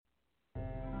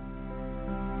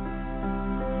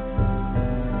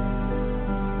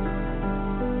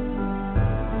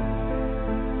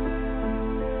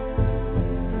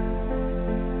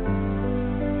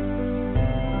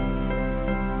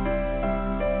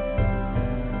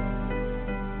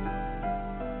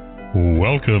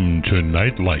Welcome to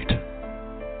Nightlight.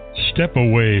 Step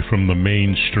away from the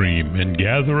mainstream and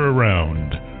gather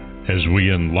around as we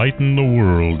enlighten the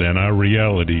world and our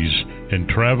realities and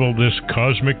travel this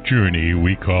cosmic journey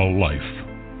we call life.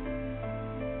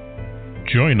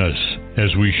 Join us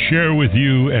as we share with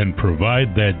you and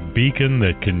provide that beacon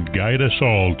that can guide us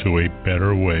all to a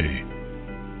better way.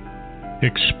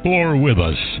 Explore with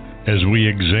us as we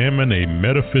examine a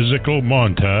metaphysical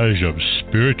montage of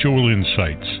spiritual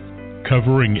insights,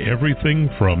 covering everything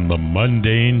from the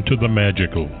mundane to the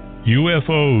magical,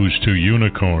 UFOs to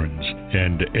unicorns,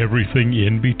 and everything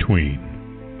in between.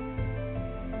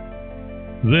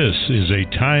 This is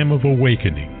a time of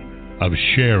awakening, of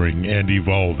sharing and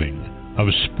evolving, of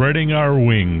spreading our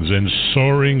wings and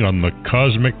soaring on the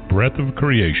cosmic breath of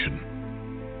creation.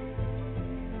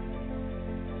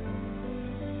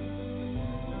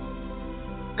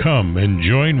 Come and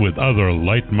join with other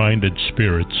light-minded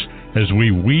spirits as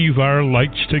we weave our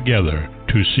lights together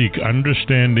to seek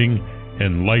understanding,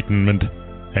 enlightenment,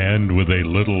 and, with a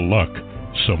little luck,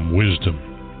 some wisdom.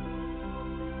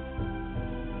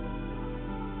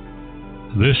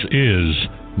 This is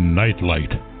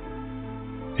Nightlight,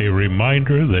 a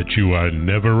reminder that you are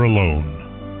never alone.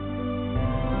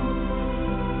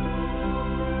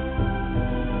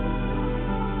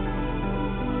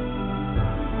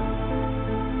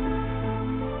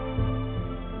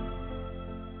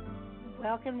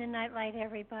 Welcome to Nightlight,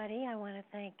 everybody. I want to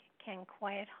thank Ken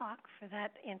Quiethawk for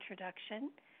that introduction.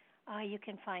 You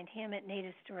can find him at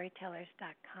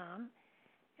nativestorytellers.com.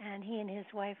 And he and his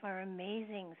wife are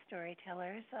amazing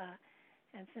storytellers.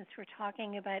 And since we're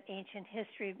talking about ancient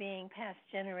history being passed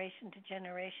generation to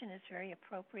generation, it's very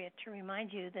appropriate to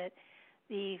remind you that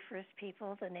the first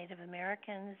people, the Native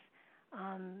Americans,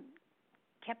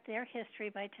 kept their history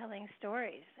by telling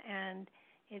stories. And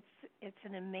it's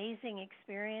an amazing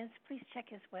experience. Please check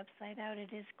his website out.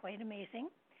 It is quite amazing.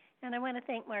 And I want to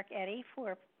thank Mark Eddy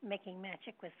for making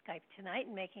magic with Skype tonight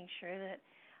and making sure that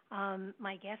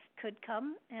my guest could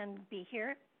come and be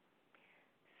here.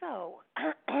 So,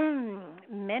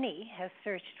 many have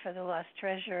searched for the lost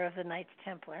treasure of the Knights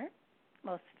Templar,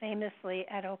 most famously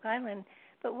at Oak Island.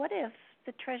 But what if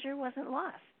the treasure wasn't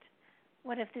lost?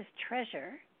 What if this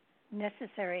treasure,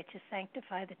 necessary to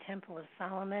sanctify the Temple of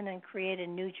Solomon and create a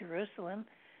new Jerusalem,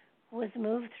 was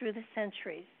moved through the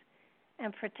centuries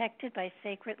and protected by a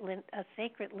sacred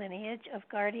lineage of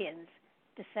guardians,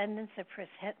 descendants of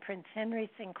Prince Henry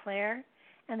Sinclair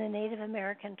and the Native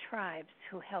American tribes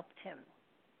who helped him?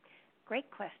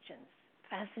 Great questions,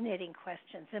 fascinating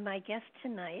questions. And my guest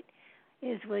tonight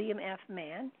is William F.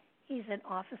 Mann. He's an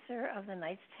officer of the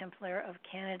Knights Templar of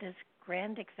Canada's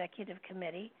Grand Executive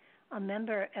Committee, a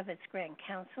member of its Grand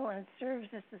Council, and serves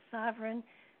as the Sovereign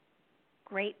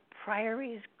Great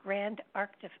Priory's Grand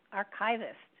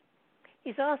Archivist.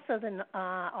 He's also the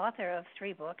author of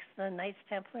 3 books, The Knights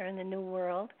Templar in the New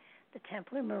World, The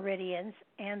Templar Meridians,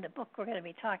 and the book we're going to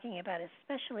be talking about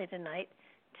especially tonight,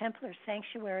 Templar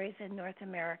Sanctuaries in North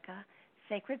America,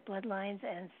 Sacred Bloodlines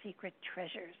and Secret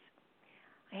Treasures.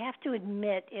 I have to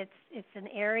admit it's an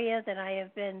area that I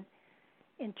have been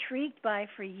intrigued by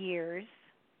for years,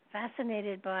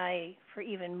 fascinated by for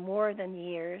even more than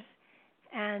years,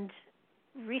 and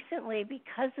recently,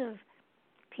 because of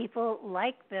people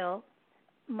like Bill,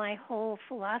 my whole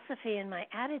philosophy and my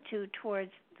attitude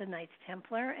towards the Knights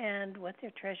Templar and what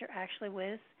their treasure actually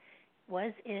is,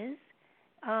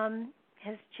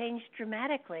 has changed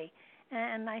dramatically.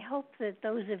 And I hope that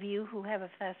those of you who have a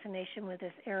fascination with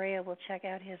this area will check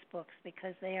out his books,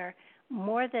 because they are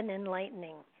more than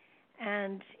enlightening,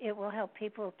 and it will help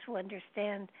people to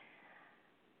understand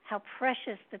how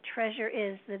precious the treasure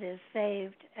is that is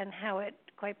saved, and how it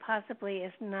quite possibly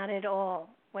is not at all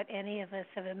what any of us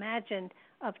have imagined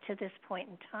up to this point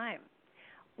in time.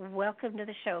 Welcome to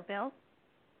the show, Bill.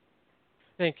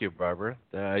 Thank you, Barbara.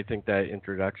 I think that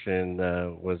introduction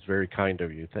was very kind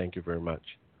of you. Thank you very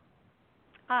much.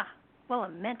 Well, I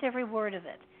meant every word of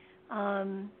it.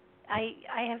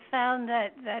 I have found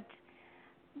that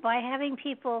by having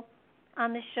people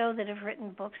on the show that have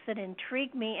written books that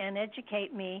intrigue me and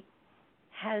educate me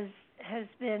has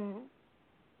been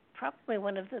probably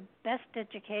one of the best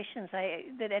educations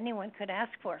that anyone could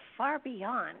ask for, far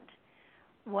beyond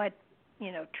what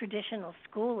traditional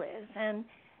school is. And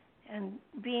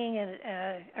being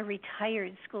a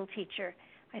retired school teacher,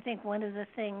 I think one of the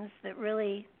things that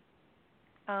really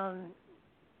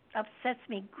upsets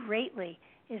me greatly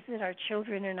is that our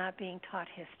children are not being taught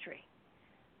history.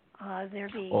 They're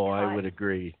being taught, I would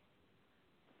agree.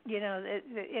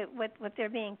 What they're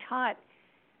being taught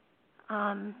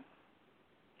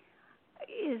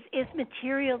is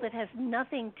material that has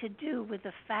nothing to do with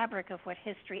the fabric of what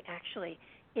history actually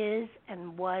is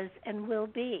and was and will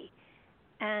be.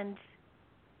 And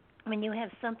when you have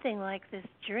something like this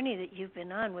journey that you've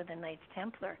been on with the Knights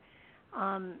Templar,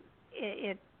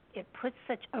 it puts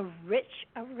such a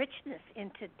richness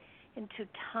into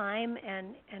time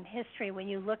and history. When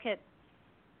you look at,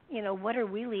 what are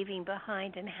we leaving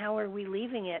behind and how are we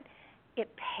leaving it, it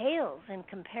pales in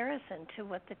comparison to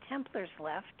what the Templars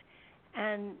left,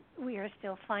 and we are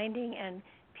still finding and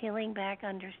peeling back,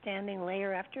 understanding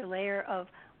layer after layer of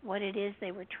what it is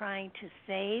they were trying to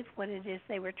save, what it is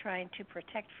they were trying to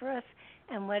protect for us,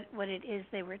 and what it is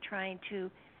they were trying to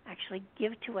actually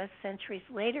give to us centuries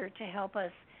later to help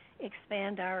us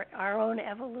expand our own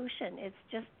evolution.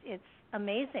 It's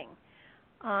amazing.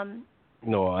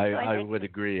 I would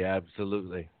agree,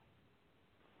 absolutely.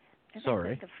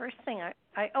 Sorry. The first thing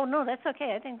that's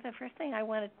okay. I think the first thing I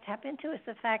want to tap into is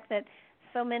the fact that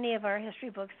so many of our history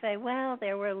books say, well,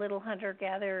 there were little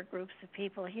hunter-gatherer groups of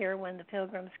people here when the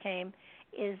Pilgrims came,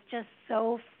 is just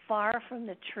so far from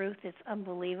the truth. It's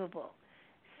unbelievable.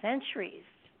 Centuries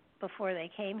before they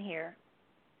came here,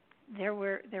 there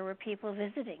were people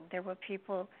visiting. There were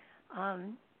people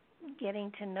getting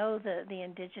to know the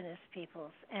indigenous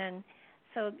peoples. And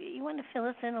so you want to fill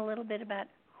us in a little bit about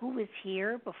who was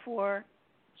here before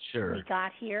we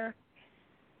got here?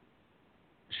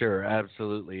 Sure,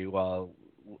 absolutely. Well,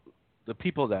 the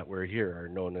people that were here are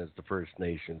known as the First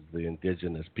Nations, the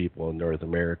indigenous people in North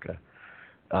America.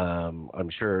 I'm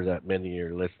sure that many of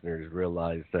your listeners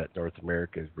realize that North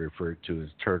America is referred to as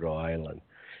Turtle Island.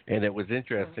 And it was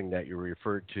interesting that you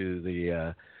referred to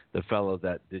the fellow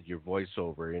that did your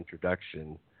voiceover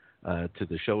introduction to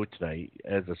the show tonight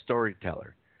as a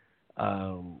storyteller.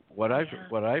 What I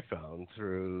found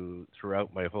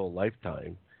throughout my whole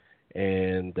lifetime,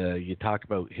 and you talk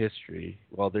about history.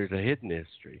 Well, there's a hidden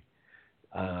history,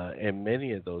 and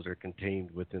many of those are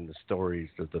contained within the stories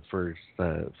of the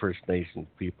First Nations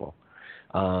people.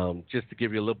 Just to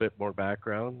give you a little bit more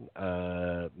background,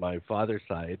 my father's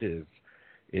side is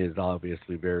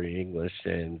obviously very English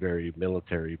and very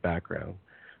military background,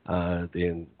 as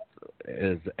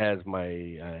my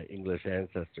English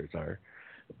ancestors are.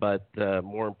 But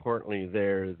more importantly,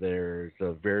 there's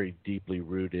a very deeply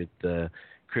rooted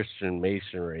Christian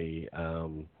Masonry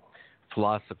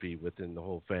philosophy within the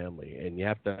whole family. And you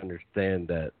have to understand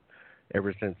that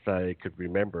ever since I could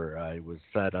remember, I was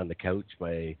sat on the couch.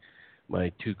 My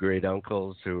two great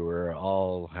uncles, who were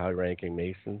all high-ranking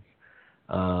Masons,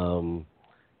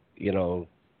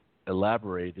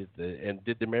 elaborated and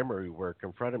did the memory work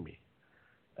in front of me.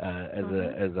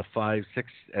 As a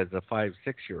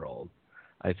 5-6-year-old,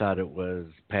 I thought it was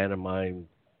pantomime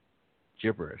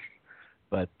gibberish.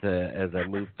 But as I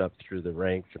moved up through the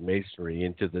ranks of Masonry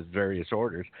into the various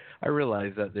orders, I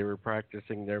realized that they were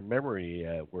practicing their memory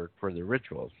work for the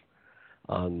rituals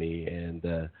on me.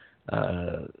 And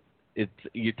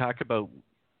you talk about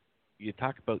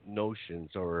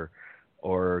notions or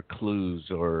clues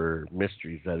or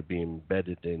mysteries that are being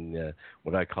embedded in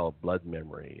what I call blood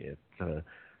memory. It's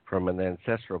from an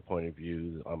ancestral point of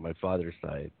view on my father's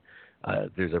side.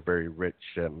 There's a very rich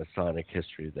Masonic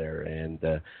history there, and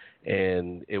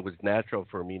it was natural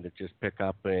for me to just pick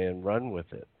up and run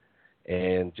with it.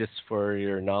 And just for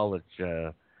your knowledge,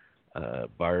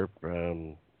 Barb,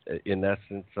 in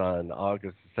essence, on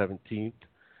August 17th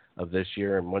of this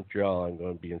year in Montreal, I'm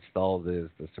going to be installed as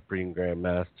the Supreme Grand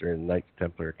Master in Knights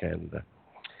Templar Canada.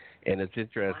 And it's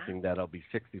interesting that I'll be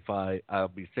 65. I'll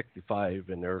be 65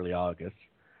 in early August.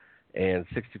 And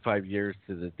 65 years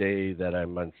to the day that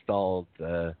I'm installed,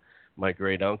 my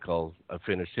great uncle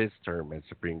finished his term as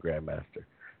Supreme Grand Master,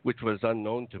 which was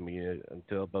unknown to me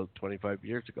until about 25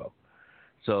 years ago.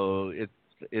 So it's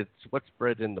what's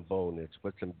bred in the bone. It's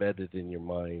what's embedded in your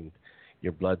mind,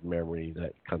 your blood memory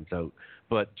that comes out.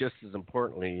 But just as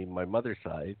importantly, my mother's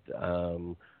side,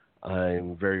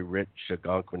 I'm very rich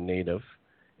Algonquin native,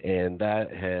 and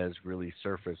that has really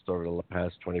surfaced over the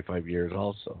past 25 years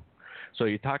also. So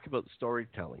you talk about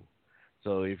storytelling.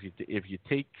 So if you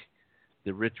take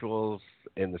the rituals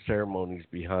and the ceremonies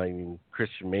behind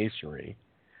Christian Masonry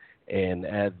and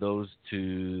add those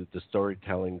to the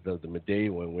storytellings of the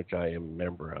Medewa, which I am a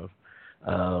member of,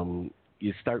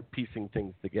 you start piecing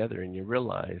things together and you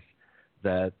realize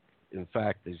that, in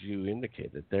fact, as you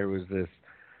indicated, there was this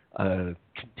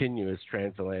continuous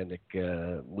transatlantic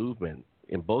movement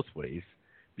in both ways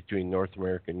between North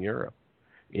America and Europe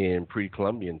in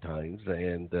pre-Columbian times,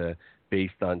 and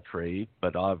based on trade,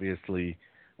 but obviously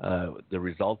the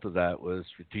result of that was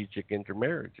strategic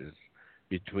intermarriages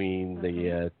between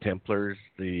the Templars,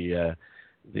 the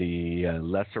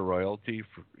lesser royalty,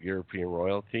 European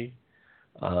royalty,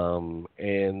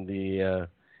 and the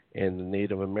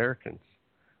Native Americans.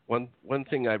 One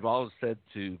thing I've always said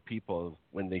to people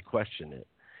when they question it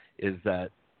is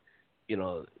that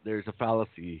there's a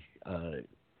fallacy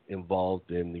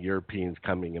involved in the Europeans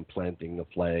coming and planting the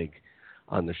flag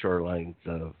on the shorelines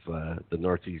of the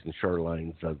northeastern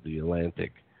shorelines of the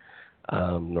Atlantic,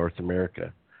 North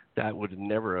America. That would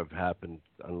never have happened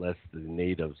unless the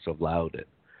natives allowed it.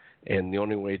 And the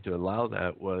only way to allow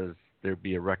that was there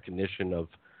be a recognition of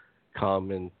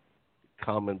common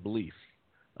beliefs,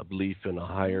 a belief in a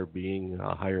higher being,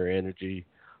 a higher energy,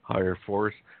 higher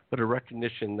force, but a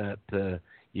recognition that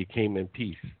you came in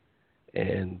peace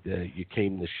and you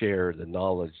came to share the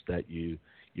knowledge that you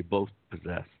both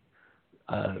possess.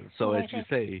 So as you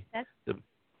say,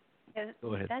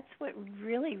 go ahead. That's what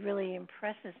really, really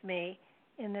impresses me,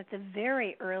 in that the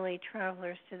very early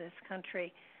travelers to this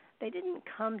country, they didn't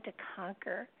come to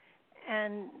conquer,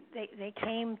 and they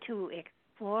came to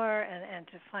explore and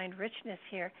to find richness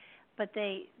here, but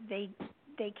they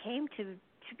came to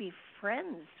be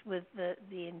friends with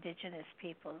the indigenous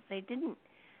peoples. They didn't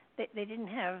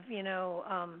have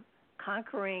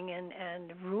conquering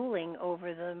and ruling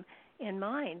over them in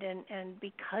mind, and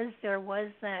because there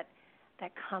was that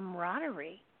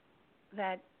camaraderie,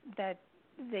 that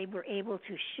they were able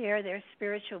to share their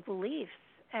spiritual beliefs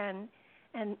and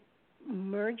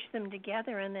merge them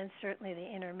together, and then certainly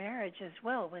the intermarriage as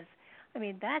well was. I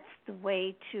mean, that's the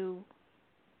way to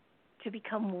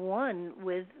become one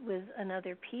with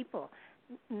another people,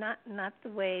 not the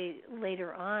way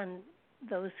later on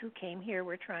those who came here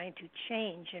were trying to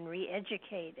change and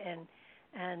re-educate and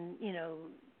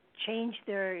change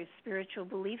their spiritual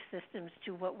belief systems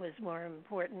to what was more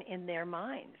important in their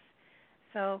minds.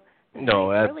 So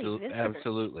no,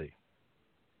 absolutely.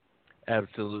 And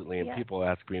people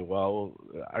ask me, well,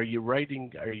 are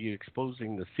you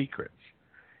exposing the secrets?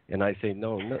 And I say,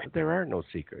 no, there are no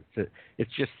secrets.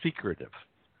 It's just secretive.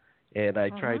 And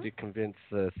I try to convince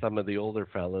some of the older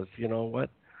fellas, you know what?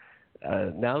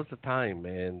 Now's the time.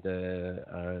 And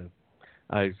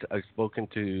I've spoken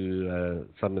to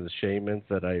some of the shamans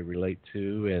that I relate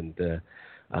to, and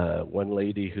one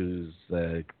lady who's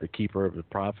the keeper of the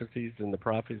prophecies, and the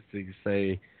prophecies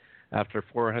say after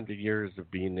 400 years of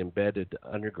being embedded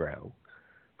underground,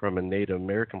 from a Native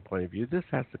American point of view, this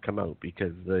has to come out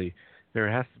because there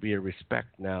has to be a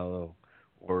respect now,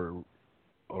 or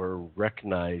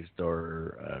recognized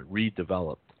or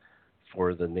redeveloped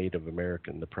for the Native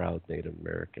American, the proud Native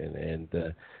American,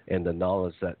 and the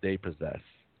knowledge that they possess.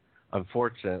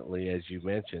 Unfortunately, as you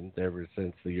mentioned, ever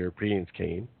since the Europeans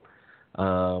came,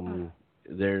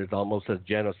 there's almost a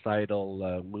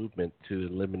genocidal movement to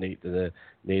eliminate the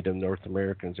Native North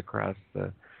Americans across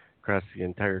the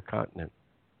entire continent.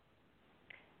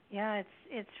 Yeah,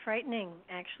 it's frightening,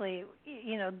 actually.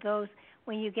 Those,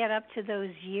 when you get up to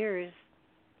those years,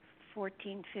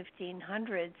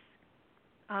 1500s,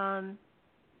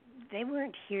 they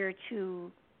weren't here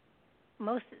to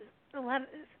I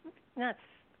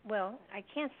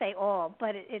can't say all,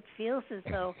 but it feels as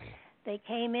though they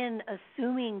came in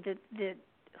assuming that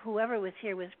whoever was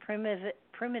here was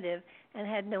primitive and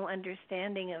had no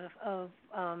understanding of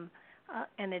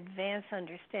an advanced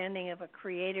understanding of a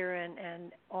creator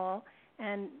and all,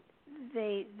 and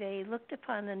they looked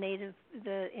upon the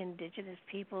indigenous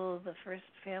people, the first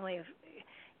family of.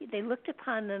 They looked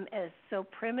upon them as so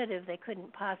primitive they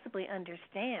couldn't possibly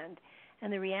understand,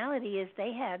 and the reality is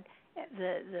they had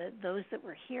those that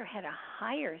were here had a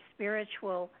higher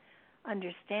spiritual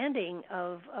understanding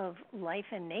of life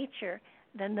and nature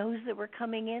than those that were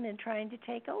coming in and trying to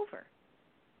take over.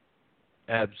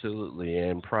 Absolutely,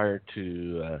 and prior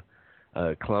to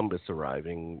Columbus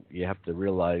arriving, you have to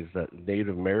realize that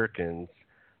Native Americans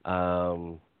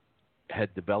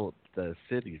had developed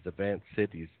advanced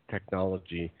cities,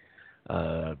 technology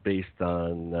based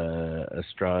on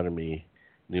astronomy,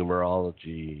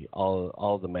 numerology,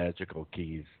 all the magical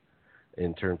keys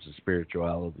in terms of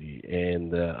spirituality.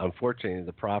 And unfortunately,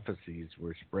 the prophecies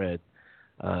were spread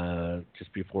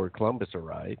just before Columbus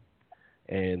arrived,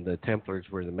 and the Templars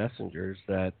were the messengers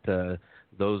that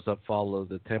those that follow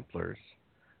the Templars,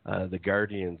 the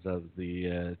guardians of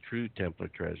the true Templar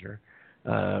treasure,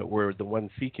 were the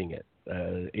ones seeking it.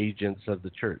 Agents of the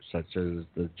church, such as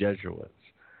the Jesuits,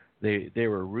 they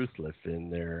were ruthless in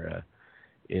their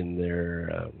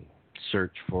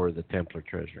search for the Templar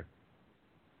treasure.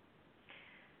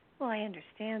 Well, I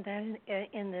understand that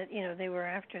in that they were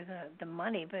after the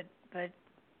money, but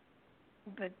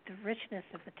the richness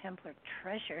of the Templar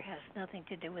treasure has nothing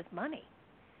to do with money.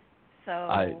 So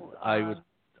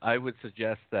I would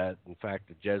suggest that, in fact,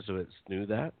 the Jesuits knew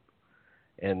that,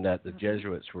 and that the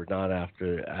Jesuits were not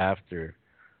after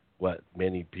what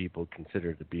many people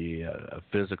consider to be a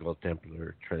physical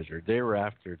Templar treasure. They were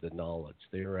after the knowledge.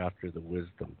 They were after the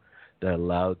wisdom that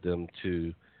allowed them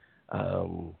to.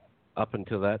 Up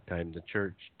until that time, the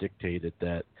church dictated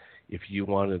that if you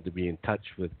wanted to be in touch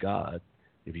with God,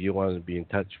 if you wanted to be in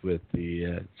touch with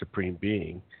the Supreme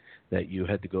Being, that you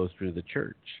had to go through the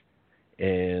church.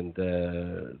 And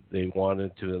they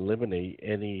wanted to eliminate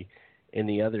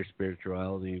any other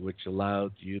spirituality which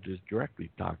allowed you to directly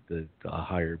talk to a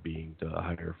higher being, to a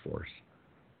higher force.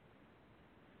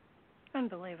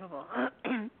 Unbelievable.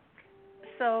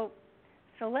 So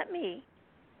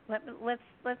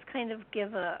let's kind of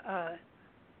give a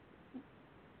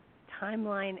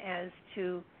timeline as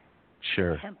to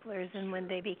Sure. Templars and when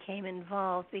they became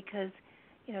involved, because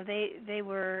they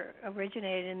were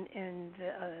originated in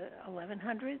the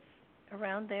 1100s,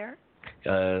 around there.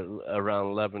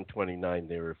 Around 1129,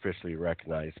 they were officially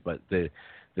recognized, but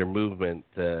their movement,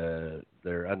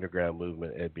 their underground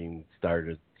movement, had been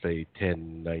started, say,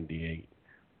 1098.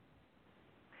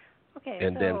 Okay.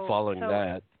 And then following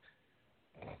that.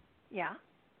 Yeah.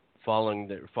 Following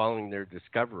their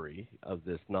discovery of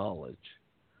this knowledge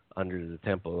under the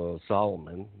Temple of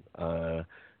Solomon,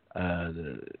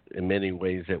 in many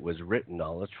ways it was written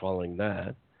knowledge. Following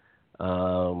that,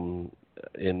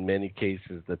 in many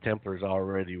cases, the Templars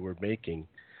already were making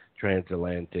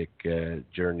transatlantic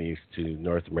journeys to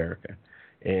North America,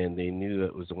 and they knew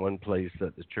it was the one place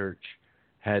that the church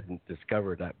hadn't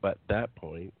discovered at that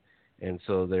point. And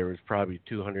so there was probably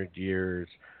 200 years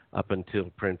up until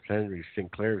Prince Henry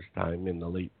Sinclair's time in the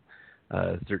late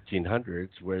 1300s,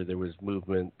 where there was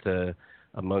movement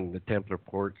among the Templar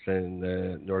ports and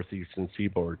the northeastern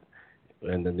seaboard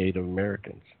and the Native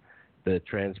Americans. The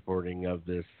transporting of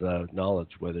this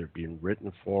knowledge, whether it be in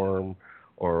written form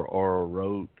or oral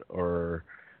rote, or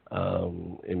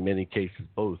in many cases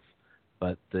both.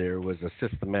 But there was a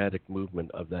systematic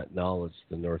movement of that knowledge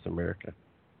to North America.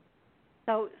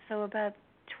 So about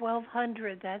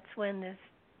 1200, that's when this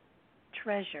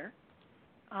treasure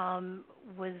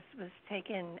was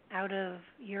taken out of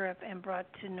Europe and brought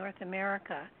to North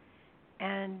America.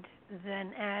 And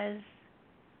then as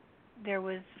there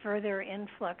was further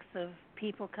influx of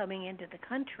people coming into the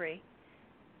country,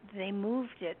 they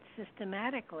moved it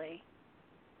systematically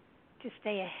to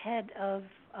stay ahead of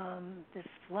this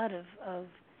flood of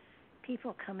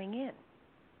people coming in.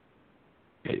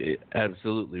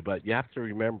 Absolutely, but you have to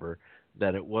remember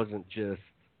that it wasn't just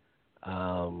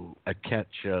a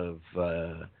catch of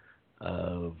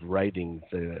writings,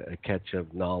 a catch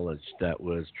of knowledge that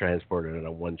was transported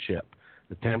on one ship.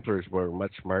 The Templars were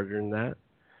much smarter than that.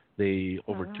 They,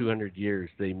 over 200 years,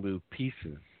 they moved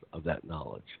pieces of that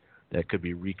knowledge that could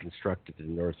be reconstructed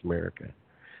in North America,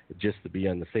 just to be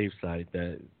on the safe side.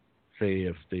 That, say,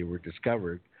 if they were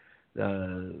discovered,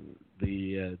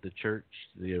 the church,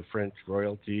 the French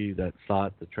royalty that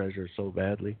sought the treasure so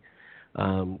badly,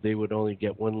 they would only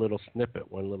get one little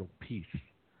snippet, one little piece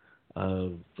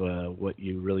of what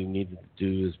you really needed to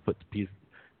do is put the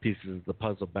pieces of the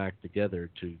puzzle back together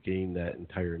to gain that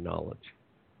entire knowledge.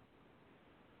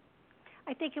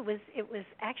 I think it was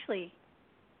actually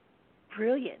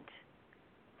brilliant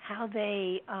how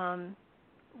they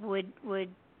would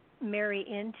marry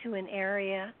into an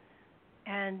area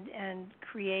and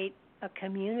create a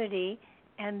community,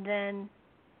 and then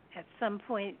at some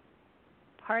point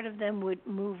part of them would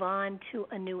move on to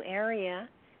a new area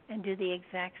and do the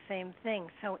exact same thing.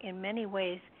 So in many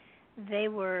ways they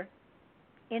were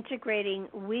integrating,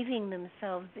 weaving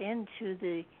themselves into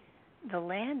the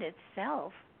land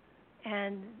itself,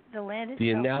 and the land itself the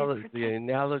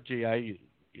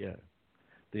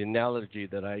analogy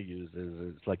that I use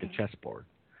is it's like a chessboard.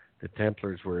 The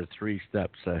Templars were 3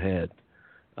 steps ahead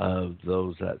of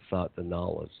those that sought the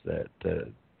knowledge, that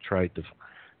tried to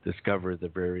discover the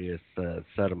various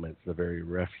settlements, the very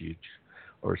refuge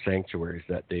or sanctuaries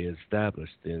that they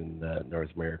established in North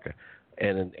America.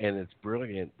 And it's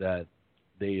brilliant that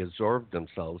they absorbed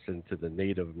themselves into the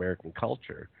Native American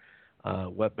culture.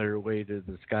 What better way to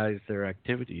disguise their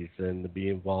activities than to be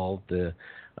involved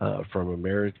from a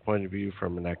marriage point of view,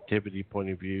 from an activity point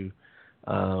of view,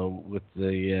 with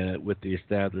the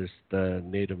established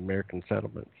Native American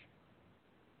settlements?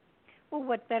 Well,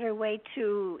 what better way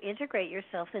to integrate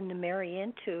yourself than to marry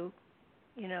into,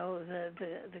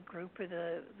 the group or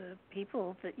the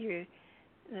people that you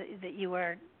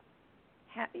are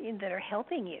that are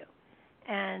helping you,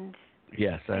 and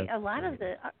yes, a lot of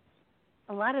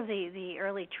the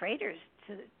early traders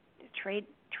to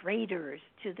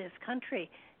this country,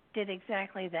 did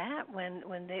exactly that when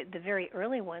the very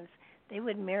early ones, they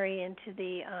would marry into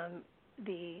the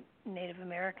Native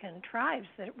American tribes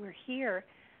that were here,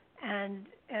 and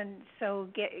so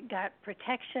got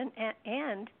protection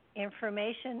and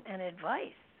information and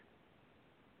advice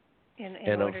in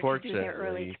order to do their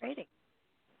early trading.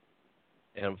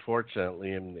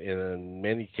 Unfortunately, in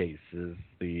many cases,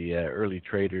 the early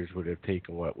traders would have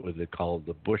taken what was called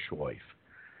the bushwife,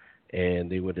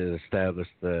 and they would have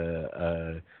established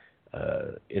the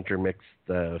intermixed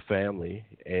family,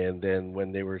 and then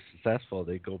when they were successful,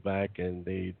 they go back and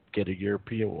they get a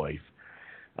European wife,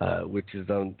 which is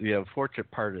the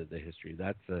unfortunate part of the history.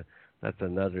 That's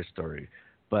another story.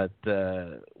 But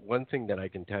one thing that I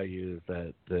can tell you is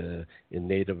that in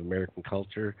Native American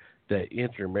culture, that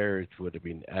intermarriage would have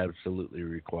been absolutely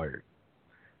required.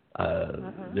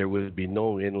 There would be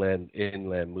no inland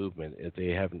movement if they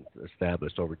haven't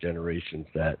established over generations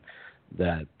that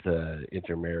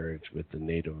intermarriage with the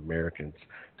Native Americans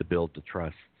to build the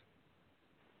trust.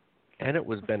 And it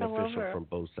was beneficial from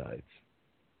both sides.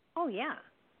 Oh, yeah.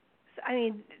 So, I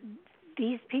mean,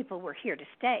 these people were here to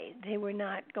stay. They were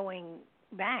not going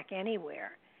back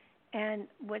anywhere. And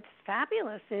what's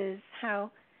fabulous is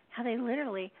how they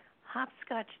literally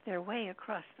hopscotched their way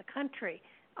across the country,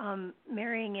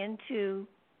 marrying into,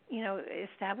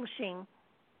 establishing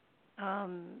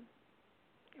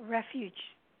refuges,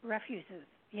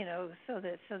 so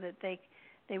that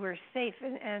they were safe,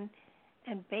 and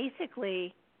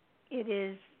basically it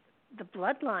is the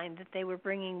bloodline that they were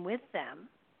bringing with them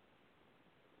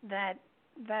that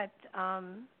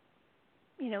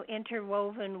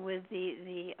interwoven with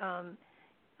the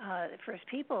First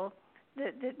People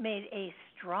that made a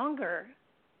stronger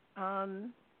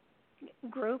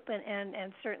group,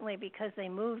 and certainly because they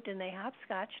moved and they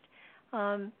hopscotched,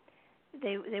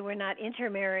 they were not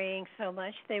intermarrying so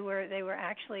much. They were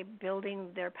actually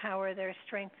building their power, their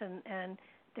strength, and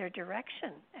their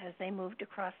direction as they moved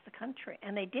across the country.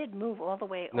 And they did move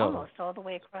almost all the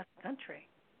way across the country.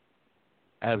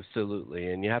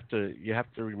 Absolutely, and you have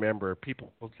to remember.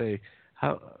 People will say,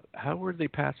 how were they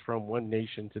passed from one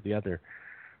nation to the other?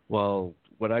 Well,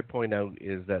 what I point out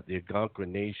is that the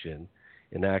Algonquin Nation,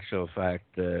 in actual fact,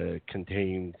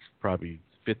 contains probably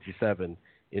 57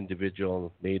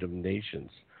 individual native nations.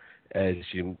 As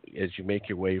you make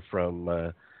your way from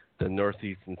the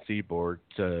northeastern seaboard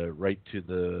right to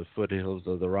the foothills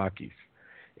of the Rockies,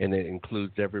 and it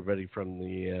includes everybody from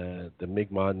the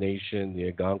Mi'kmaq Nation, the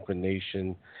Algonquin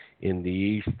Nation in the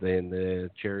east, and the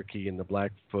Cherokee and the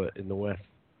Blackfoot in the west.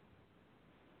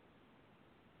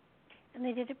 And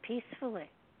they did it peacefully.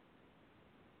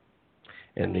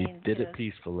 And they did it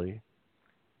peacefully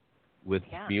with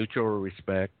mutual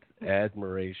respect,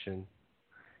 admiration,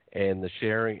 and the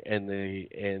sharing and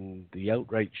the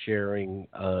outright sharing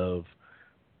of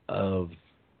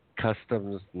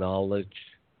customs, knowledge,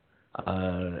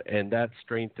 and that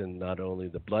strengthened not only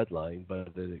the bloodline, but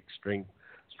it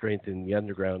strengthened the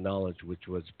underground knowledge, which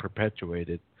was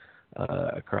perpetuated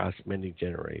across many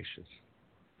generations.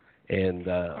 And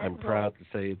I'm proud to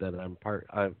say that I'm part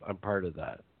of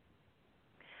that.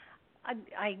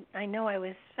 I know I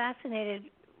was fascinated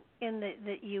in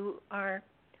that you are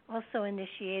also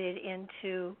initiated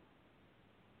into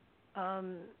a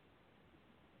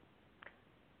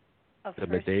the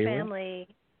First Medeiros? Family,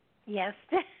 yes,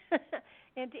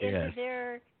 into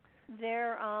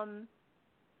their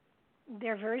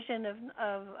version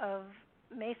of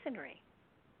Masonry.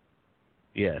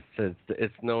 Yes,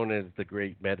 it's known as the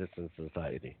Great Medicine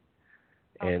Society,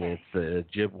 and it's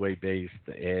Ojibwe based.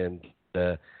 And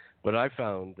what I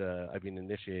found, I've been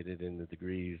initiated in the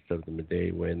degrees of the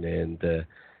Medeiros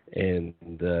and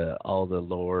all the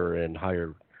lower and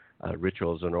higher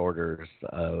rituals and orders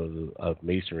of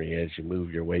Masonry as you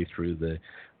move your way through the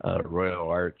Royal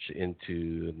Arch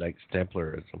into Knights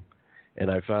Templarism.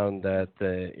 And I found that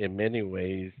in many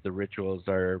ways the rituals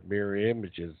are mirror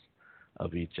images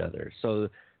of each other. So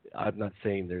I'm not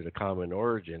saying there's a common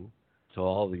origin to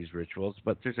all these rituals,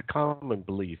 but there's a common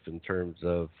belief in terms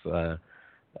of a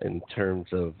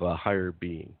higher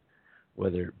being,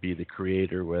 whether it be the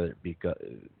creator, whether it be God,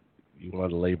 you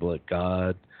want to label it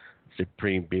God,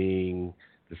 supreme being,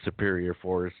 the superior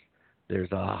force.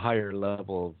 There's a higher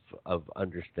level of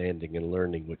understanding and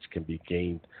learning which can be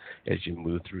gained as you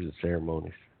move through the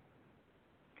ceremonies.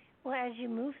 Well, as you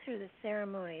move through the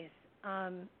ceremonies,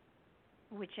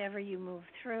 whichever you move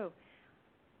through,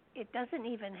 it doesn't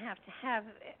even have to have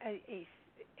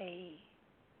a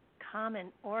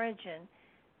common origin,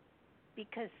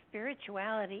 because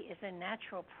spirituality is a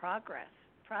natural process.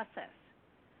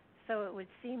 So it would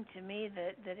seem to me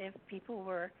that if people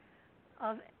were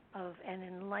of of an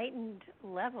enlightened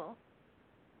level,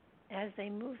 as they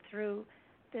move through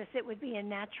this, it would be a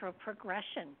natural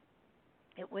progression.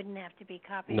 It wouldn't have to be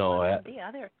copied one from the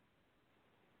other.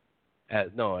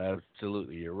 No,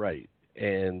 absolutely, you're right.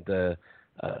 And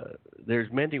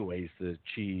there's many ways to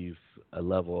achieve a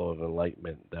level of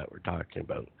enlightenment that we're talking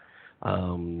about.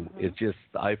 It's just,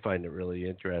 I find it really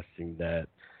interesting that,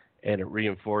 and it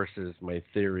reinforces my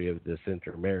theory of this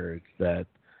intermarriage, that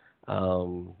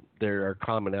there are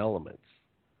common elements.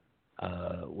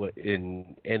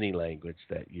 In any language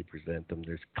that you present them,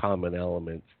 there's common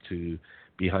elements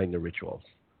behind the rituals.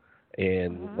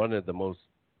 And one of the most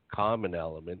common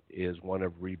element is one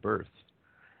of rebirth.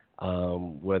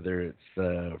 Whether it's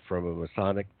from a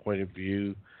Masonic point of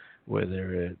view,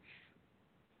 whether it's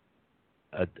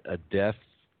a death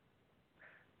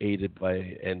aided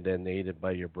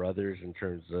by your brothers in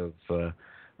terms of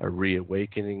a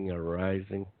reawakening, a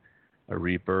rising, a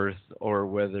rebirth, or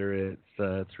whether it's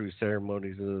through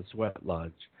ceremonies of the Sweat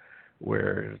Lodge,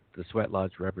 where the Sweat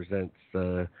Lodge represents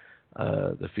the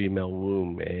female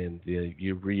womb, and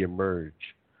you reemerge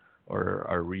or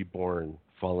are reborn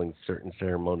following certain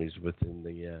ceremonies within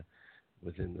the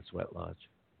Sweat Lodge.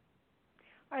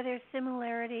 Are there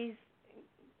similarities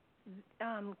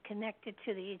connected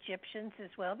to the Egyptians as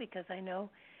well? Because I know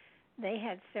they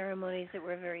had ceremonies that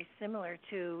were very similar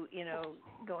to,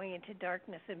 going into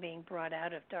darkness and being brought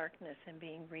out of darkness and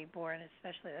being reborn.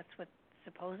 Especially, that's what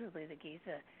supposedly the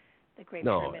Great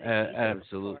Pyramid of Giza.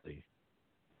 Absolutely,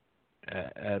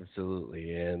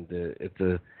 absolutely, and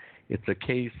it's a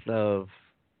case of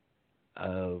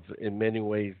in many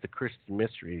ways the Christian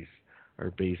mysteries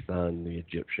are based on the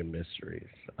Egyptian mysteries.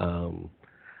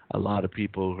 A lot of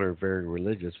people who are very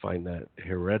religious find that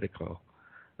heretical.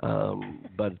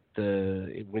 But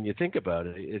when you think about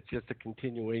it, it's just a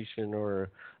continuation or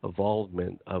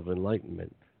evolvement of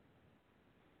enlightenment.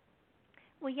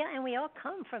 Well, yeah, and we all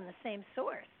come from the same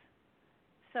source,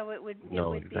 so it would be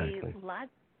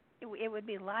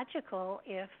logical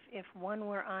if one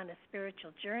were on a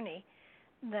spiritual journey,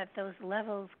 that those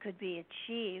levels could be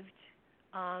achieved,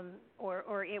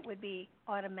 or it would be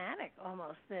automatic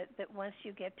almost, that once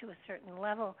you get to a certain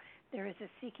level, there is a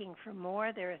seeking for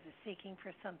more, there is a seeking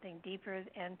for something deeper,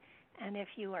 and if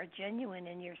you are genuine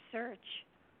in your search,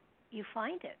 you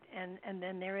find it, and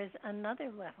then there is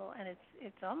another level, and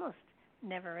it's almost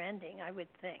never ending, I would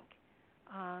think.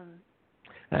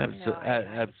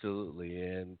 Absolutely,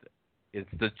 and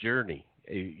it's the journey.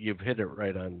 You've hit it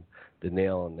right on the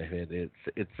nail on the head.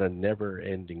 It's a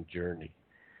never-ending journey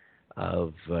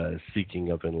of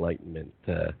seeking of enlightenment.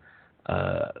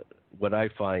 What I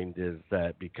find is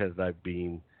that because I've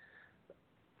been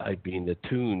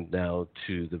attuned now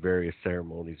to the various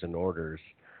ceremonies and orders,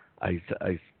 I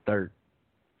start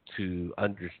to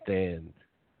understand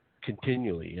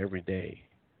continually every day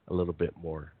a little bit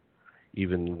more,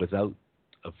 even without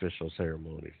official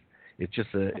ceremonies. It's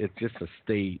just a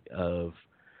state of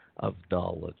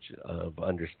knowledge, of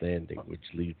understanding,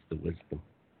 which leads to wisdom.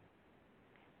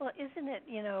 Well, isn't it,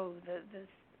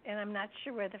 and I'm not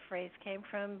sure where the phrase came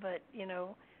from, but,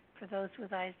 for those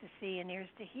with eyes to see and ears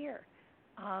to hear,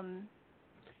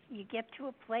 you get to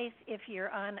a place, if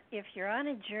you're on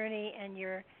a journey and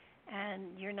you're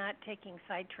not taking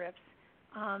side trips,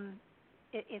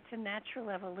 it's a natural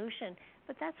evolution.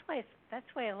 But that's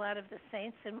why a lot of the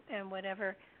saints and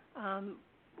whatever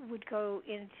would go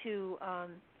into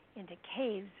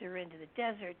caves or into the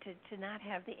desert to not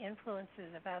have the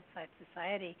influences of outside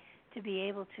society, to be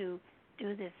able to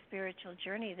do this spiritual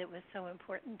journey that was so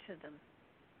important to them.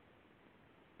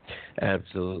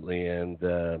 Absolutely, and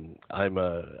I'm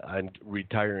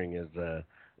retiring as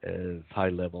high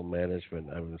level management.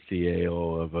 I'm a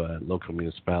CAO of a local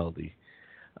municipality.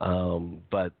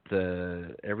 But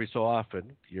every so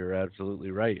often, you're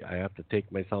absolutely right. I have to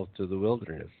take myself to the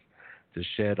wilderness to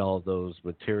shed all those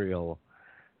material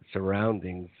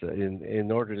surroundings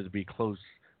in order to be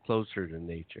closer to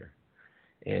nature,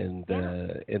 and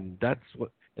that's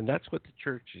what the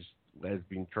church has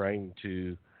been trying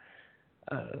to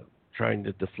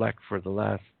deflect for the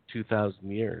last 2,000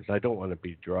 years. I don't want to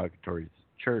be derogatory to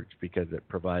the church because it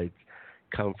provides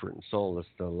comfort and solace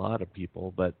to a lot of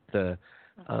people, but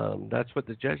that's what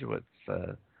the Jesuits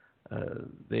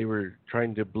they were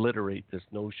trying to obliterate this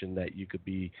notion that you could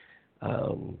be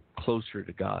closer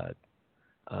to God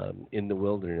in the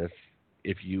wilderness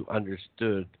if you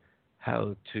understood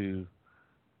how to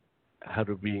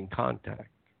be in contact.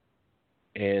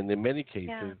 And in many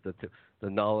cases, the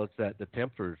knowledge that the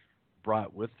Templars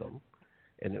brought with them,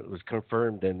 and it was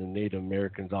confirmed, and the Native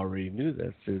Americans already knew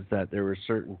this, is that there were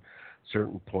certain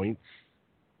points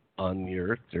on the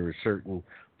earth, there were certain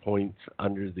points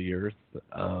under the earth,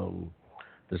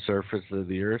 the surface of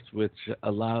the earth, which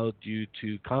allowed you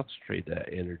to concentrate that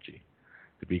energy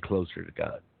to be closer to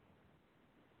God.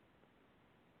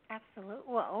 Absolutely.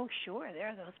 Well, oh, sure. There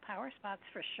are those power spots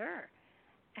for sure.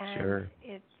 And Sure.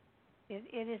 it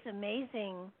is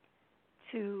amazing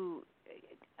to,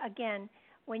 again,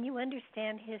 when you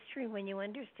understand history, when you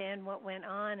understand what went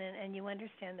on, and you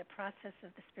understand the process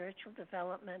of the spiritual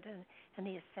development and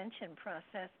the ascension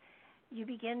process, you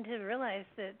begin to realize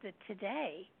that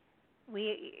today,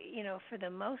 for the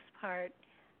most part,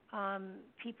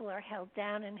 people are held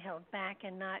down and held back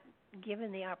and not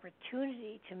given the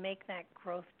opportunity to make that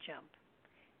growth jump.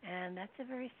 And that's a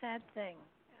very sad thing.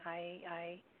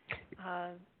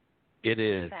 It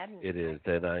is,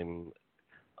 and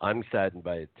I'm saddened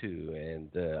by it too.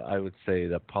 And I would say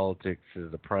that politics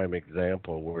is a prime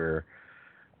example where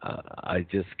I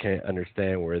just can't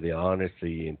understand where the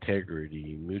honesty,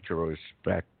 integrity, mutual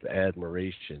respect,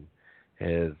 admiration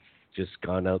has just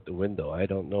gone out the window. I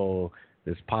don't know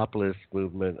this populist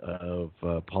movement of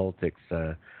politics.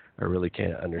 I really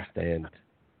can't understand.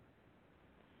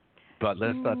 But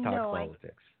let's not talk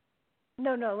politics.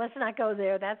 No, let's not go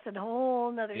there. That's a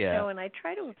whole other show, and I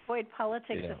try to avoid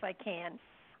politics if I can.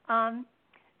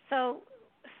 So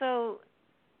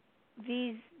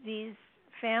these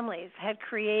families had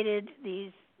created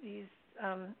these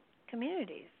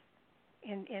communities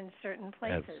in certain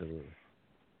places. Absolutely.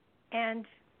 And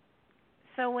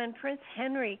so when Prince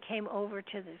Henry came over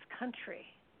to this country,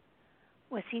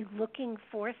 was he looking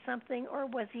for something or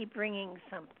was he bringing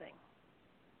something?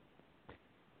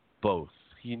 Both.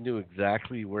 He knew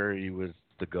exactly where he was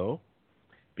to go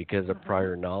because of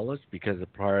prior knowledge, because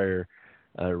of prior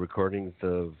recordings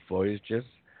of voyages,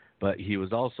 but he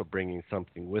was also bringing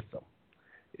something with him.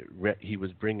 He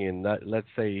was bringing, let's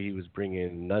say he was bringing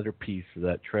another piece of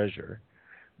that treasure,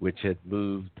 which had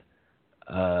moved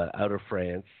out of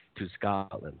France to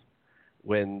Scotland.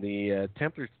 When the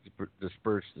Templars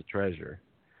dispersed the treasure,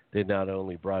 they not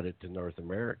only brought it to North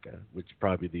America, which is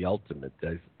probably the ultimate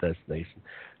destination,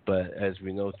 but as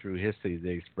we know through history,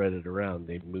 they spread it around.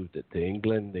 They moved it to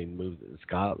England, they moved it to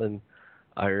Scotland,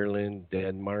 Ireland,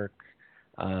 Denmark,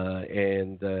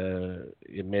 and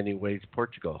in many ways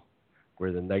Portugal,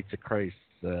 where the Knights of Christ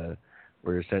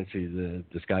were essentially the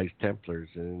disguised Templars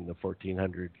in the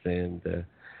 1400s and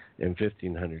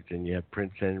 1500s, and you have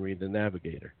Prince Henry the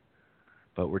Navigator.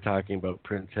 But we're talking about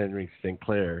Prince Henry St.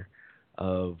 Clair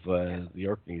of the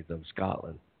Orkneys of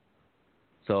Scotland.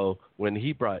 So when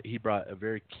he brought a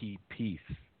very key piece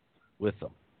with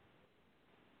him.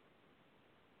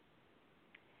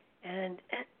 And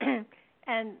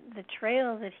the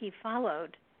trail that he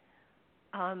followed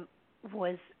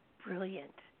was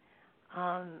brilliant.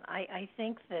 I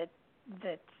think that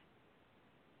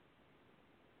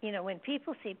when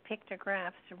people see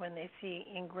pictographs or when they see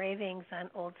engravings on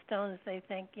old stones, they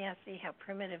think, see how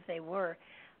primitive they were.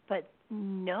 But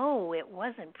no, it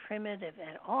wasn't primitive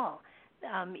at all.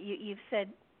 You've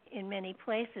said in many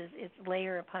places it's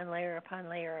layer upon layer upon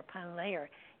layer upon layer.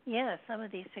 Yeah, some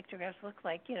of these pictographs look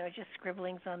like, just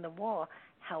scribblings on the wall.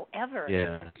 However,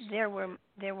 there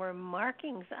were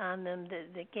markings on them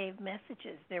that gave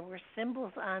messages. There were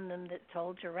symbols on them that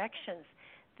told directions.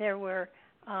 There were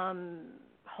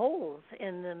holes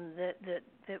in them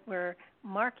that were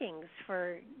markings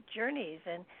for journeys.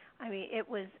 And I mean, it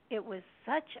was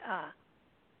such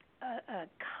a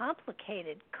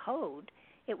complicated code.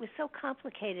 It was so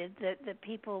complicated that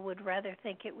people would rather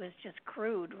think it was just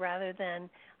crude rather than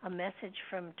a message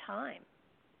from time.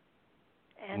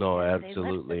 No,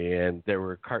 absolutely. And there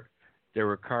were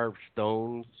carved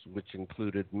stones which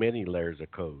included many layers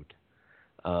of code.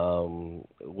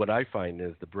 What I find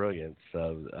is the brilliance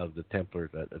of the Templars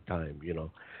at the time.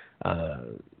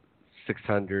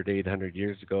 600, 800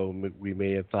 years ago, we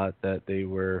may have thought that they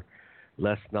were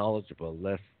less knowledgeable,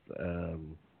 less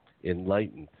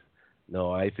enlightened.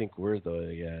 No, I think we're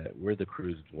the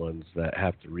cruised ones that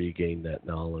have to regain that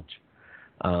knowledge.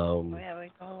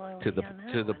 To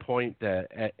the point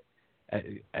that,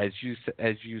 as you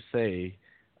say,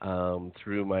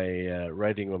 through my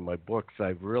writing of my books,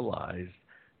 I've realized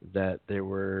that there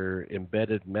were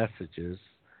embedded messages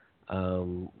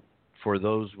for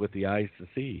those with the eyes to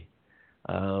see,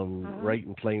 right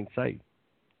in plain sight.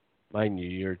 Mind you,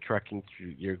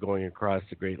 you're going across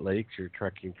the Great Lakes, you're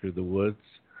trekking through the woods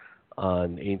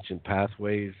on ancient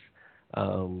pathways.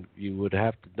 You would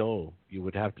have to know, you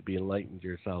would have to be enlightened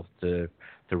yourself to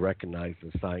recognize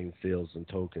the signs, seals, and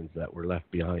tokens that were left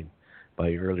behind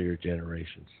by earlier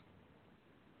generations.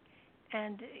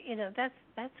 And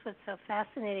that's what's so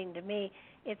fascinating to me.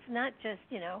 It's not just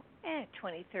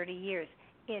 20, 30 years.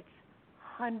 It's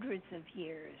hundreds of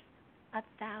years,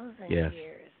 1,000 Yes.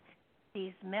 years.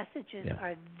 These messages Yeah.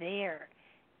 are there,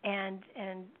 and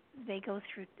they go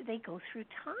through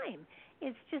time.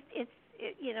 It's just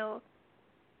you know,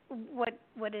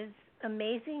 what is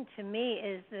amazing to me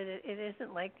is that it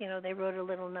isn't like, you know, they wrote a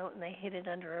little note and they hid it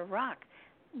under a rock.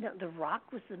 No, the rock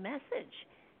was the message,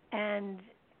 and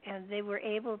they were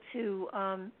able to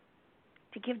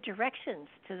give directions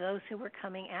to those who were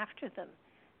coming after them,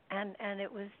 and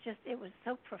it was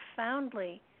so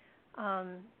profoundly,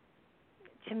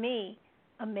 to me,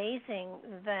 amazing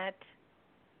that,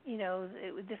 you know,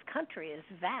 this country is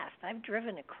vast. I've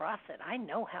driven across it. I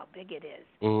know how big it is,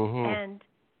 and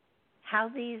how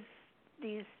these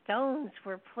stones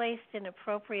were placed in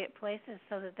appropriate places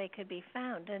so that they could be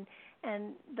found,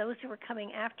 and those who were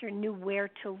coming after knew where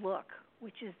to look,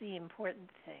 which is the important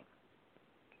thing.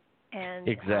 And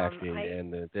exactly,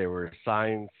 and there were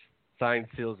signs,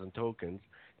 seals, and tokens,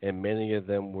 and many of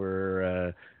them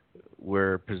were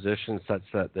positioned such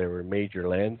that there were major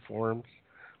landforms,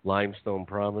 limestone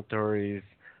promontories,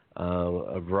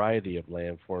 a variety of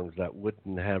landforms that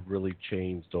wouldn't have really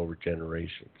changed over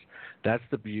generations. That's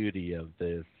the beauty of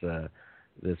this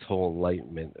whole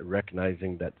Enlightenment,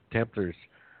 recognizing that the Templars,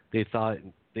 they thought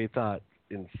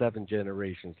in 7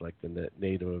 generations, like the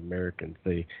Native Americans,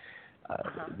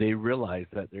 they realized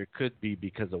that there could be,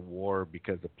 because of war,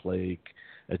 because of plague,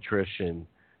 attrition,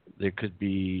 there could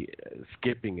be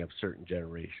skipping of certain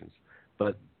generations.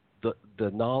 But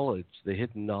the knowledge, the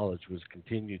hidden knowledge, was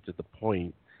continued to the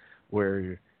point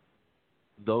where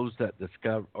those that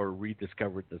discover or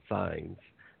rediscovered the signs,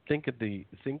 think of the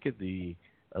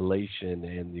elation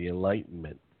and the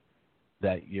enlightenment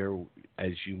that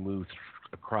as you move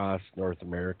across North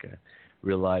America,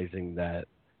 realizing that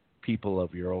people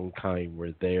of your own kind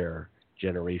were there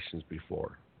generations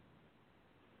before.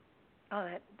 Oh,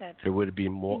 that's there would be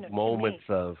moments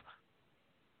of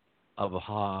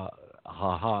ha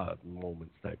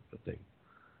moments type of thing.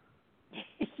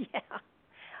 Yeah.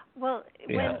 Well,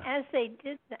 as they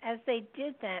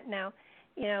did that, now,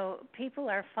 you know, people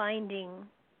are finding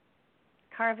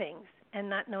carvings and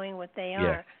not knowing what they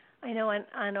are. Yes. I know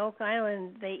on Oak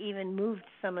Island they even moved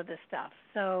some of the stuff,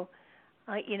 so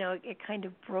you know, it kind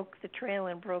of broke the trail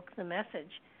and broke the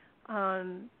message.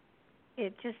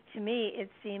 It just, to me,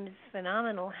 it seems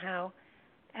phenomenal how,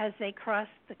 as they crossed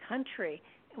the country,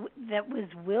 that was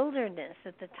wilderness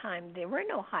at the time. There were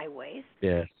no highways.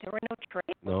 Yes. There were no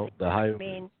trails. No, the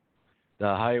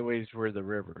highways were the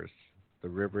rivers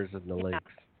and the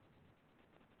lakes.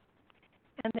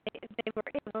 And they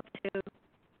were able to,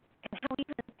 and how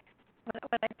even,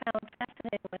 what I found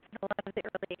fascinating was that a lot of the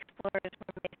early explorers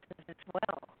were Masons as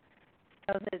well,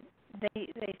 so that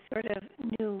they sort of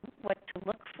knew what to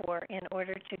look for in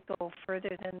order to go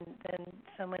further than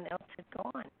someone else had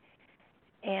gone.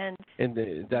 And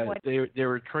they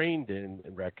were trained in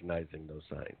recognizing those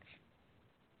signs.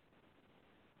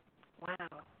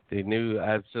 Wow. They knew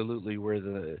absolutely where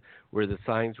the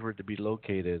signs were to be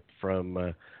located from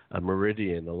a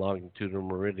meridian, a longitudinal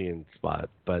meridian spot.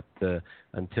 But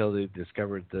until they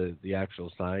discovered the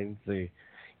actual signs,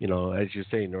 you know, as you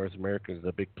say, North America is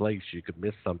a big place. You could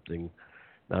miss something,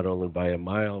 not only by a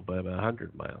mile, but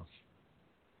 100 miles.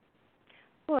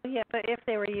 Well, yeah, but if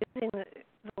they were using the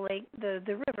lake, the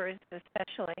rivers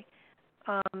especially,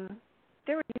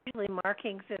 there were usually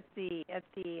markings at the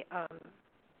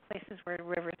places where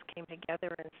rivers came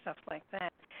together and stuff like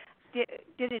that.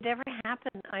 Did it ever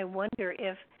happen, I wonder,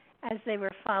 if as they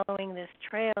were following this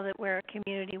trail, that where a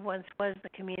community once was, the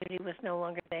community was no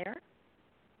longer there?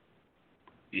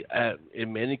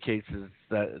 In many cases,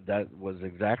 that was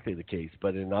exactly the case.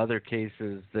 But in other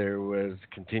cases, there was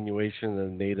continuation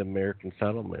of Native American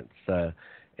settlements.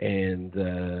 And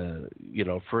you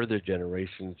know, further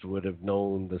generations would have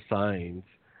known the signs,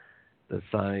 the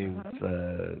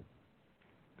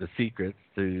secrets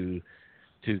to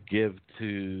give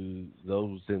to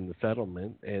those in the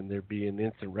settlement, and there'd be an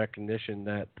instant recognition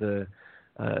that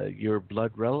your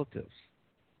blood relatives.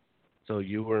 So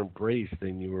you were embraced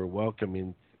and you were welcome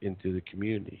into the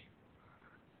community,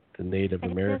 the Native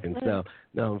Americans. Now,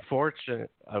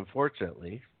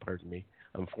 unfortunately,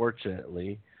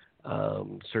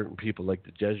 certain people like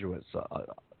the Jesuits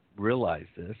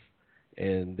realized this,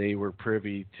 and they were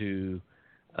privy to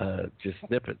just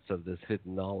snippets of this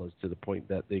hidden knowledge to the point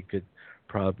that they could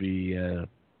probably,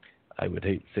 I would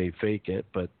hate to say fake it,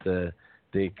 but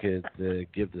they could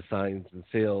give the signs and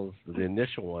seals, the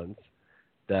initial ones,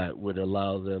 that would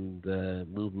allow them the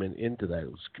movement into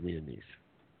those communities.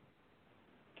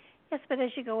 Yes, but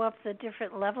as you go up the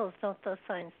different levels, don't those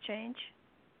signs change?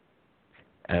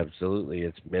 Absolutely,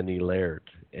 it's many layered,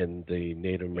 and the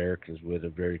Native Americans would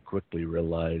have very quickly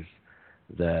realized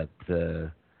that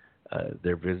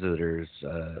their visitors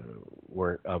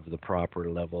weren't of the proper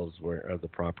levels, weren't of the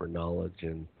proper knowledge,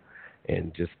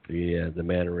 and just the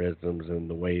mannerisms and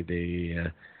the way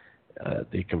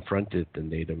they confronted the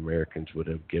Native Americans would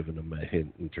have given them a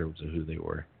hint in terms of who they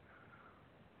were.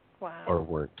 Wow. Or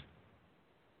weren't.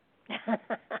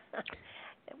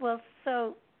 Well,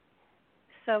 so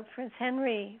Prince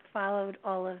Henry followed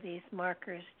all of these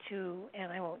markers to,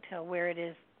 and I won't tell where it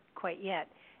is quite yet,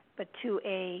 but to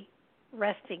a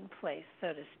resting place, so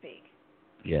to speak.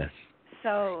 Yes.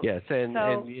 So yes, and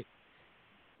go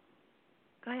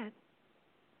ahead.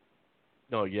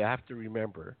 No, you have to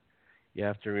remember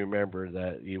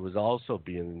that he was also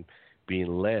being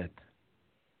led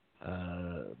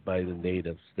by the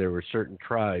natives. There were certain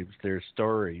tribes. There's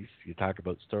stories. You talk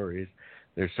about stories.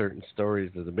 There's certain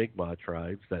stories of the Mi'kmaq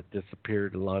tribes that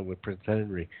disappeared along with Prince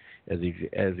Henry as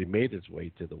he made his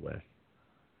way to the west.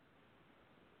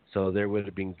 So there would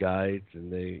have been guides,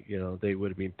 and they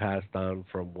would have been passed on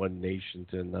from one nation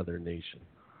to another nation.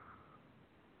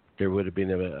 There would have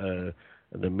been an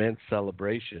immense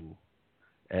celebration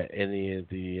at any of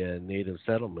the native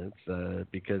settlements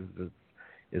because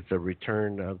it's a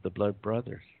return of the Blood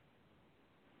Brothers.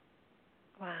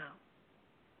 Wow.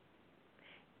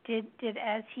 Did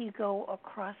as he go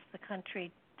across the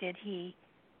country, did he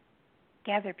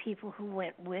gather people who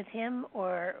went with him,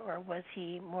 or was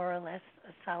he more or less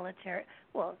a solitary,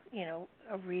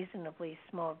 a reasonably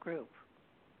small group?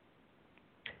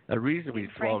 A reasonably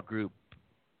small group,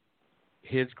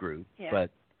 his group, but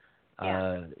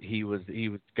he was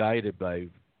guided by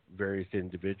various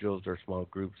individuals or small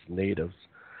groups, natives,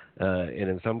 and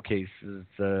in some cases,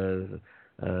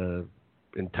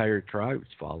 entire tribes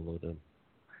followed him.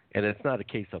 And it's not a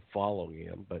case of following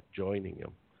him, but joining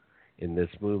him in this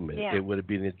movement. Yeah. It would have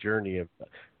been a journey of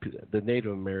the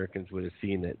Native Americans would have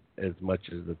seen it as much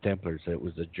as the Templars. It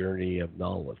was a journey of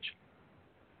knowledge.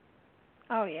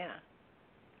 Oh yeah,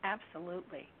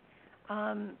 absolutely.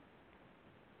 I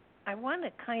want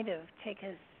to kind of take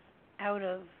us out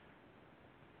of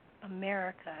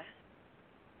America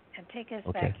and take us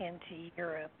back into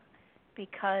Europe,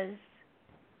 because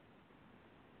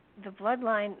the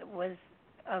bloodline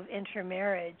of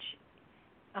intermarriage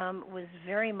was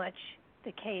very much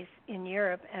the case in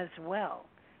Europe as well,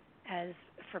 as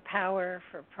for power,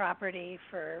 for property,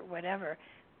 for whatever.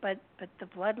 But the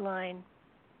bloodline,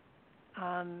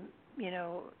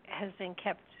 has been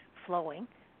kept flowing,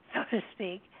 so to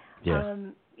speak. Yes.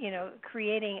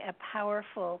 Creating a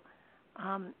powerful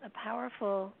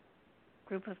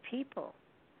group of people,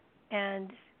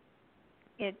 and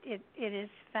it is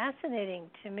fascinating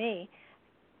to me.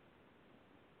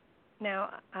 Now,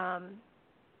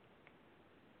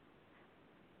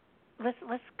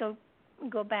 let's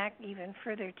go back even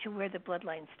further to where the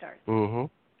bloodline starts. Mm-hmm.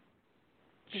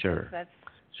 Because that's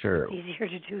easier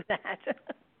to do that.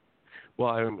 Well,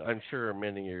 I'm sure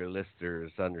many of your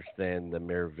listeners understand the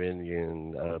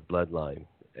Merovingian bloodline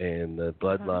and the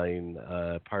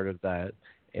bloodline part of that.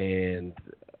 And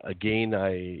again,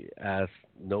 I ask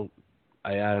the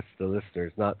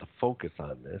listeners not to focus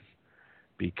on this,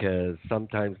 because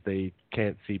sometimes they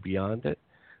can't see beyond it.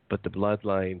 But the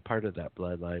bloodline, part of that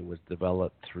bloodline, was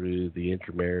developed through the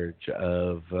intermarriage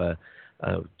of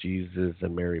Jesus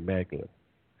and Mary Magdalene.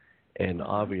 And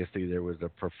obviously there was a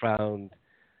profound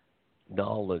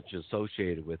knowledge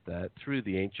associated with that through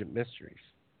the ancient mysteries.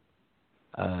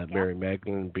 Mary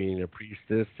Magdalene being a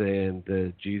priestess,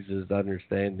 and Jesus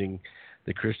understanding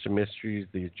the Christian mysteries,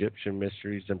 the Egyptian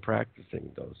mysteries, and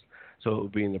practicing those. So it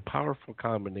would be a powerful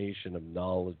combination of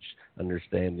knowledge,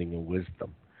 understanding, and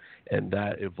wisdom. And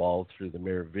that evolved through the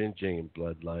Merovingian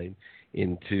bloodline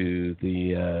into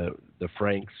the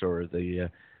Franks or the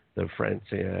French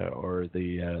or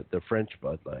the French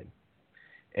bloodline.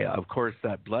 And of course,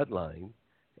 that bloodline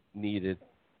needed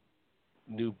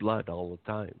new blood all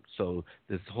the time. So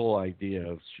this whole idea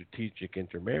of strategic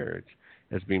intermarriage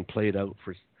has been played out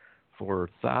for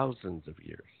thousands of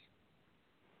years,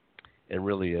 and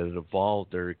really it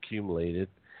evolved or accumulated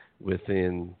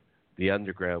within the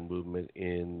underground movement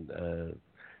in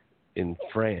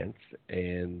France,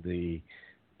 and the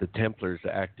Templars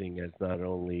acting as not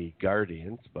only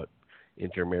guardians but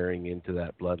intermarrying into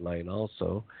that bloodline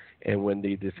also. And when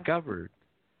they discovered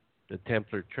the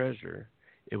Templar treasure,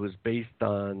 it was based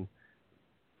on,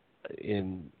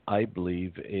 I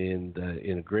believe, in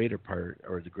a greater part,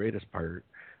 or the greatest part,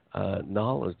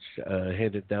 knowledge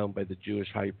handed down by the Jewish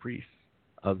high priests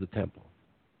of the temple.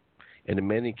 And in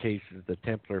many cases, the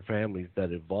Templar families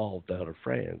that evolved out of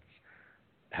France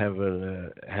have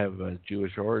a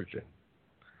Jewish origin.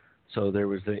 So there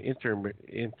was the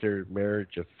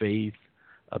intermarriage of faith,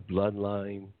 a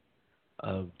bloodline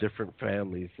of different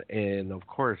families, and of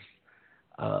course,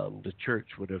 the church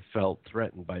would have felt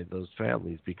threatened by those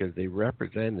families because they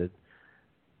represented,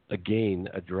 again,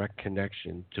 a direct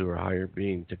connection to a higher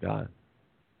being, to God.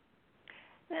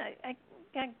 Now, I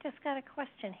just got a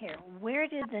question here. Where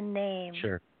did the name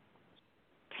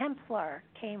Templar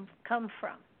come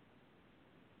from?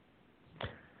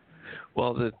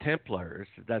 Well, the Templars,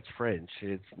 that's French.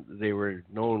 They were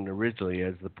known originally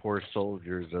as the poor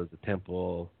soldiers of the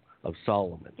Temple of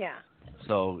Solomon. Yeah.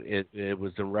 So it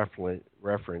was in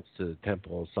reference to the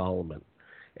Temple of Solomon.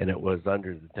 And it was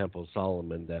under the Temple of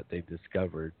Solomon that they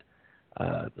discovered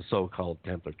the so-called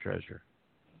Templar treasure.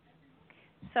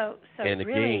 So and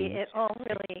really, again, it's all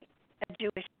really a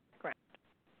Jewish background.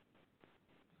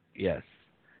 Yes.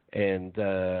 And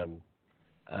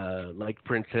like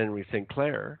Prince Henry St.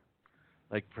 Clair,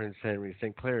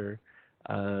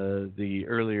 the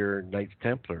earlier Knights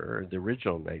Templar, or the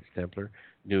original Knights Templar,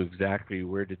 knew exactly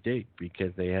where to dig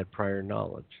because they had prior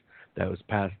knowledge that was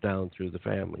passed down through the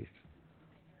families.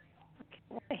 Okay,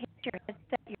 well, I hit your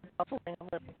headset. You're bubbling a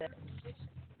little bit.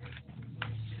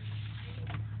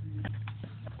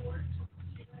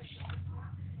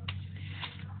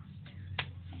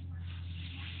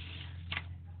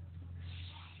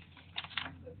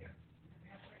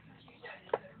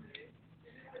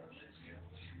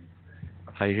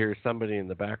 I hear somebody in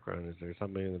the background. Is there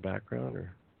somebody in the background,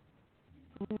 or?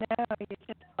 No, you're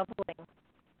just bubbling.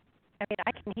 I mean,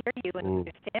 I can hear you and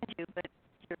understand you, but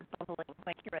you're bubbling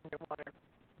like you're underwater.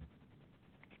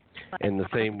 And the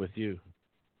same with you.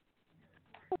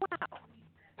 Wow.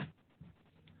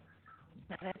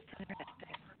 Now, that's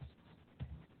interesting.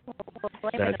 We'll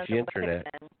blame That's it on the internet.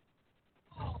 Then.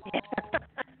 Yeah.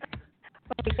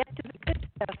 When we get to the good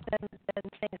stuff, then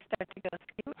things start to go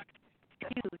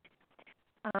skewed.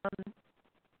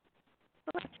 So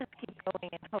let's just keep going,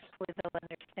 and hopefully they'll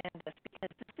understand us,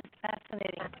 because this is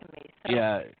fascinating to me. So,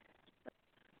 Yeah.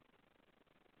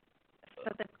 So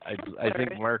the I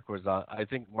think Mark was on. I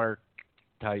think Mark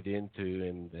tied into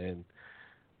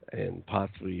and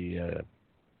possibly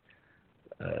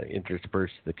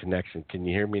interspersed the connection. Can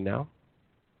you hear me now?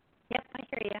 Yep, I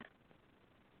hear you.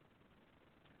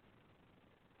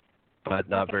 But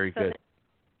not very good.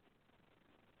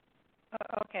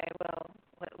 Okay, well,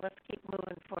 let's keep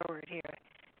moving forward here.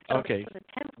 So, Okay, so the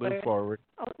Templars, move forward.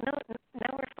 Oh, no,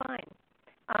 we're fine.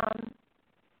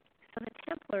 So the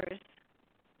Templars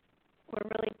were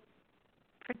really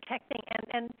protecting,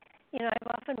 and I've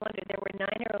often wondered, there were 9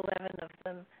 or 11 of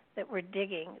them that were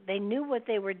digging. They knew what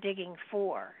they were digging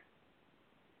for.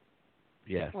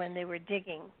 Yes. When they were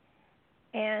digging.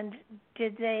 And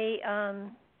did they,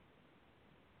 and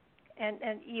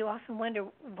you often wonder,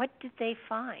 what did they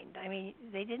find? I mean,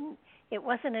 it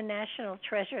wasn't a national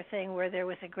treasure thing where there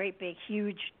was a great big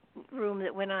huge room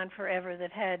that went on forever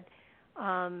that had,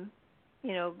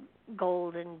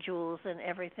 gold and jewels and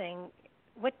everything.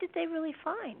 What did they really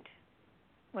find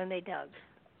when they dug?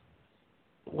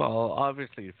 Well,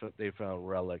 obviously they found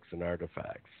relics and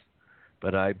artifacts,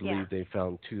 but I believe they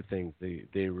found two things.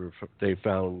 They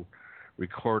found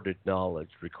recorded knowledge,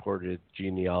 recorded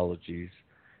genealogies,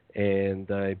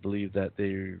 and I believe that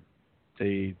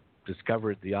they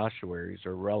discovered the ossuaries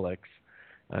or relics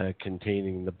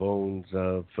containing the bones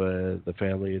of the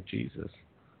family of Jesus,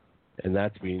 and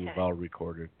that's being well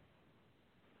recorded.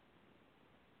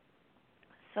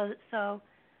 So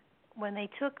when they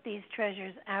took these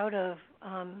treasures out of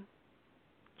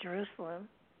Jerusalem,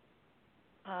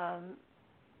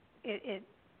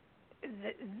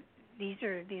 these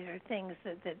are things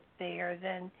that they are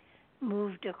then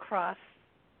moved across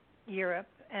Europe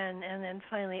and then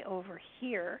finally over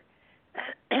here.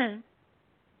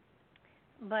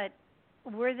 But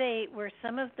were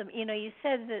some of them, you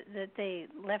said that they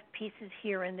left pieces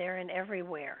here and there and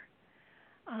everywhere.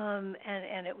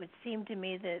 And it would seem to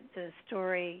me that the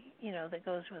story, that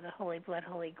goes with the Holy Blood,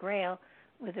 Holy Grail,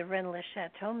 with the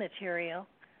Rennes-le-Château material,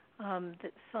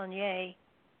 that Saunier,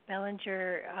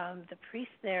 Bellinger, the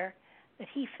priest there, that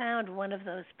he found one of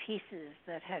those pieces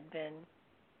that had been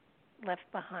left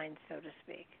behind, so to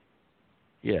speak.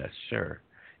 Yes, sure.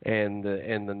 And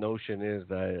the notion is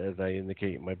that, as I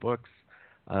indicate in my books,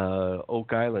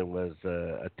 Oak Island was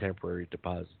a temporary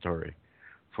depository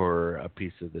for a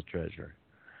piece of the treasure.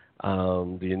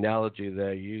 The analogy that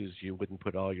I use, you wouldn't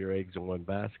put all your eggs in one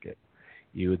basket.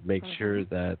 You would make sure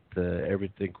that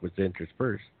everything was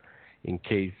interspersed in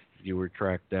case you were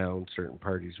tracked down, certain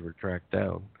parties were tracked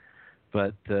down.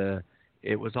 But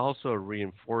it was also a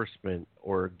reinforcement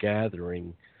or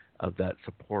gathering of that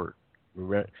support.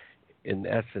 In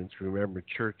essence, remember,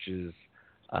 churches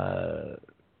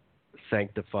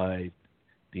sanctified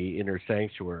the inner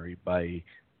sanctuary by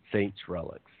saints'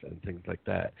 relics and things like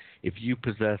that. If you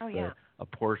possessed a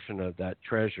portion of that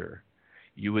treasure,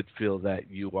 you would feel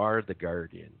that you are the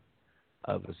guardian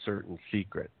of a certain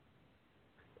secret,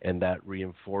 and that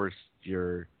reinforced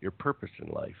your purpose in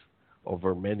life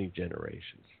over many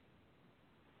generations.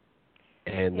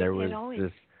 And there was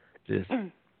this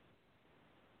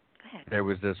there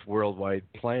was this worldwide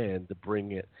plan to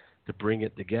bring it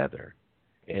together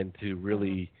and to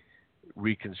really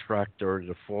reconstruct or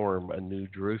to form a new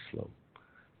Jerusalem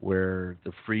where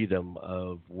the freedom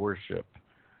of worship,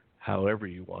 however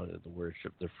you wanted to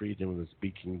worship, the freedom of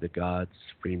speaking to God's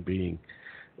supreme being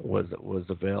was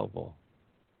available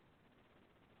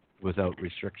without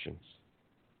restrictions.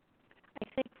 I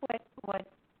think what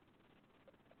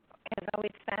has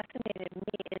always fascinated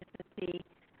me is that the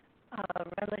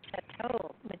Rennes le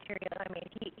Chateau material. I mean,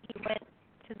 he went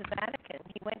to the Vatican.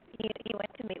 He went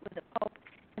to meet with the Pope,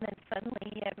 and then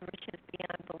suddenly he had riches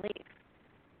beyond belief.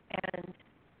 And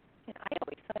I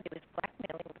always thought he was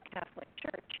blackmailing the Catholic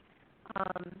Church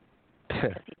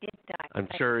because he did die. I'm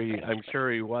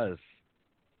sure he was.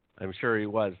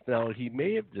 Now, he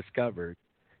may have discovered,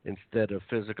 instead of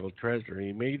physical treasure,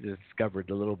 he may have discovered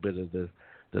a little bit of the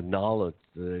knowledge,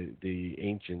 the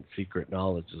ancient secret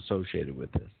knowledge associated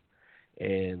with this.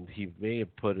 And he may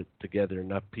have put it together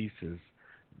enough pieces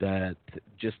that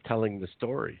just telling the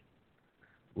story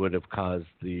would have caused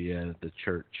the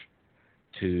church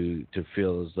to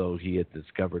feel as though he had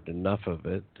discovered enough of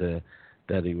it that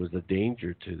he was a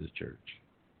danger to the church.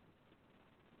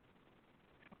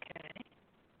 Okay.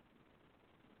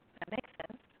 That makes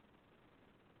sense.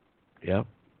 Yep.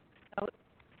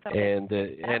 So and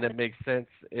it makes sense.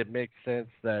 It makes sense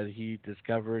that he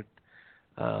discovered.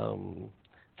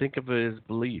 Think of his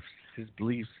beliefs. His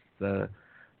beliefs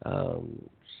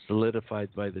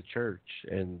solidified by the church,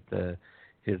 and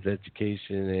his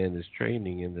education and his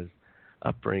training and his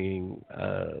upbringing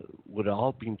would have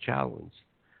all been challenged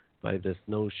by this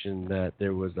notion that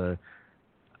there was a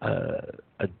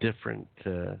different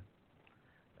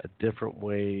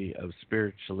way of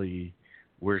spiritually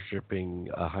worshiping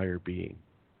a higher being.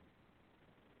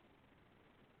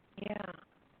 Yeah.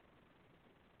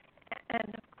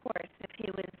 And of course, if he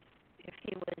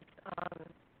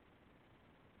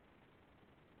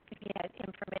had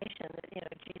information that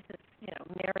Jesus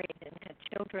married and had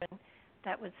children,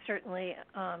 that would certainly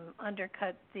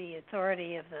undercut the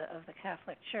authority of the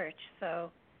Catholic Church.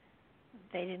 So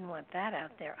they didn't want that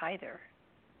out there either.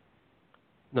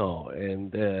 No,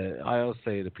 and I always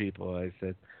say to people, I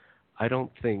said, I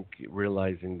don't think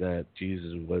realizing that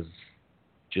Jesus was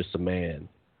just a man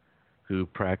who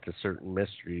practiced certain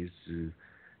mysteries, who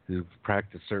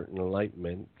practiced certain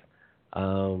enlightenment,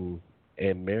 and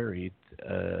married,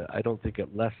 I don't think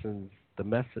it lessens the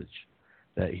message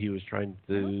that he was trying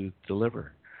to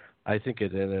deliver. I think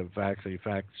it, in fact,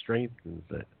 strengthens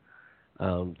it.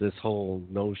 This whole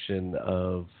notion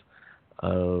of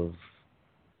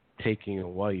taking a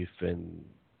wife and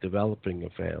developing a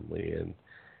family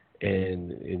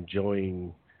and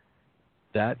enjoying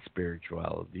that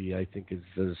spirituality, I think, is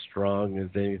as strong as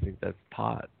anything that's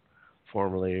taught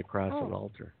formally across an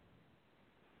altar.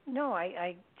 No,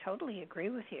 I totally agree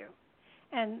with you.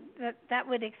 And that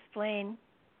would explain,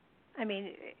 I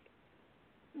mean,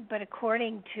 but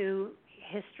according to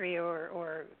history,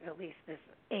 or at least this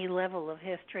a level of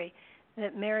history,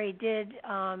 that Mary did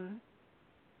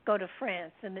go to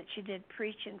France and that she did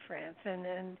preach in France,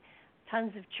 and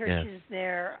tons of churches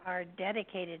there are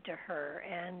dedicated to her,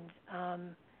 and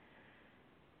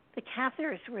the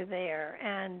Cathars were there,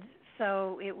 and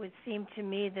so it would seem to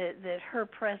me that her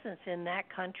presence in that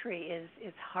country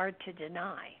is hard to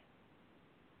deny.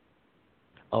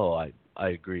 Oh, I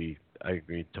agree. I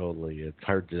agree totally. It's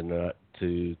hard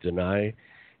to deny.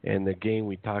 And again,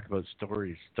 we talk about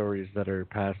stories that are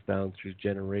passed down through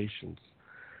generations.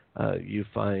 You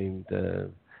find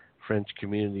French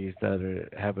communities that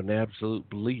have an absolute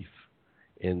belief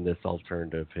in this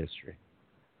alternative history.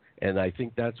 And I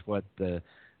think that's what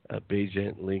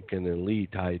Bégin, Lincoln, and Lee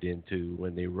tied into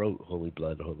when they wrote Holy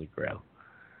Blood, Holy Grail.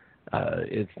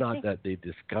 It's not that they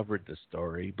discovered the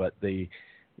story, but they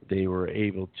were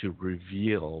able to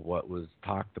reveal what was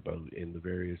talked about in the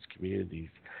various communities,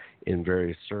 in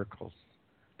various circles.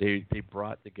 They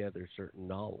brought together certain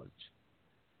knowledge,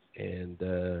 and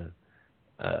the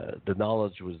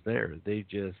knowledge was there. They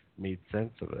just made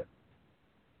sense of it.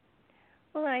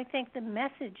 Well, I think the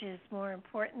message is more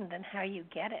important than how you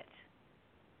get it.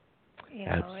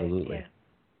 Absolutely.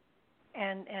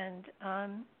 And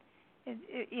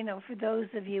For those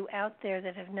of you out there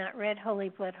that have not read Holy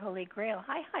Blood, Holy Grail,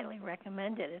 I highly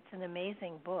recommend it. It's an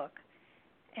amazing book,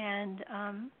 and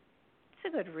it's a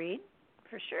good read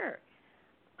for sure.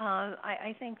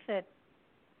 I think that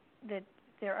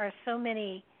there are so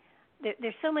many,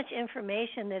 there's so much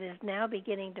information that is now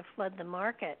beginning to flood the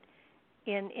market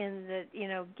in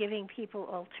the giving people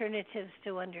alternatives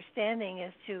to understanding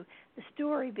as to the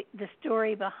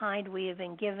story behind we have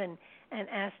been given and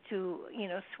asked to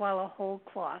swallow whole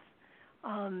cloth.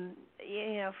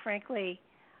 Frankly,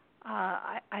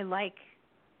 I like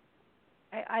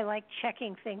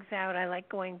checking things out. I like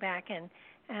going back and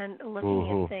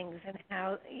looking at things and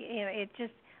how it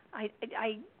just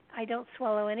I don't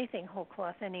swallow anything whole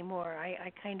cloth anymore.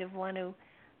 I kind of want to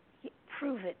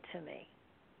prove it to me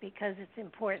because it's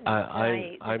important.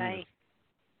 I'm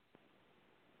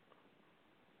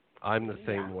the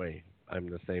same way. I'm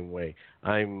the same way.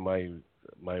 I'm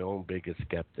my own biggest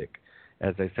skeptic.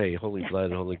 As I say, Holy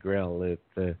Blood, Holy Grail.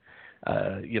 It's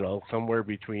somewhere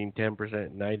between 10%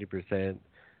 and 90%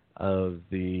 of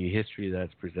the history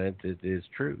that's presented is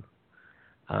true.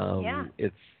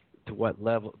 It's to what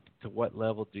level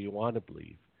do you want to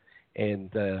believe? And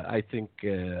I think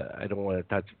I don't want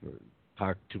to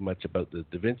talk too much about the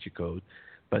Da Vinci Code,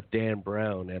 but Dan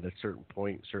Brown at a certain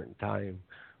point, certain time,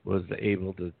 was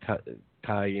able to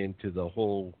tie into the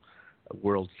whole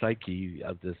world psyche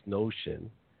of this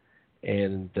notion.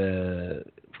 And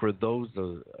for those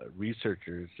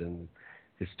researchers and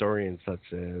historians such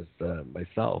as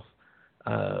myself,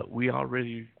 we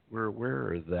already were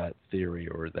aware of that theory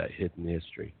or that hidden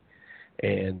history.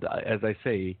 And as I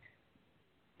say,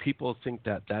 people think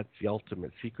that that's the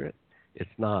ultimate secret. It's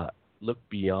not. Look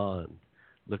beyond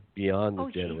the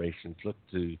generations. Look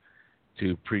to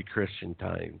pre-Christian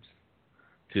times,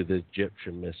 to the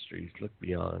Egyptian mysteries. Look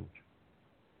beyond.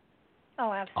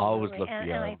 Oh, absolutely. Always look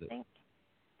beyond it.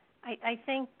 I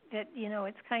think that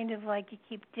it's kind of like you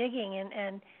keep digging,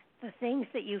 and the things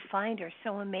that you find are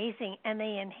so amazing, and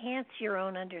they enhance your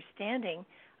own understanding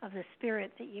of the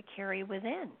spirit that you carry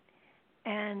within,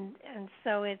 and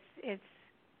so it's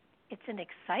an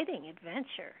exciting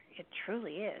adventure. It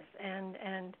truly is, and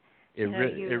it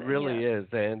really is.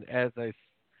 And as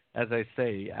I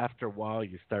say, after a while,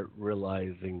 you start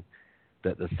realizing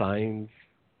that the signs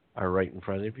are right in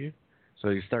front of you. So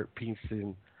you start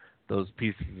piecing those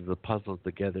pieces of the puzzle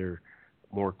together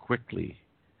more quickly,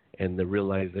 and the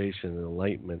realization and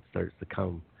enlightenment starts to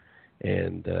come.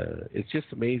 And it's just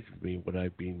amazing to me what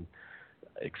I've been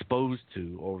exposed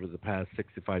to over the past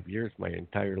 65 years, my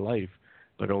entire life,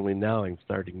 but only now I'm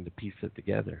starting to piece it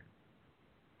together.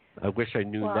 I wish I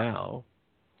knew now,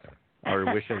 or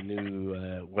I wish I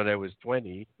knew when I was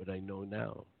 20, but I know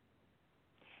now.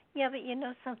 Yeah, but you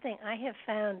know something? I have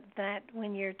found that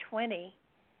when you're 20,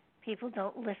 people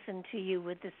don't listen to you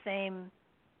in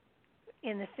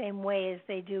the same way as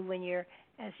they do when you're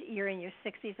in your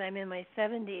 60s. I'm in my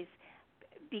 70s,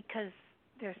 because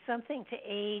there's something to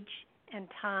age and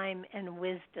time and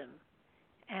wisdom,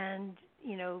 and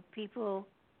people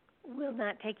will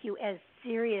not take you as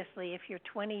seriously if you're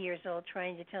 20 years old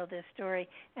trying to tell this story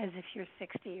as if you're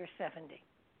 60 or 70.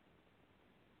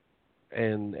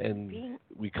 And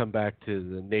we come back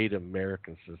to the Native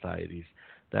American societies.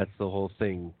 That's the whole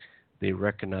thing. They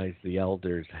recognize the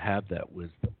elders have that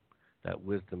wisdom. That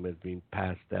wisdom is being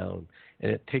passed down.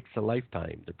 And it takes a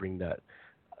lifetime to bring that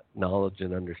knowledge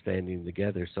and understanding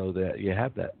together so that you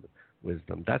have that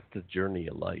wisdom. That's the journey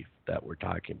of life that we're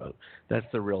talking about. That's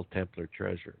the real Templar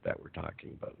treasure that we're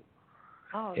talking about.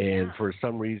 Oh, and yeah. for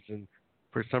some reason,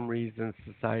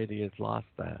 society has lost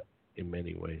that in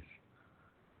many ways.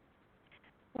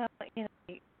 Well, you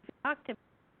talked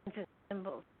about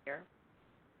symbols here.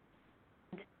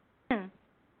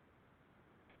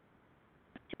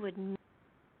 Would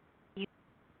you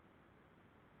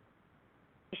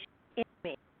in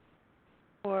me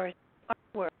or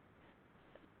artwork,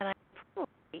 and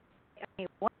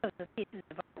one of the pieces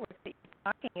of artwork that you're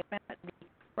talking about, the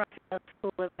Raphael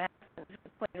School of Athens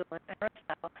with Plato and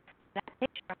Aristotle, that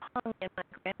picture hung in my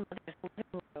grandmother's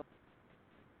living room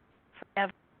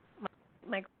forever.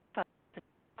 My grandfather.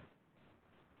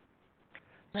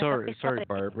 Sorry,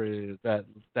 Barbara.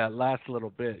 That last little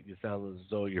bit, you sound as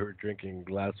though you were drinking a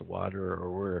glass of water, or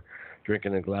we're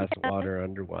drinking a glass of water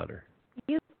underwater.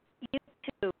 You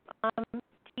too.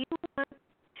 Do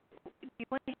you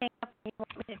want to hang up? And you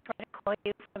want me to try to call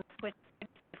you from the switch if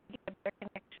we get a better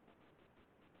connection?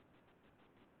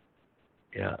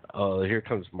 Yeah. Oh, here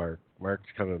comes Mark.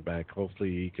 Mark's coming back. Hopefully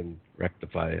he can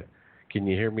rectify it. Can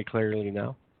you hear me clearly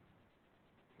now?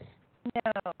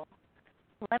 No.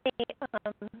 Let me.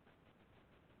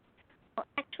 Well,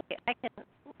 actually, I can.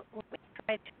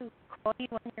 try to call you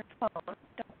on your phone.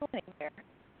 Don't go anywhere.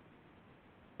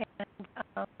 And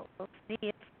we'll see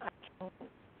if I can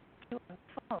do it on the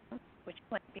phone, which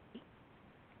might be a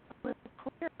little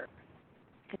clearer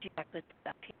because you got good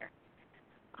stuff here.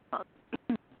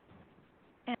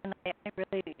 And I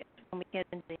really, when we get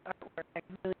into the artwork, I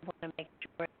really want to make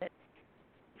sure that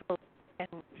people can.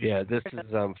 Yeah, this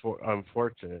is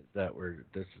unfortunate that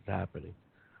this is happening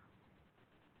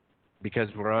because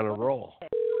we're on a roll.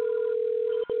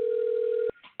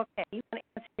 Okay, you want to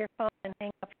answer your phone and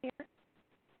hang up here?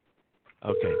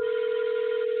 Okay.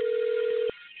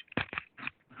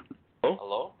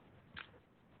 Hello?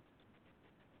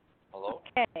 Hello?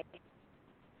 Okay.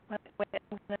 Wait,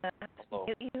 I'm going to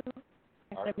mute you.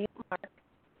 I'm going to mute Mark.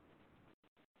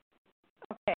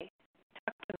 Okay,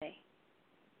 talk to me.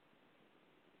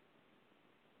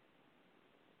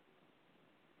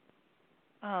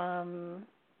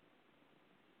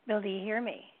 Bill, do you hear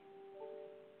me?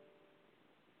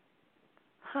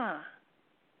 Huh.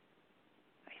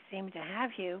 I seem to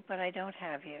have you, but I don't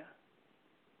have you.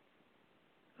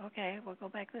 Okay, we'll go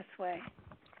back this way.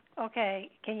 Okay,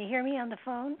 can you hear me on the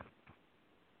phone?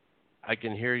 I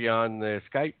can hear you on the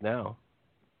Skype now.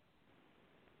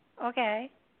 Okay.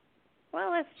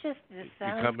 Well, this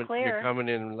sounds clear. You're coming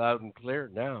in loud and clear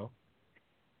now.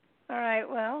 All right,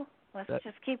 well, let's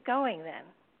just keep going then.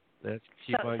 Let's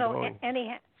keep on going.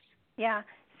 Yeah.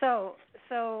 So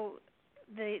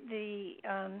the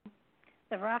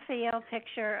Raphael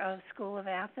picture of School of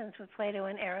Athens with Plato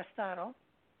and Aristotle.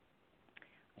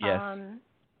 Yes.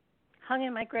 Hung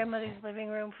in my grandmother's living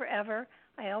room forever.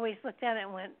 I always looked at it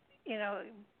and went,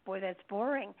 boy, that's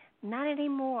boring. Not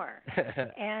anymore.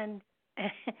 and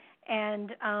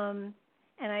I'm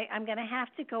going to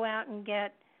have to go out and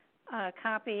get a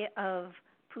copy of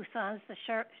Poussin's The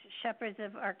Shepherds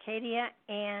of Arcadia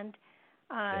and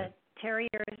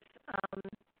Terrier's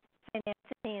St.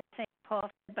 Anthony and St. Paul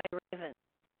Fed by Ravens.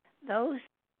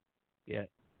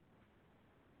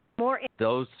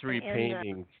 Those three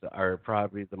paintings are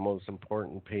probably the most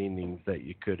important paintings that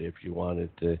you could, if you wanted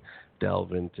to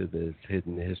delve into this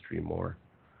hidden history more.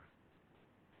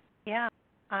 Yeah.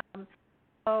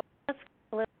 So let's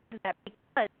listen to that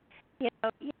because, yes,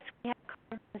 we have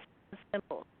carved and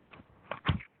symbols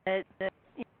that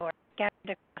are scattered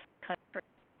across the country.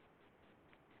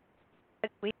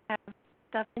 But we have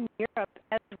stuff in Europe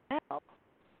as well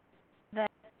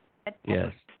that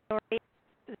tells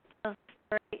the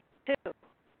story too.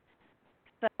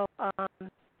 So how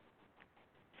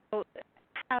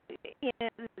the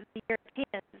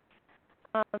Europeans,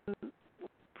 Poussin,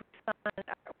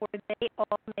 were they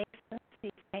all Masons,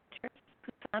 these painters?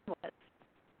 Poussin was.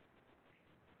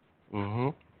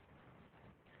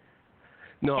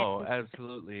 No,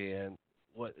 absolutely. And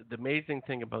what the amazing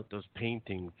thing about those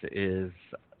paintings is,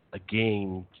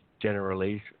 again,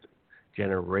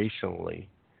 generationally,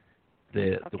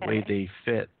 the way they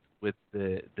fit with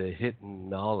the hidden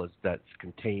knowledge that's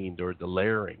contained, or the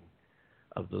layering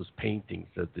of those paintings,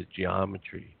 of the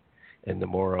geometry and the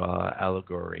moral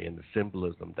allegory and the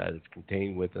symbolism that is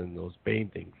contained within those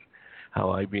paintings,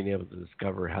 how I've been able to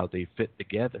discover how they fit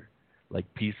together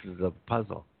like pieces of a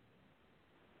puzzle.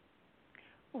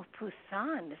 Well,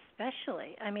 Poussin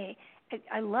especially. I mean,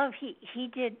 I love he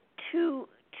did two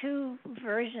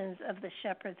versions of the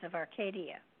Shepherds of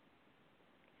Arcadia.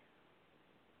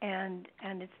 And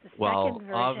it's the second version.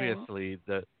 Well, obviously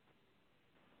Go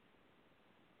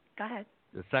ahead.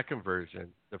 The second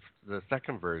version,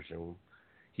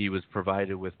 he was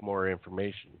provided with more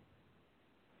information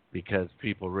because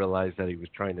people realized that he was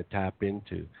trying to tap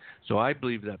into. So I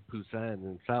believe that Poussin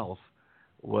himself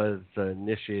was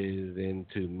initiated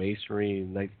into Masonry,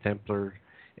 Knights Templar,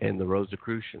 and the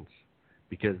Rosicrucians,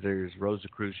 because there's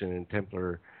Rosicrucian and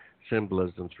Templar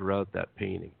symbolism throughout that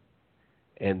painting.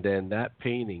 And then that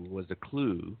painting was a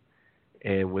clue,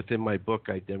 and within my book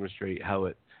I demonstrate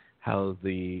how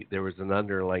there was an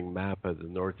underlying map of the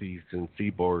northeastern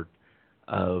seaboard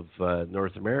of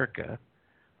North America.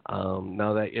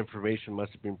 Now that information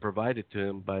must have been provided to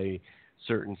him by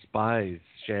certain spies,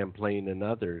 Champlain and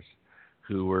others,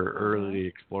 who were early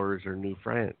explorers or New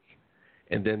France.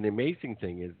 And then the amazing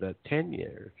thing is that 10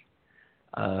 years,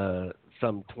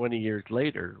 some 20 years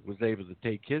later, was able to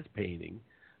take his painting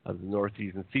of the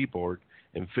northeastern seaboard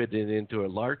and fit it into a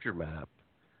larger map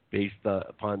based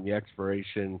upon the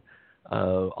exploration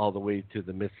all the way to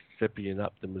the Mississippi and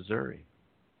up to Missouri.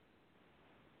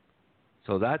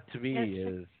 So that to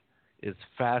me is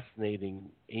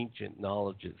fascinating ancient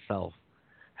knowledge itself,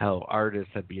 how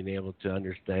artists have been able to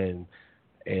understand,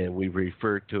 and we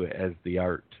refer to it as the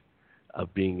art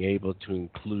of being able to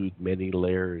include many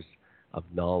layers of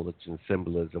knowledge and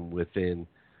symbolism within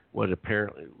what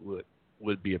apparently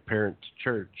would be apparent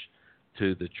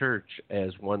to the church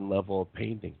as one level of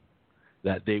painting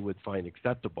that they would find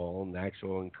acceptable and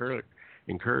actual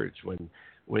encourage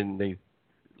when they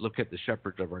look at the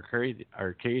shepherds of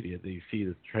Arcadia, they see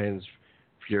the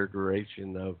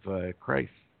transfiguration of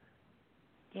Christ.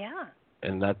 Yeah.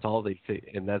 And that's all they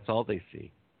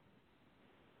see.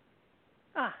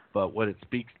 But what it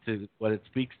speaks to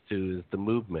is the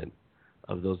movement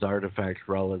of those artifacts,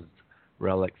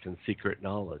 relics, and secret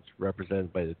knowledge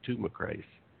represented by the tomb of Christ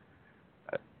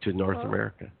to North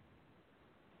America.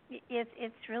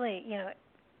 It's really,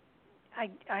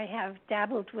 I have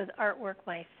dabbled with artwork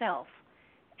myself,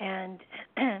 and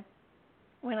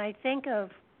when I think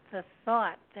of the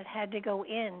thought that had to go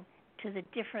in to the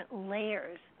different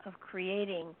layers of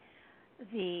creating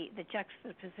the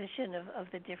juxtaposition of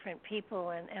the different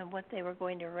people and what they were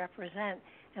going to represent,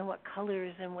 and what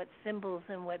colors and what symbols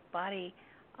and what body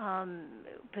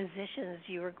positions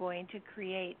you were going to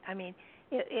create. I mean,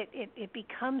 it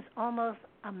becomes almost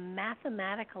a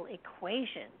mathematical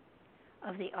equation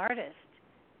of the artist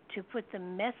to put the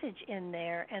message in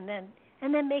there and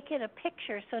then make it a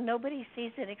picture so nobody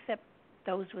sees it except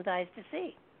those with eyes to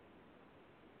see.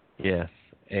 Yes,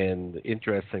 and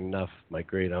interesting enough, my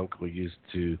great uncle used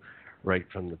to, right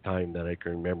from the time that I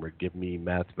can remember, give me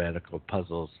mathematical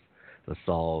puzzles to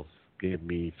solve, give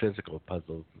me physical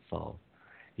puzzles to solve.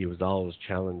 He was always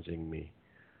challenging me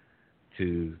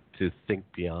to think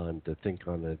beyond, to think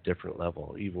on a different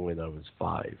level, even when I was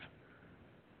 5.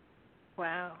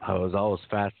 Wow. I was always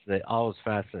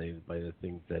fascinated by the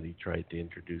things that he tried to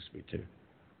introduce me to.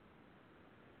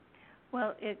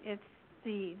 Well, it's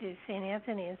the St.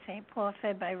 Anthony and St. Paul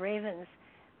fed by ravens.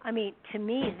 I mean, to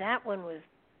me, that one was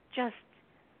just,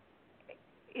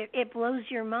 it blows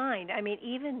your mind. I mean,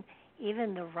 even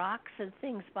the rocks and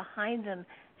things behind them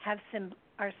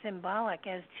are symbolic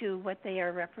as to what they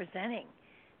are representing.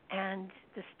 And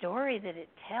the story that it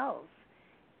tells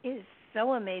is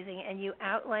so amazing, and you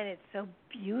outline it so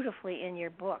beautifully in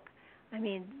your book. I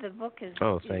mean, the book is,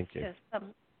 thank you. Just,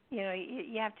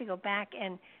 you have to go back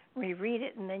and reread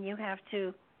it, and then you have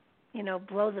to,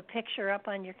 blow the picture up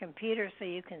on your computer so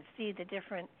you can see the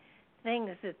different things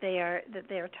that they are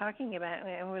talking about.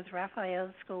 And with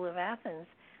Raphael's School of Athens,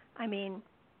 I mean,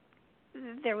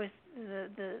 there was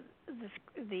the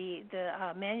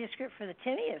manuscript for the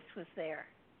Timaeus was there.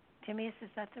 Timaeus, is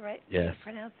that the right way to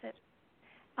pronounce it?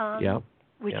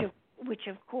 Which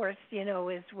of course,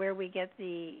 is where we get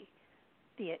the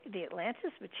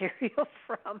Atlantis material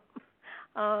from.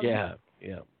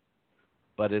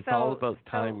 But it's all about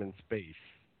time and space,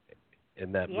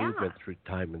 and that movement through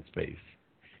time and space,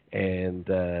 and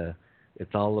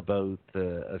it's all about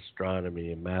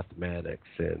astronomy and mathematics,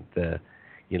 and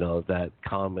that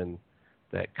common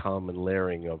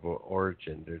layering of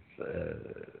origin. There's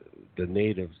the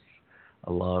natives,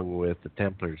 along with the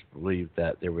Templars, believed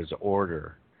that there was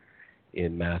order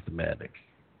in mathematics,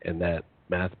 and that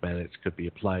mathematics could be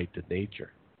applied to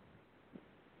nature.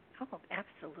 Oh,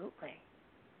 absolutely.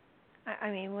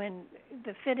 I mean, when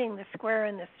the fitting the square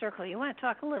in the circle, you want to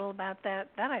talk a little about that?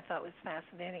 That I thought was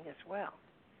fascinating as well.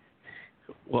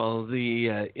 Well,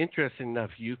 interesting enough,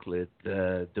 Euclid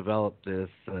developed this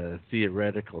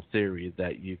theoretical theory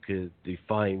that you could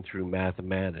define through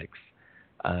mathematics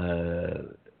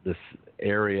this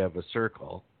area of a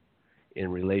circle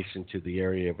in relation to the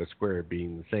area of a square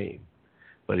being the same.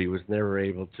 But he was never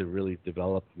able to really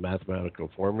develop a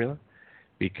mathematical formula,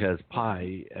 because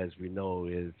pi, as we know,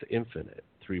 is infinite,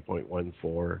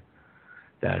 3.14 ...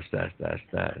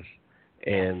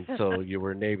 And so you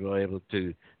were able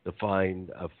to define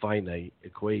a finite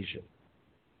equation.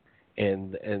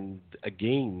 And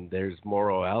again, there's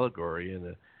moral allegory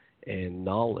and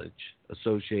knowledge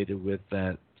associated with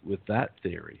that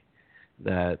theory,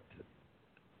 that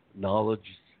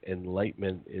knowledge,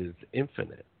 enlightenment is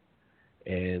infinite.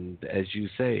 And as you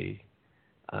say,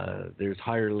 there's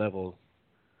higher levels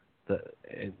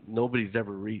and nobody's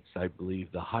ever reached, I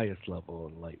believe, the highest level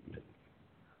of enlightenment.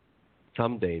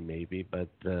 Someday maybe, but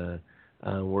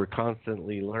we're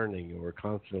constantly learning, and we're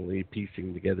constantly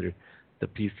piecing together the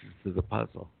pieces of the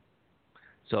puzzle.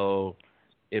 So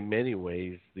in many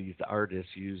ways, these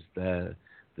artists use the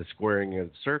squaring of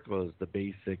the circle as the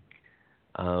basic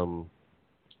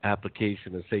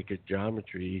application of sacred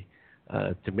geometry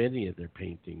to many of their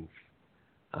paintings.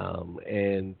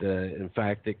 In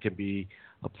fact, it can be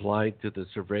applied to the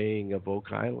surveying of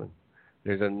Oak Island.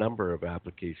 There's a number of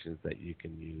applications that you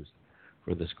can use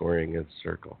for the squaring of the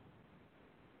circle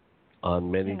on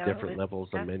many different levels,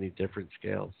 on many different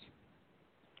scales.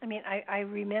 I mean, I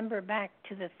remember back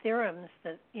to the theorems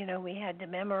that we had to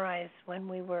memorize when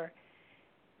we were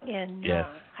in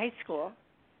high school,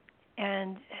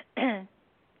 and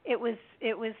it was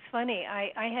funny.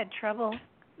 I had trouble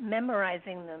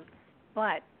memorizing them,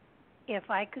 but if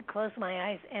I could close my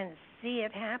eyes and see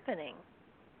it happening,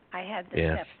 I had the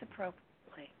steps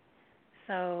appropriately.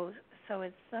 So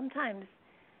it's sometimes,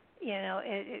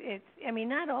 it's. I mean,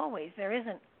 not always. There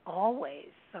isn't always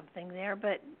something there,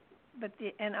 but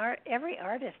every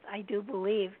artist, I do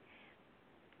believe,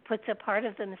 puts a part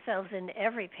of themselves in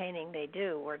every painting they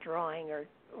do, or drawing,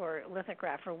 or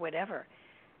lithograph, or whatever.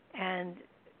 And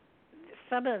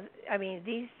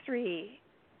these three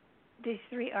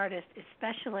artists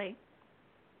especially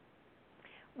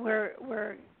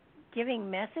were giving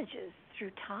messages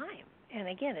through time. And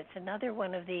again, it's another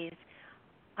one of these,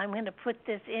 I'm going to put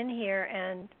this in here,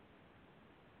 and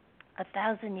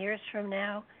 1,000 years from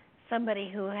now, somebody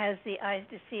who has the eyes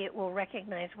to see it will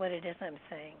recognize what it is I'm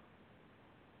saying.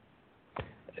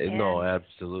 No,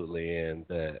 absolutely. And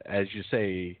as you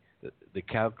say, the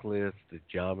calculus, the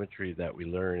geometry that we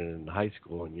learn in high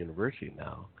school and university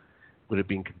now would have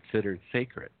been considered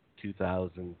sacred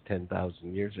 2,000,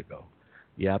 10,000 years ago.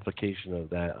 The application of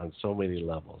that on so many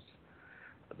levels.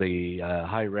 The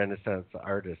high Renaissance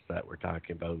artists that we're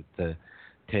talking about,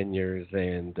 Teniers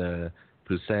and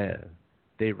Poussin,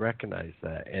 they recognized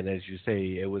that. And as you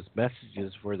say, it was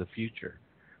messages for the future,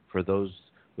 for those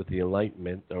with the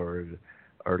enlightenment or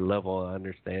level of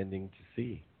understanding to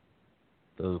see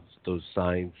those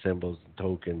signs, symbols, and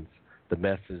tokens, the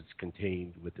message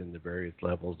contained within the various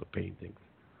levels of paintings.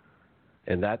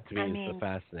 And that to me is the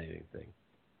fascinating thing.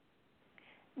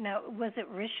 Now, was it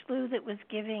Richelieu that was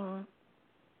giving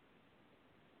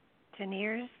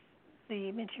Teniers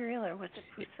the material, or was it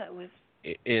Poussin?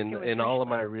 In all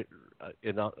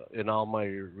my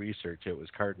research, it was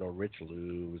Cardinal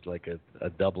Richelieu, who was like a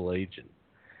double agent.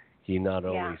 He not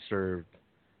only served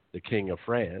the King of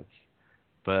France,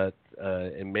 but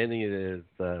in many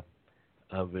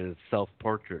of his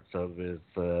self-portraits, of his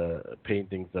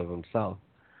paintings of himself,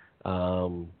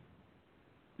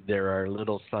 there are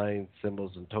little signs,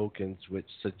 symbols, and tokens which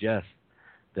suggest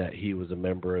that he was a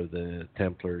member of the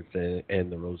Templars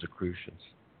and the Rosicrucians.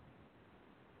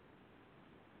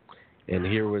 And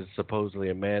here was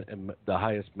supposedly the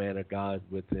highest man of God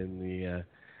within the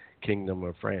Kingdom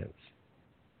of France.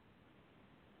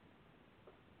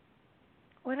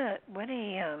 What a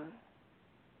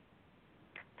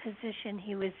position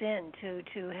he was in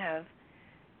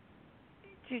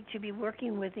to be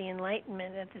working with the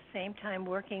Enlightenment, at the same time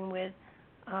working with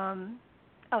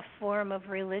a form of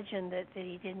religion that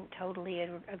he didn't totally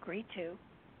agree to,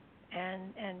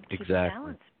 and keep a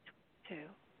balance between the two.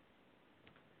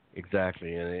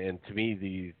 Exactly, and to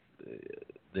me,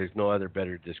 there's no other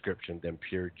better description than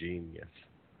pure genius.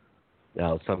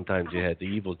 Now, sometimes you had the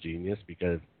evil genius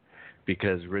because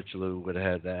Richelieu would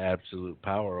have the absolute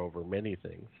power over many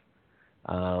things,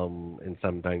 and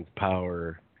sometimes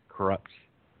power corrupts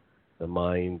the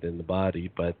mind and the body,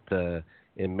 but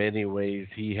in many ways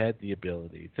he had the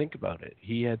ability. Think about it.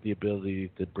 He had the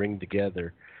ability to bring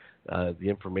together the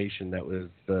information that was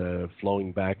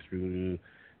flowing back through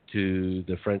to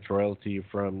the French royalty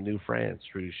from New France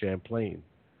through Champlain.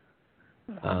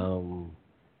 Mm-hmm.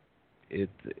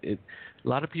 A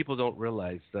lot of people don't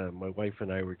realize. My wife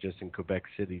and I were just in Quebec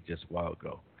City just a while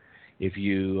ago. If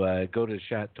you go to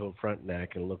Chateau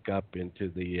Frontenac and look up into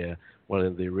the one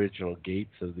of the original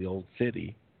gates of the old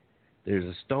city, there's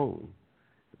a stone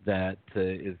that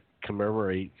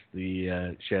commemorates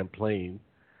the Champlain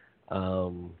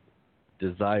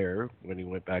desire. When he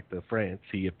went back to France,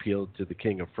 he appealed to the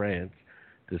King of France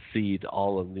to cede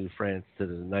all of New France to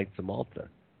the Knights of Malta.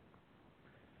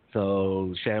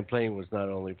 So Champlain was not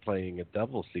only playing a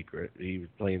double secret, he was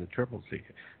playing a triple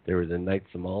secret. There were the Knights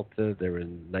of Malta, there were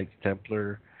Knights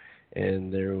Templar,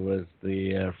 and there was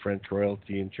the French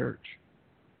royalty and church.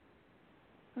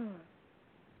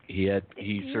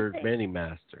 He served many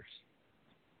masters.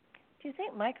 Do you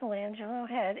think Michelangelo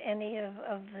had any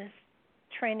of this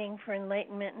training for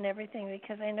enlightenment and everything?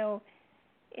 Because I know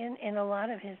in a lot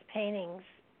of his paintings,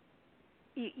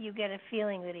 you get a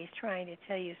feeling that he's trying to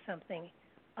tell you something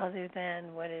other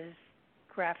than what is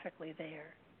graphically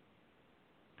there.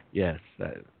 Yes,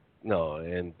 no,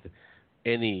 and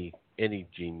any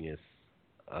genius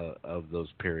of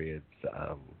those periods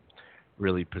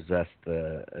really possessed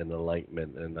an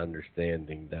enlightenment and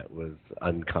understanding that was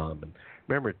uncommon.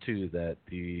 Remember too that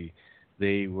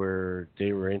they were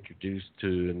introduced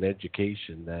to an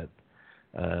education that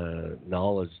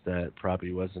knowledge that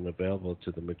probably wasn't available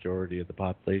to the majority of the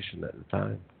population at the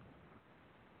time.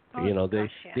 Oh You know, gosh,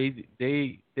 yeah.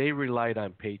 they relied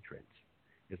on patrons.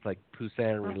 It's like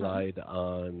Poussin relied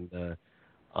on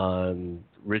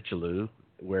Richelieu,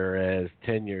 whereas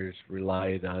Teniers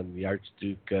relied on the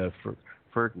Archduke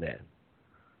Ferdinand,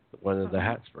 one of the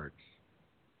Habsburgs,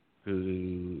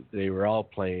 who they were all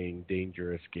playing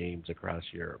dangerous games across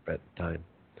Europe at the time.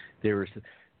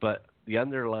 But the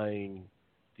underlying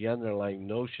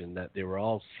notion that they were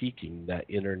all seeking that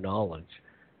inner knowledge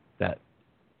that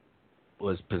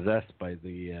was possessed by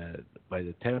the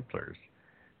Templars,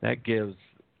 that gives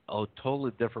a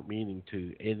totally different meaning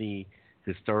to any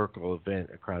historical event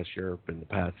across Europe in the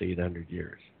past 800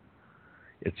 years.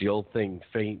 It's the old thing,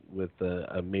 faint with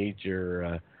a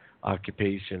major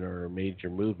occupation or a major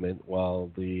movement,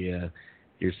 while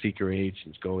your secret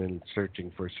agents go in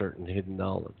searching for certain hidden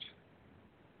knowledge.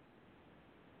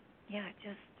 Yeah,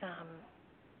 just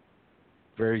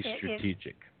very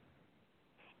strategic.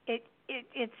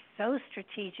 It's so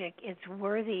strategic. It's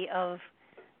worthy of,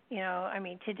 I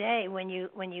mean, today when you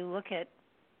look at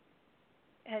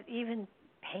even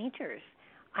painters,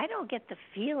 I don't get the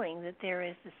feeling that there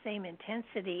is the same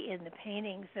intensity in the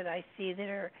paintings that I see that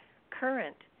are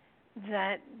current,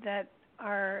 that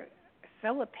are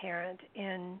so apparent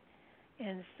in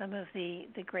some of the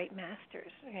great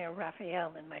masters,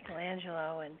 Raphael and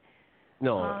Michelangelo and.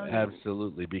 No,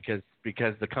 absolutely, because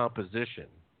the composition,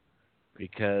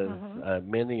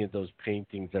 many of those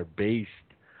paintings are based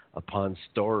upon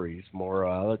stories,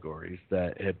 moral allegories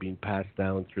that have been passed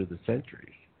down through the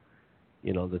centuries.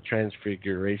 The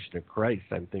Transfiguration of Christ,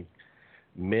 I think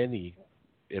many,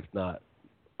 if not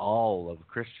all, of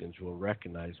Christians will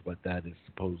recognize what that is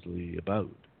supposedly about.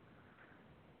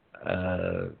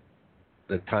 The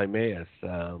Timaeus,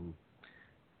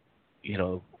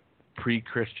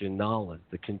 pre-Christian knowledge,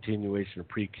 the continuation of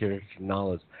pre-Christian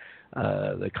knowledge,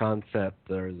 the concept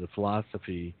or the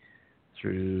philosophy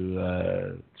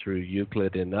through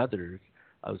Euclid and others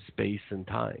of space and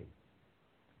time.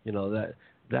 That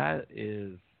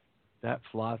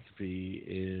philosophy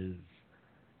is,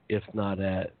 if not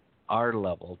at our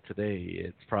level today,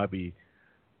 it's probably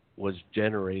was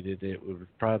generated. It was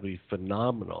probably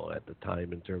phenomenal at the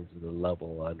time in terms of the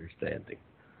level of understanding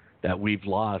that we've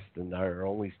lost and are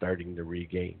only starting to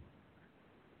regain.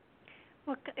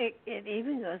 Well, it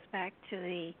even goes back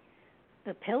to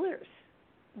the pillars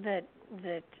that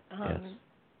Yes.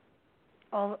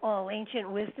 all ancient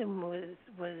wisdom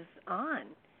was on.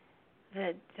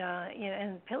 That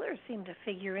and pillars seem to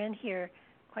figure in here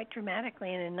quite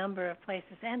dramatically in a number of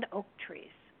places, and oak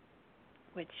trees,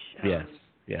 which yes.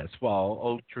 Well,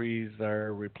 oak trees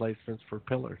are replacements for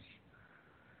pillars.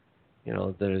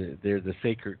 They're the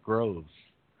sacred groves.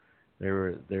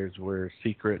 There's where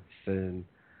secrets and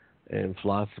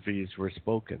philosophies were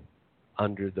spoken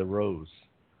under the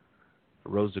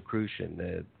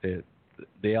Rosicrucian.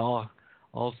 They all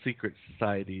secret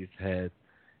societies had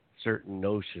certain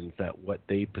notions that what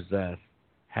they possessed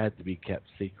had to be kept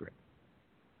secret.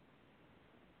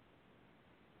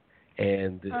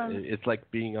 And it's like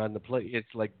being on the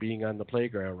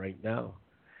playground right now.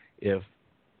 If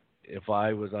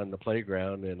I was on the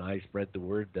playground and I spread the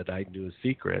word that I knew a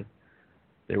secret,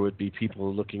 there would be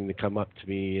people looking to come up to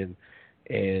me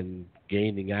and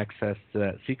gaining access to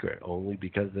that secret only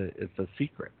because it's a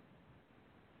secret.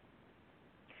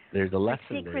 There's a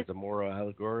lesson. There's a moral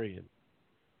allegory.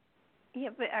 Yeah,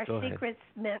 but are secrets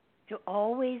meant to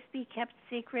always be kept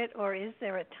secret, or is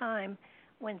there a time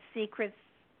when secrets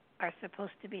are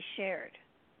supposed to be shared?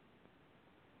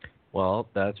 Well,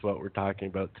 that's what we're talking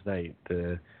about tonight.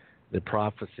 The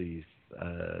prophecies,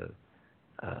 the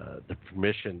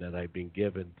permission that I've been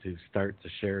given to start to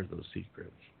share those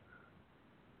secrets.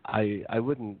 I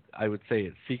would say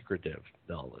it's secretive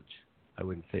knowledge. I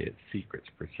wouldn't say it's secrets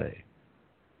per se.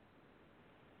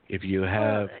 If you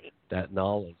have that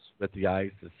knowledge with the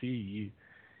eyes to see,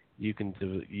 you can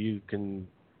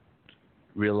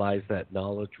realize that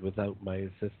knowledge without my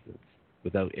assistance,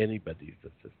 without anybody's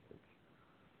assistance.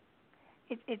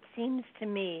 It seems to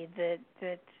me that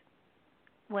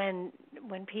when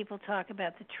people talk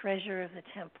about the treasure of the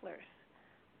Templars,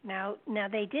 now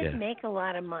they did make a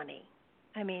lot of money.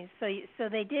 I mean, so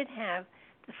they did have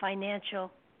the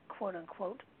financial quote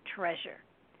unquote treasure,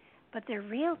 but their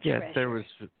real treasure. Yes,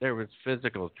 there was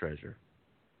physical treasure.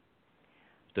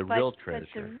 Real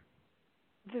treasure.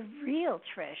 The real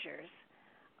treasures,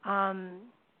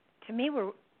 to me,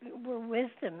 were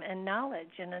wisdom and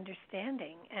knowledge and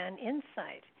understanding and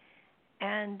insight.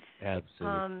 And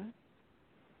absolutely.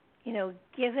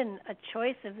 Given a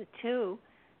choice of the two,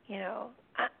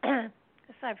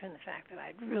 aside from the fact that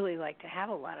I'd really like to have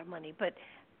a lot of money, but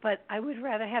But I would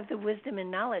rather have the wisdom and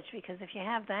knowledge, because if you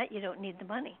have that, you don't need the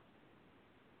money.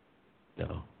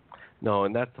 No,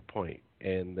 and that's the point.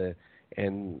 And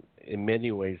in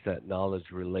many ways, that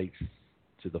knowledge relates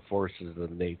to the forces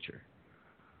of nature.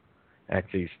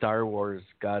 Actually, Star Wars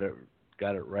got it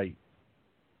right.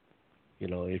 You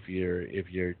know, if you're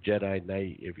Jedi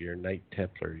Knight, if you're a Knight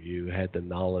Templar, you had the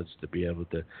knowledge to be able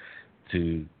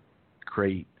to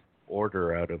create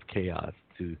order out of chaos,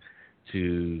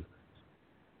 to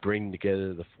bring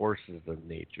together the forces of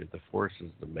nature, the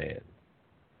forces of man,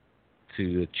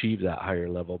 to achieve that higher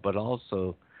level, but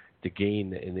also to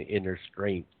gain an inner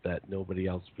strength that nobody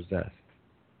else possessed.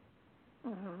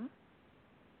 Mm-hmm.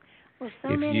 Well,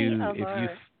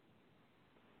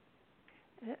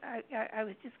 I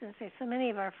was just going to say, so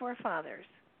many of our forefathers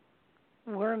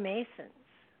were Masons.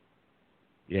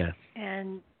 Yes.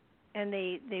 And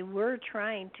they were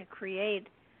trying to create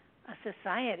a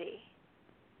society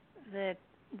that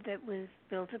was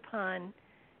built upon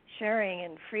sharing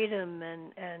and freedom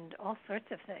and all sorts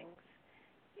of things.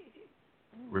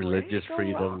 Religious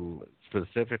freedom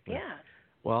specifically. Yeah.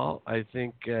 Well, I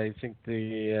think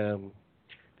the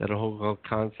that whole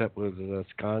concept was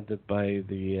seconded by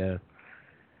the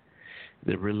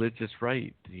religious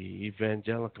right, the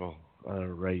evangelical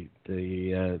right,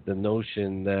 the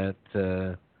notion that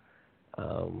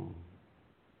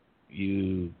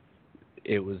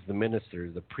it was the minister,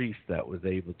 the priest, that was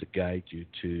able to guide you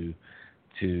to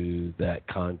that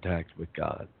contact with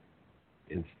God,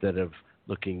 instead of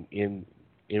looking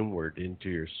inward into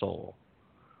your soul.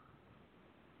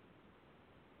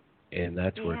 And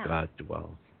that's where God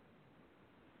dwells.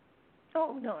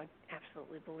 Oh no, I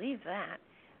absolutely believe that,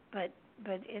 but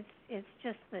it's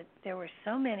just that there were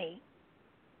so many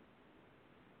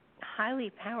highly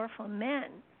powerful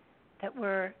men that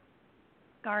were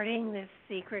guarding this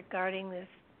secret, guarding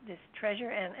this treasure,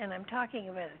 and I'm talking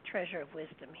about a treasure of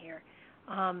wisdom here.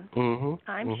 I'm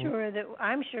sure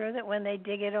that when they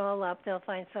dig it all up, they'll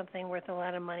find something worth a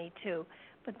lot of money too.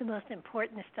 But the most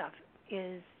important stuff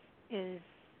is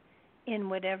in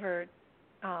whatever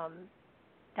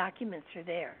documents are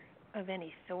there of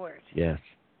any sort. Yes.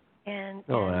 And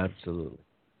absolutely.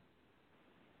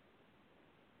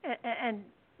 And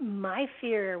my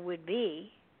fear would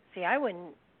be, I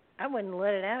wouldn't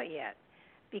let it out yet,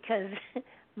 because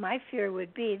my fear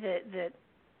would be that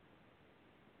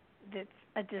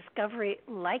a discovery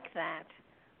like that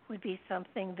would be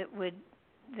something that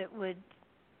would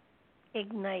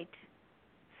ignite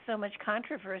so much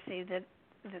controversy that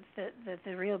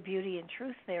the real beauty and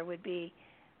truth there would be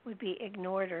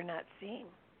ignored or not seen.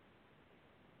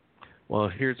 Well,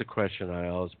 here's a question I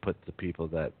always put to people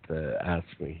that ask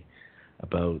me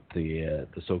about the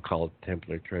so-called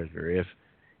Templar treasure.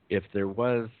 If there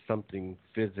was something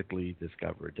physically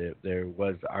discovered, if there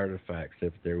was artifacts,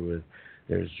 if there's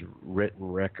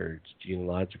written records,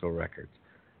 genealogical records,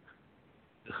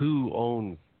 who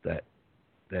owns that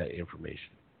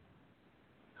information?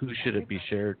 Who should it be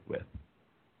shared with?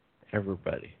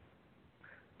 Everybody.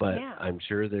 But I'm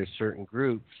sure there's certain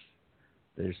groups,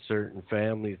 there's certain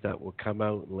families that will come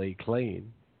out and lay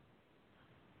claim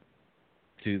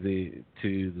to the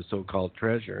so-called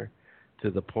treasure,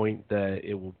 to the point that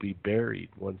it will be buried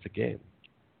once again.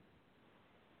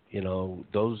 You know,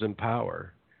 those in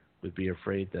power would be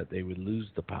afraid that they would lose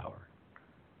the power.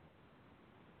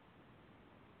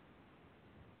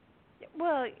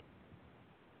 Well,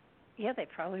 yeah, they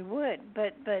probably would,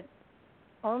 but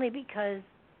only because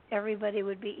everybody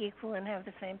would be equal and have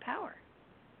the same power.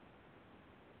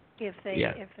 If they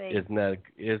isn't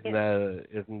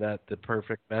that the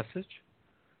perfect message?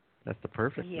 That's the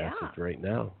perfect message right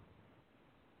now.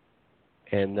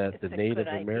 And that the Native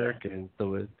Americans,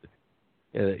 the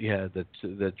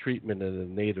treatment of the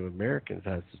Native Americans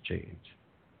has to change.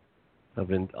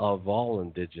 Of all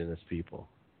indigenous people,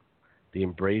 the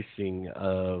embracing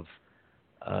of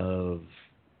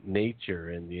nature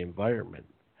and the environment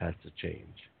has to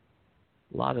change.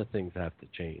 A lot of things have to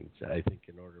change, I think,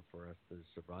 in order for us to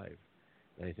survive.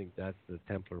 And I think that's the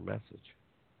Templar message.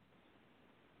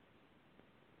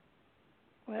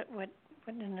 What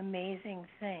an amazing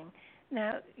thing.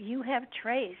 Now, you have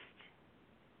traced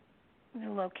the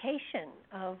location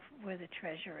of where the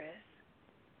treasure is.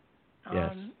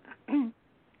 Yes.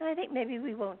 I think maybe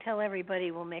we won't tell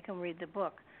everybody. We'll make them read the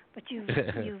book. But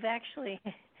you've actually,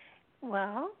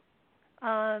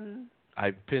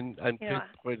 I've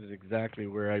pinpointed exactly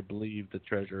where I believe the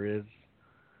treasure is,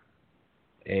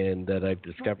 and that I've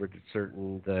discovered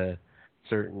certain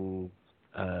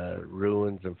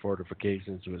ruins and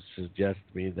fortifications which suggest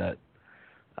to me that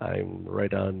I'm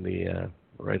right on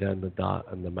the dot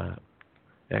on the map.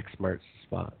 X marks the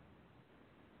spot.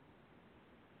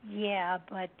 Yeah,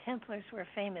 but Templars were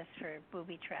famous for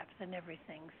booby traps and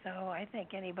everything. So I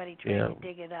think anybody trying to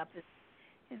dig it up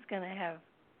is going to have.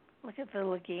 Look at the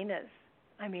Laginas.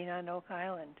 I mean, on Oak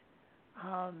Island,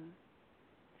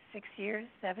 6 years,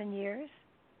 7 years,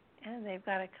 and they've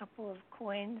got a couple of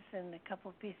coins and a couple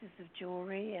of pieces of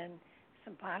jewelry and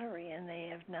some pottery, and they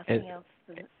have nothing else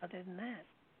other than that.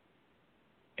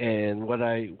 And what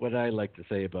I like to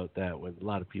say about that, when a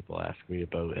lot of people ask me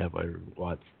about have I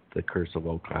watched The Curse of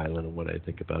Oak Island and what I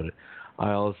think about it,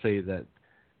 I always say that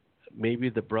maybe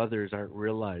the brothers aren't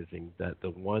realizing that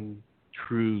the one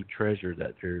true treasure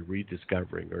that they're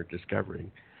rediscovering or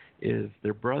discovering is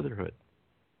their brotherhood.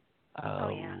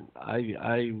 I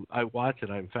watch it.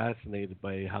 I'm fascinated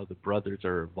by how the brothers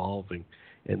are evolving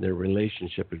and their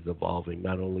relationship is evolving,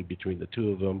 not only between the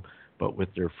two of them, but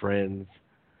with their friends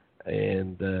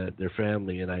and their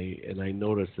family. And I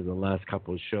noticed in the last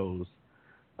couple of shows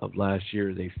of last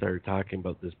year, they started talking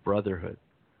about this brotherhood.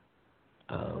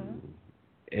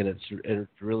 And it's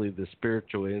really the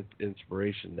spiritual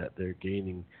inspiration that they're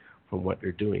gaining from what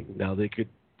they're doing. Now, they could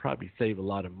probably save a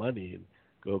lot of money and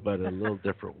go about it a little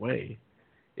different way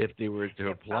if they were to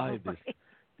apply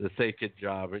the sacred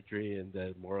geometry and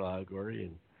the moral allegory.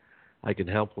 And I can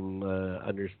help them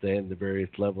understand the various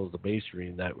levels of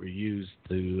masonry that were used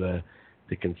to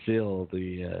conceal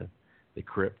the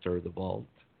crypt or the vault.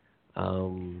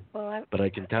 But I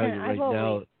can tell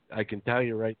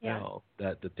you right now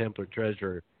that the Templar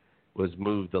treasure was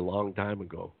moved a long time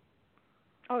ago.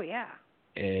 Oh yeah.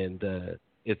 And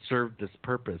it served its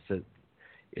purpose.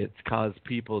 It's caused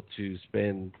people to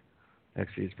spend,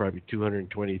 actually it's probably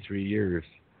 223 years,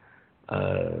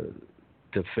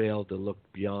 to fail to look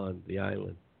beyond the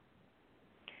island.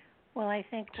 Well, I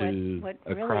think what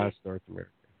across North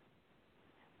America.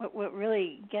 What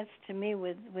really gets to me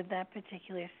with that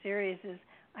particular series is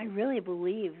I really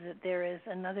believe that there is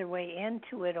another way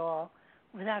into it all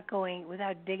without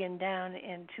digging down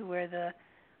into where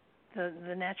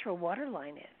the natural water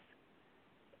line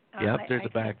is. Yep, there's a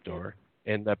back door.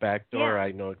 And the back door,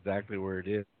 I know exactly where it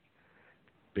is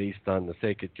based on the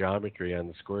sacred geometry on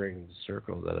the squaring of the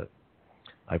circle that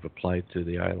I've applied to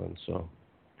the island. So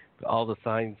all the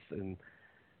signs and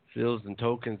seals and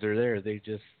tokens are there. They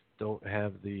just don't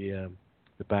have the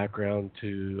background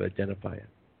to identify it.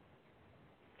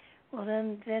 Well,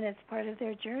 then it's part of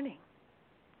their journey.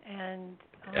 And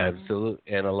absolutely.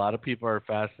 And a lot of people are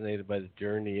fascinated by the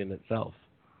journey in itself.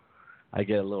 I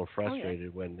get a little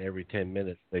frustrated when every 10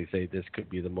 minutes they say this could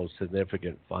be the most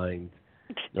significant find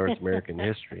North American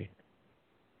history.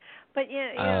 But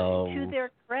to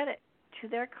their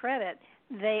credit,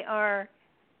 they are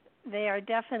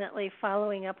definitely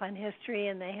following up on history,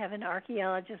 and they have an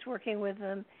archaeologist working with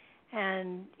them,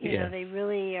 and you know they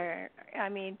really are. I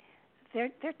mean,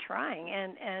 they're trying,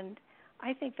 and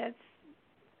I think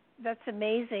that's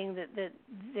amazing that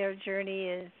their journey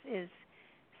is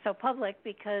so public,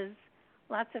 because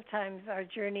lots of times our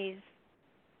journeys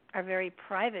are very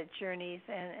private journeys,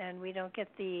 and we don't get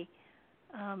the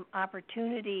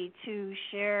opportunity to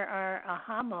share our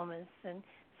aha moments. And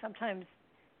sometimes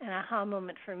an aha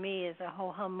moment for me is a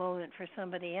ho-hum moment for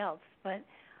somebody else. But,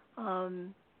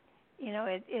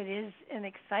 it is an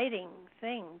exciting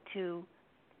thing to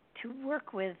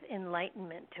work with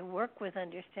enlightenment, to work with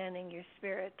understanding your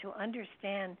spirit, to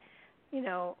understand,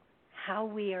 how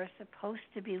we are supposed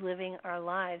to be living our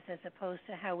lives as opposed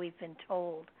to how we've been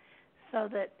told, so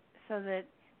that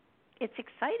it's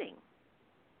exciting.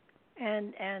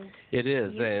 And it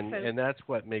is, and that's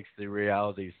what makes the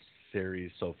reality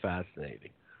series so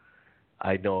fascinating.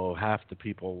 I know half the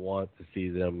people want to see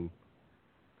them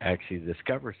actually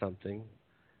discover something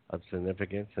of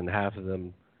significance, and half of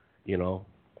them,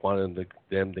 wanted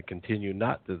them to continue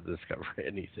not to discover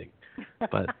anything.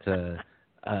 But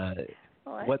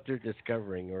what they're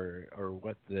discovering or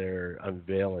what they're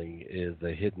unveiling is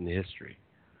a hidden history.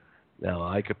 Now,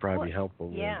 I could probably help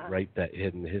them write that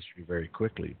hidden history very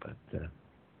quickly, but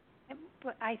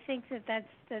I think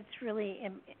that's really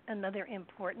another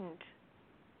important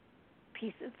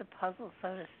piece of the puzzle,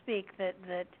 so to speak. That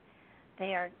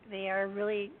they are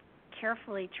really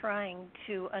carefully trying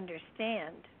to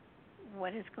understand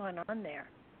what is going on there,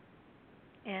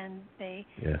 and they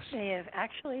have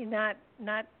actually not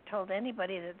told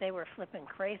anybody that they were flipping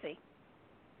crazy.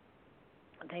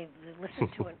 They've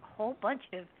listened to a whole bunch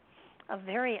of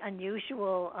very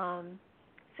unusual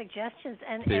suggestions,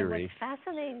 and what's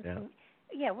fascinating,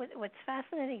 what's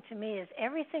fascinating to me is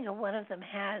every single one of them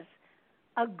has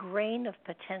a grain of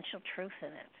potential truth in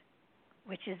it,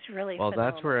 which is really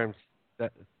phenomenal.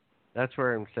 That's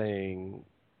where I'm saying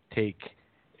take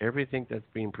everything that's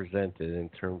being presented in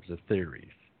terms of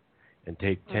theories and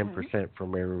take 10%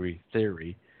 from every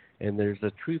theory, and there's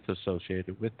a truth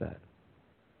associated with that.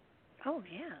 Oh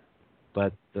yeah.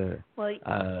 But well,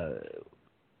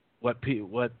 what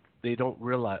they don't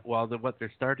realize, what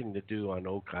they're starting to do on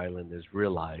Oak Island is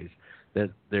realize that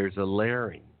there's a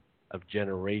layering of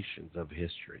generations of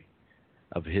history,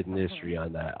 of hidden history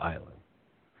on that island,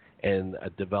 and a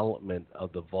development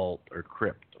of the vault or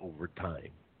crypt over time.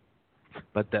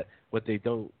 But that what they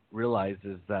don't realize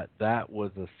is that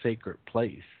was a sacred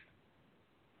place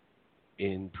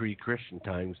in pre-Christian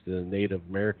times to the Native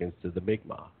Americans, to the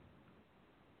Mi'kmaq.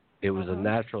 It was a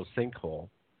natural sinkhole,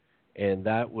 and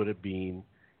that would have been,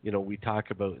 we talk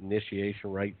about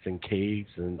initiation rites in caves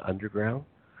and underground.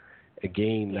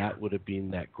 Again, that would have been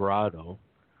that grotto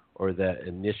or that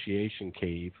initiation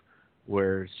cave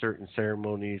where certain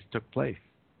ceremonies took place.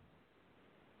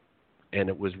 And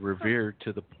it was revered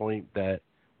to the point that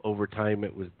over time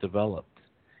it was developed.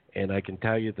 And I can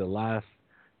tell you the last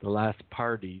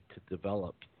party to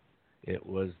develop, it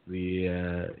was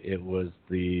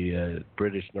the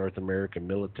British North American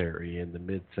military in the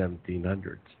mid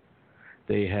 1700s.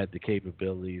 They had the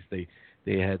capabilities. They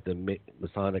had the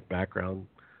Masonic background.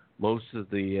 Most of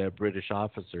the British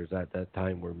officers at that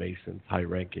time were Masons,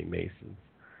 high-ranking Masons,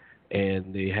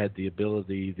 and they had the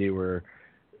ability. They were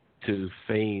to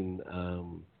feign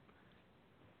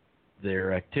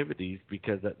their activities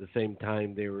because at the same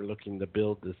time they were looking to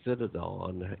build the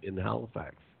citadel in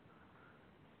Halifax.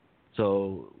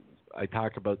 So I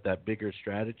talk about that bigger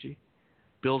strategy.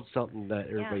 Build something that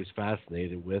everybody's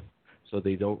fascinated with so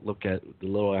they don't look at the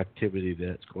little activity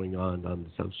that's going on the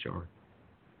South Shore.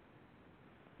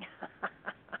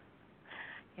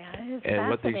 It is and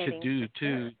what they fascinating. should do,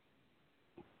 too,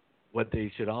 what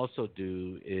they should also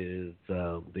do is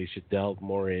they should delve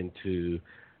more into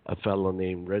a fellow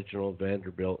named Reginald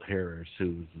Vanderbilt Harris, who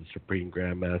was the Supreme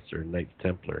Grand Master and Knights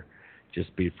Templar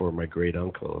just before my great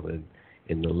uncle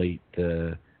in the late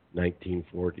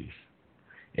 1940s.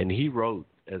 And he wrote,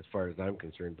 as far as I'm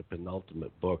concerned, the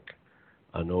penultimate book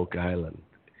on Oak Island.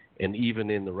 And even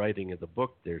in the writing of the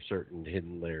book, there's certain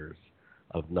hidden layers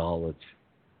of knowledge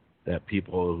that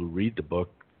people who read the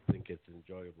book think it's an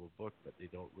enjoyable book, but they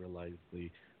don't realize the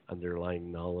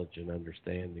underlying knowledge and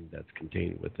understanding that's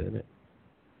contained within it.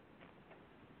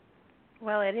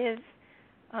 Well, it is.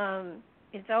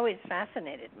 It's always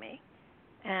fascinated me,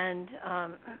 and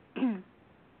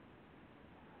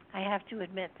I have to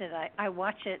admit that I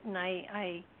watch it and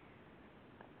I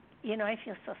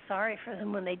feel so sorry for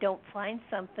them when they don't find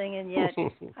something, and yet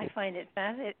I find it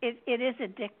fascinating. It is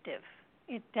addictive.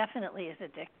 It definitely is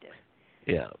addictive.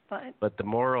 Yeah, but the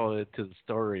moral to the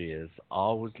story is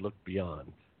always look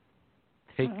beyond.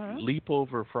 Leap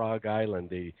over Frog Island.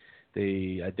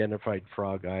 They identified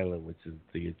Frog Island, which is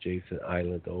the adjacent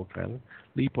island to Oak Island.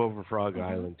 Leap over Frog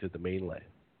Island to the mainland,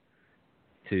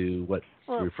 to what's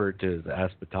referred to as the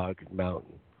Aspetucket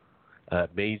Mountain, a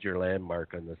major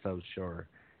landmark on the South Shore,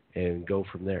 and go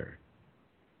from there.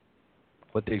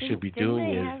 What they should be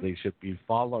doing is they should be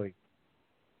following.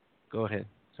 Go ahead.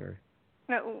 Sorry.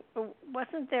 No,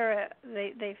 wasn't there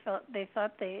they thought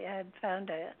they had found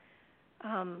a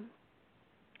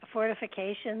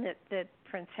fortification that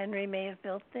Prince Henry may have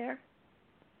built there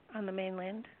on the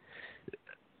mainland?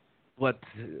 What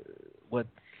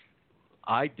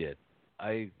I did,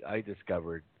 I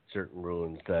discovered certain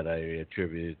ruins that I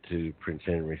attributed to Prince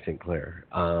Henry Sinclair.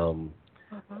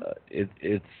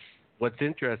 It's what's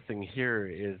interesting here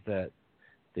is that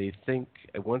they think,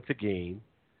 once again,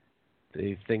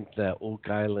 they think that Oak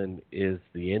Island is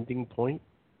the ending point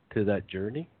to that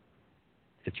journey.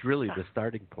 It's really the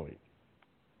starting point.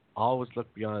 Always look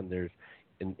beyond. There's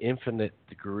an infinite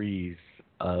degrees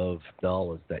of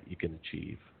knowledge that you can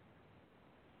achieve.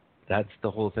 That's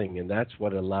the whole thing, and that's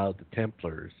what allowed the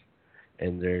Templars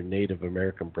and their Native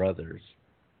American brothers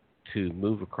to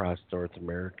move across North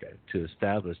America to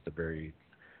establish the very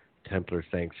Templar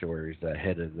sanctuaries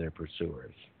ahead of their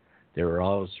pursuers. They were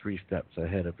always 3 steps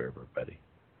ahead of everybody,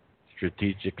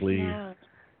 strategically,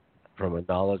 from a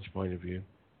knowledge point of view.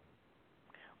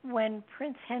 When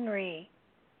Prince Henry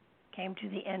came to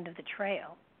the end of the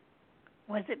trail,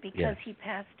 was it because he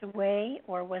passed away,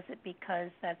 or was it because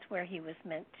that's where he was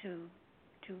meant to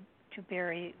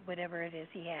bury whatever it is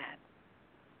he had?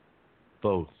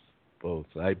 Both.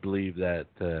 I believe that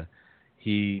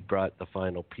he brought the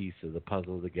final piece of the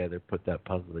puzzle together, put that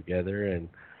puzzle together, and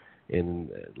in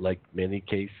like many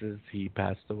cases, he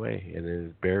passed away and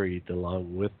is buried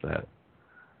along with that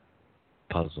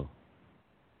puzzle.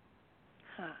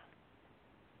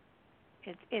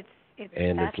 It's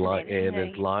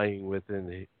it's lying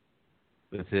within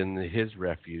his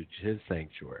refuge, his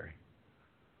sanctuary.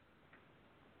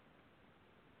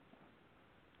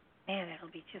 Man, it'll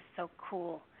be just so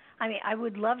cool. I mean, I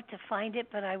would love to find it,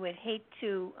 but I would hate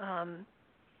to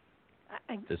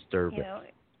disturb you know,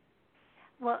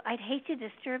 well, I'd hate to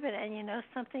disturb it, and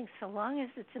something, so long as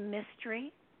it's a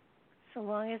mystery, so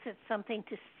long as it's something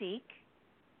to seek,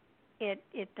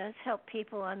 it does help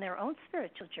people on their own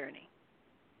spiritual journey.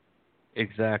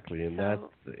 Exactly, and that's,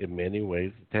 in many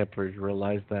ways, the Templars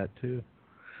realize that too.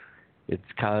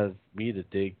 It's caused me to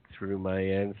dig through my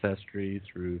ancestry,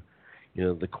 through,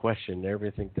 the question,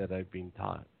 everything that I've been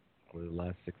taught over the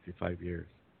last 65 years,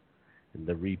 and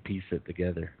to repiece it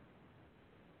together.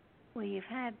 Well, you've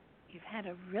had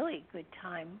a really good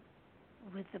time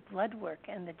with the blood work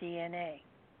and the DNA.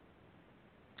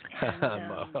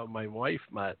 And, my wife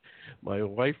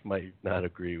might not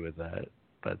agree with that,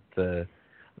 but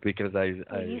because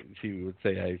she would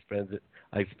say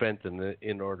I spent an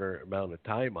inordinate amount of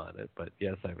time on it, but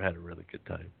yes, I've had a really good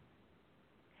time.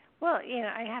 Well,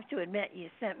 I have to admit, you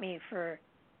sent me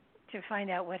to find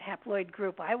out what haploid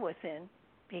group I was in,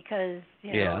 because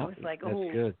I was like, that's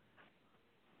oh, good.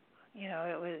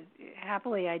 It was,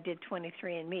 happily I did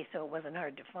 23andMe, so it wasn't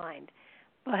hard to find,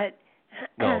 but.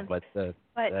 No, but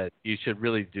you should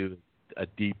really do a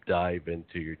deep dive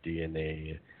into your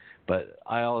DNA. But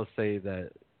I always say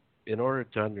that in order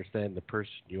to understand the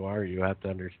person you are, you have to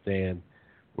understand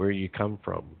where you come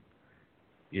from,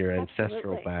 your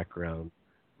ancestral background,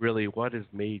 really what has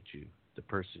made you the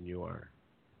person you are,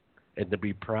 and to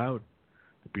be proud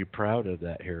of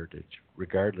that heritage,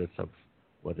 regardless of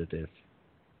what it is.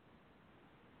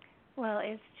 Well,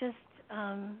 it's just.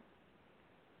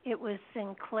 It was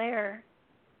Sinclair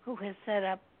who has set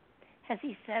up. Has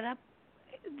he set up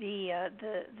the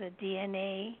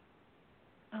DNA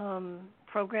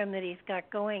program that he's got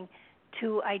going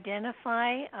to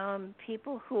identify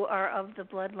people who are of the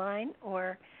bloodline?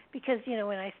 Or because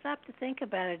when I stop to think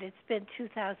about it, it's been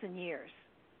 2,000 years.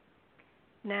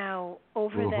 Now,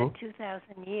 over that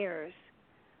 2,000 years,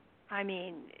 I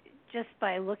mean, just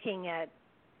by looking at,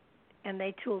 and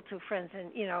they tool two friends,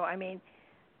 and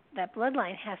that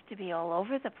bloodline has to be all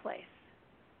over the place.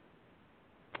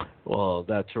 Well,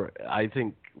 that's right. I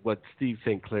think what Steve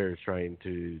Sinclair is trying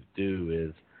to do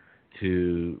is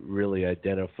to really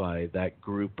identify that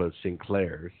group of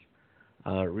Sinclairs.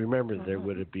 Remember, there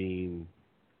would have been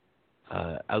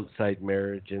outside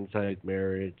marriage, inside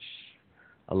marriage,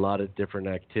 a lot of different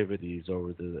activities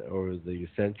over the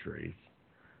centuries.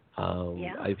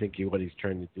 I think what he's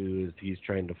trying to do is he's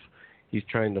trying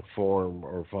to form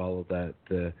or follow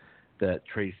that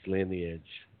trace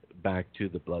lineage back to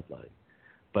the bloodline.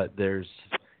 But there's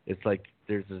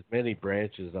as many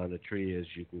branches on a tree as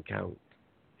you can count,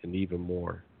 and even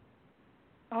more.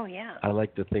 Oh yeah. I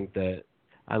like to think that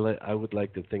I would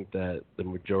like to think that the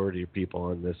majority of people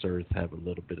on this earth have a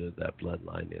little bit of that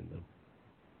bloodline in them.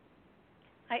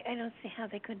 I don't see how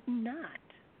they could not.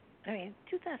 I mean,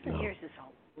 2,000 years is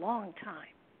a long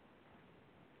time,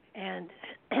 and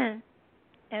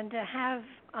to have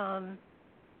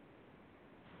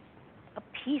a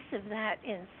piece of that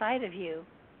inside of you,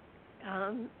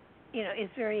 is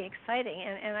very exciting,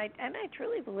 and I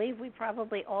truly believe we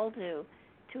probably all do,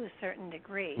 to a certain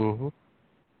degree. Mm-hmm.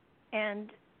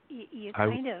 And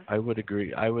I would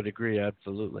agree. I would agree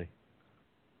absolutely.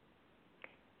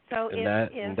 So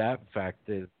and that fact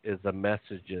is a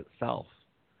message itself.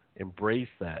 Embrace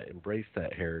that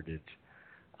heritage.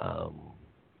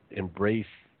 Embrace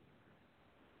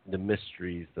the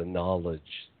mysteries, the knowledge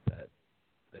that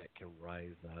can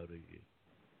rise out of you.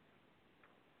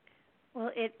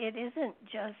 Well, it isn't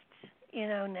just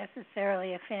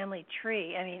necessarily a family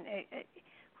tree. I mean,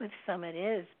 with some it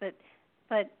is, but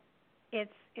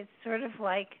it's sort of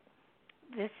like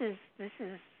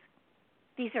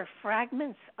these are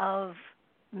fragments of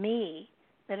me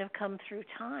that have come through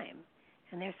time,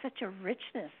 and there's such a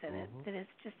richness in it that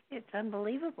it's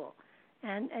unbelievable.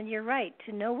 And you're right,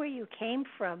 to know where you came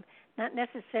from, not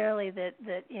necessarily that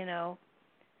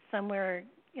somewhere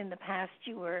in the past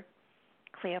you were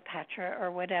Cleopatra or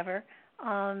whatever.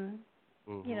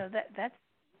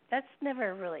 That's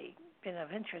never really been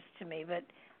of interest to me.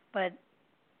 But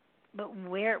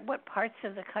what parts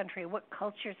of the country, what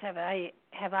cultures have I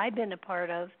been a part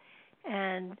of,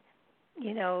 and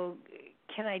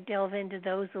can I delve into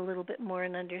those a little bit more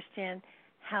and understand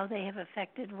how they have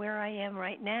affected where I am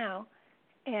right now,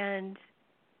 and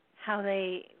how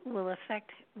they will affect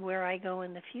where I go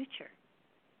in the future.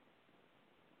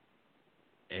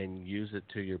 And use it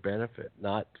to your benefit,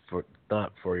 not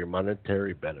for your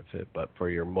monetary benefit, but for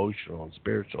your emotional and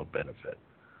spiritual benefit.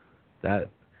 That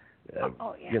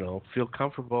feel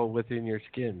comfortable within your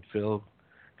skin, feel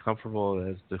comfortable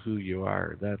as to who you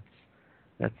are.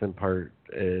 That's in part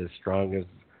as strong as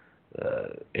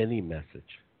any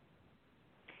message.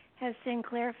 Has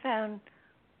Sinclair found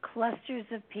clusters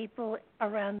of people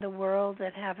around the world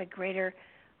that have a greater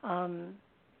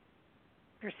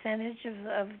percentage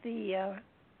of the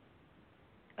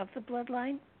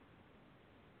bloodline?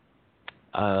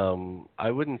 I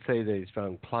wouldn't say that he's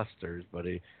found clusters, but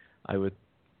I would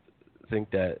think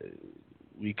that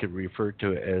we could refer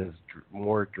to it as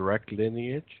more direct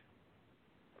lineage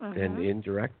than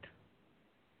indirect.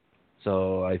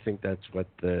 So I think that's what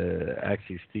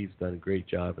actually Steve's done a great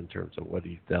job in terms of what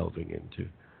he's delving into.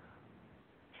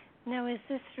 Now, is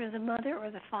this through the mother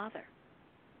or the father?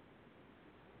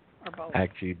 Or both?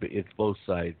 Actually, it's both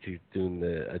sides. He's doing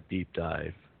a deep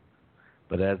dive.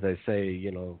 But as I say,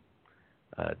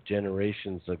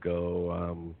 generations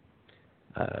ago,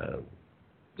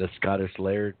 the Scottish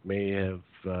laird may have,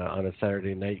 on a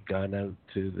Saturday night, gone out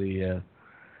to the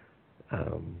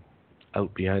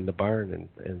out behind the barn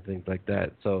and things like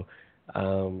that. So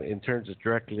in terms of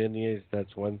direct lineage,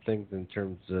 that's one thing. In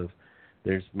terms of,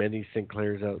 there's many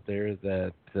Sinclairs out there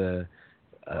that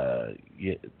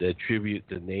attribute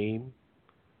the name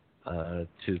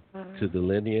to the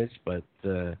lineage, but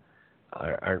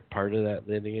aren't part of that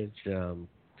lineage.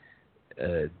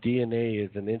 DNA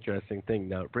is an interesting thing.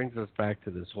 Now, it brings us back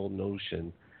to this whole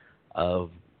notion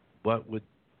of what would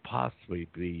possibly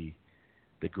be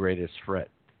the greatest threat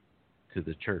to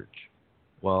the church.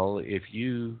 Well, if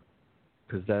you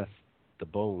possess the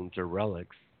bones or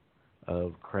relics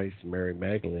of Christ and Mary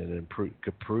Magdalene and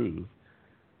could prove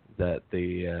that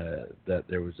that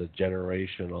there was a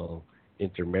generational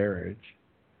intermarriage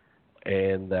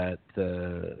and that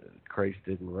Christ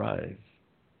didn't rise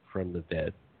from the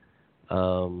dead,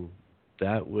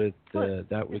 that would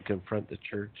confront the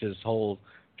whole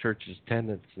church's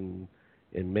tenets in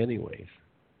many ways.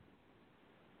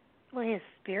 Well, his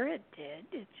spirit did.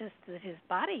 It's just that his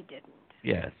body didn't.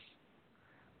 Yes.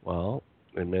 Well,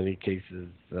 in many cases,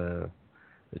 the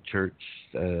church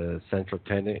central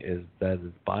tenet is that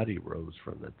his body rose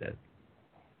from the dead.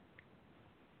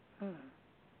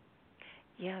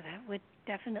 Yeah, that would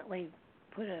definitely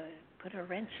put a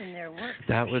wrench in their work.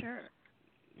 Sure.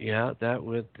 Yeah, that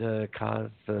would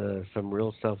cause some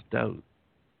real self-doubt.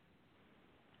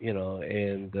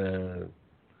 And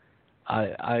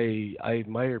I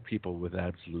admire people with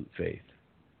absolute faith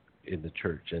in the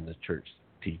church and the church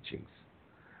teachings.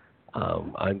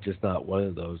 I'm just not one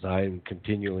of those. I'm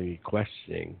continually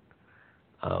questioning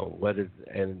what is,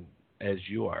 and as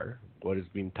you are, what is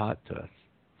being taught to us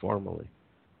formally.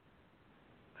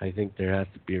 I think there has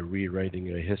to be a rewriting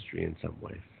of history in some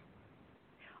ways.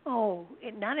 Oh,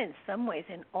 not in some ways,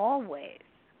 in all ways.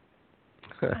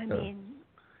 I mean,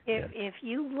 if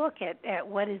you look at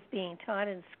what is being taught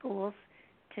in schools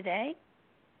today,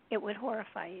 it would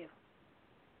horrify you.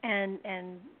 And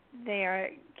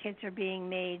kids are being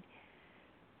made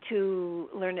to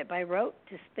learn it by rote,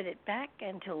 to spit it back,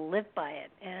 and to live by it,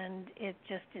 and it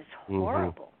just is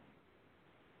horrible.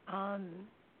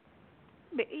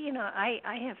 But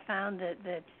I have found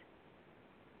that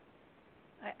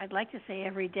I'd like to say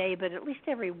every day, but at least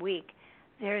every week,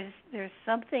 there's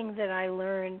something that I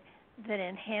learn that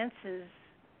enhances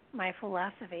my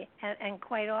philosophy, and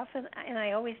quite often, and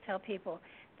I always tell people,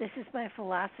 this is my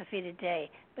philosophy today,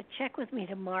 but check with me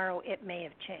tomorrow, it may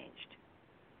have changed.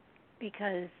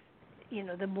 Because,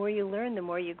 the more you learn, the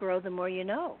more you grow, the more you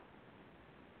know.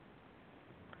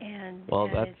 And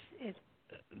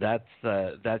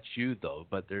that's you though,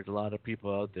 but there's a lot of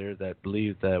people out there that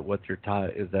believe that what they're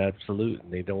taught is absolute,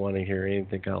 and they don't want to hear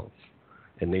anything else,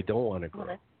 and they don't want to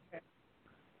grow,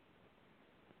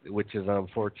 which is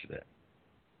unfortunate.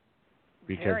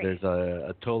 Because there's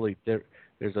a totally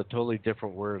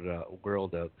different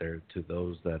world out there to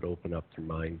those that open up their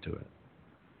mind to it,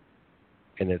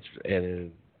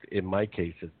 and in my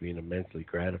case, it's been immensely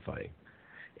gratifying,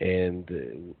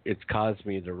 and it's caused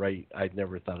me to write. I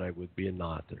never thought I would be an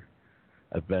author,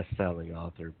 a best-selling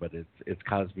author, but it's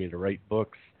caused me to write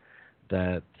books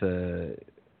that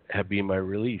have been my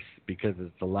release, because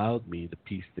it's allowed me to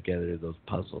piece together those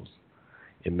puzzles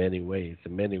in many ways.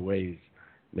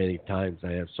 Many times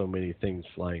I have so many things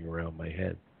flying around my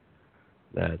head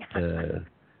that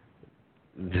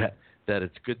that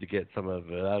it's good to get some of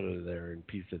it out of there and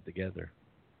piece it together.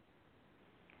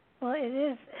 Well, it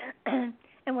is,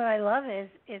 and what I love is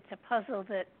it's a puzzle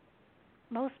that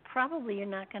most probably you're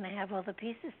not going to have all the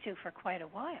pieces to for quite a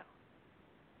while.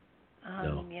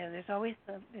 No. There's always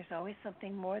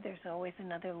something more. There's always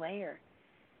another layer,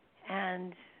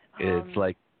 and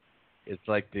It's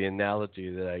like the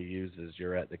analogy that I use is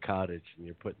you're at the cottage and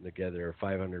you're putting together a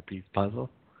 500-piece puzzle,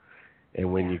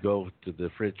 And when Yeah. you go to the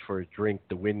fridge for a drink,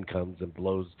 the wind comes and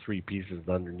blows 3 pieces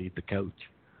underneath the couch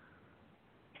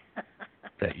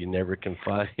that you never can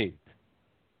find.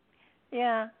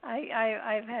 Yeah,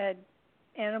 I've had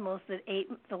animals that ate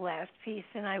the last piece,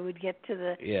 and I would get to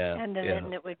the Yeah, end of it, yeah,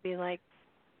 and it would be like,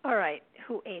 all right,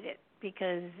 who ate it?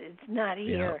 Because it's not yeah.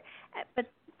 here.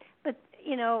 But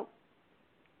you know,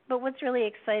 but what's really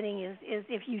exciting is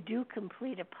if you do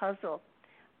complete a puzzle,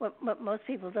 what most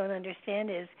people don't understand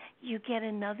is you get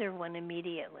another one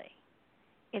immediately.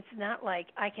 It's not like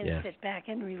I can Yes. sit back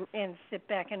and sit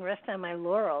back and rest on my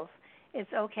laurels.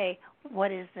 It's okay.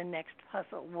 What is the next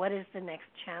puzzle? What is the next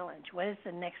challenge? What is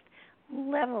the next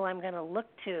level I'm going to look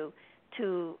to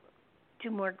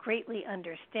more greatly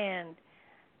understand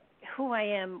who I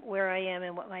am, where I am,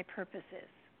 and what my purpose is?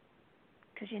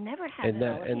 Because you never have And it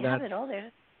all. that If you and have that's it all,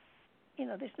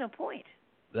 there's no point.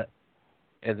 that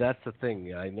and that's the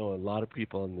thing. I know a lot of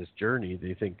people on this journey,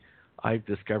 they think I've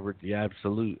discovered the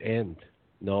absolute end.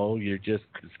 No, you just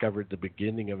discovered the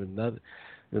beginning of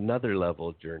another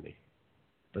level journey.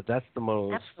 But that's the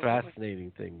most Absolutely.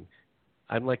 fascinating thing.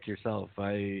 I'm like yourself.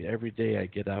 Every day I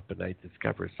get up and I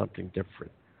discover something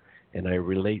different, and I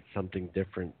relate something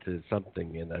different to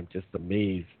something, and I'm just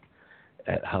amazed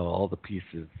at how all the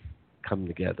pieces come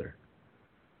together.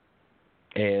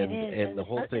 It And is, and the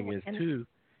whole thing is too.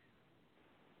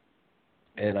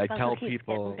 the And I puzzle tell keeps getting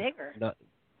people, bigger. not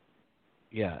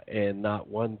yeah, and not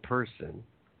one person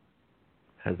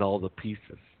has all the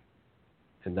pieces,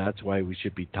 and that's why we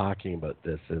should be talking about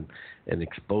this and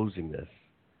exposing this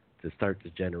to start to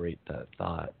generate that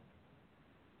thought.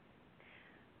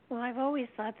 Well, I've always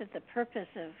thought that the purpose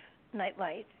of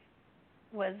Nightlight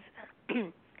was,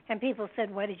 and people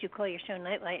said, "Why did you call your show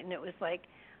Nightlight?" And it was like,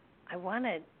 I want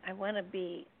to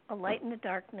be a light in the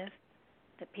darkness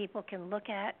that people can look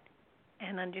at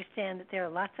and understand that there are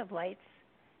lots of lights,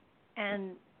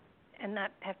 and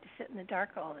not have to sit in the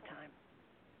dark all the time.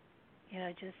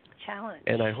 Just challenge.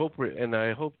 And I hope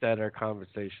that our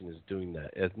conversation is doing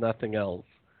that. If nothing else,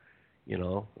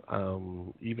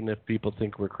 even if people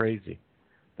think we're crazy,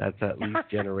 that's at least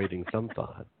generating some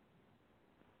thought.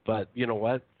 But you know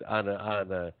what? On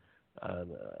a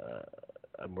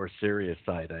more serious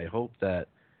side, I hope that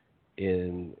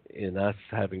in us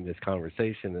having this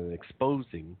conversation and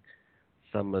exposing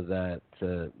some of that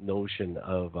notion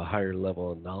of a higher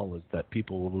level of knowledge, that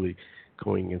people will be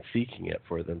going and seeking it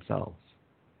for themselves.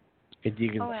 And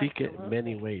you can seek it in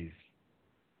many ways.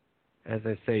 As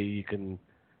I say, you can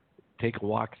take a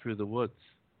walk through the woods.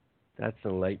 That's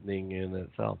enlightening in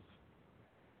itself.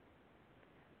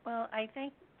 Well, I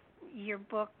think your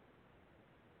book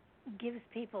gives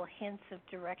people hints of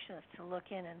directions to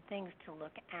look in and things to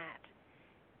look at,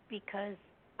 because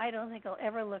I don't think I'll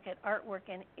ever look at artwork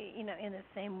in the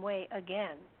same way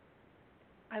again.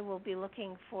 I will be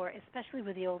looking for, especially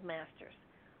with the old masters,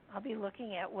 I'll be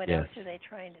looking at what else are they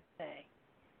trying to say.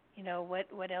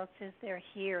 What else is there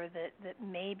here that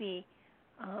maybe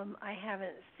I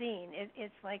haven't seen.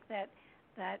 It's like that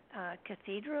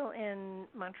cathedral in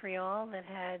Montreal that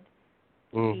had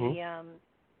the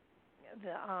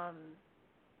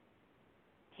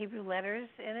Hebrew letters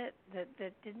in it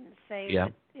that didn't say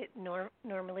what it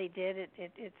normally did.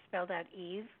 It spelled out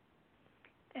Eve,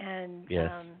 and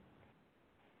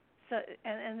so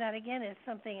and that again is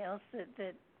something else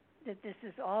that this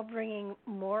is all bringing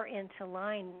more into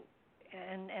line,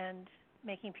 and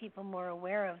making people more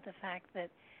aware of the fact that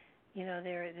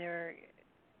they're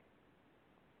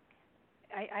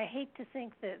I hate to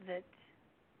think that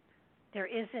there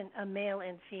isn't a male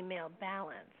and female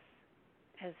balance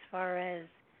as far as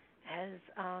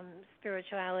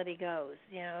spirituality goes.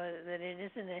 That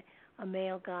it isn't a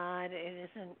male god. It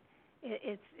isn't.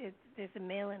 It's there's a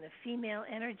male and a female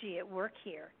energy at work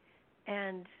here,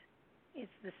 and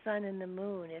it's the sun and the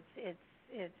moon. It's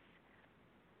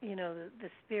the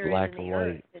spirit black and the and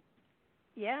earth. white.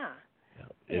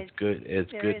 It's good.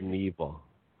 It's good and evil.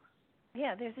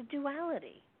 Yeah, there's a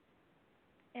duality.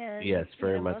 And yes,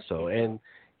 very much so. People, and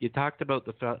you talked about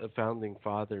the founding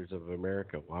fathers of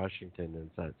America, Washington and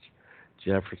such,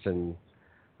 Jefferson.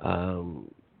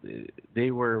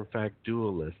 They were in fact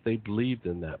dualists. They believed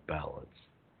in that balance.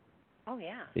 Oh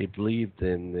yeah. They believed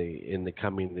in the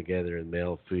coming together in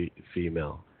male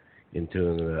female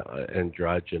into an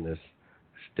androgynous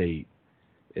state,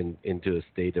 into a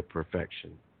state of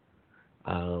perfection.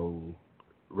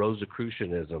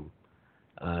 Rosicrucianism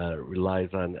relies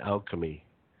on alchemy,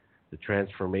 the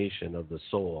transformation of the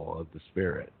soul, of the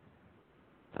spirit.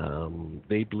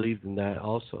 They believed in that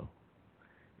also.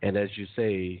 And as you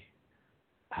say,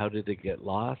 how did it get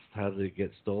lost? How did it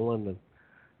get stolen?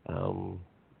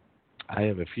 I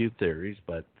have a few theories,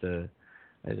 but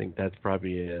I think that's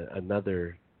probably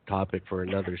another topic for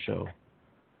another show.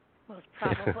 Most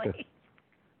probably.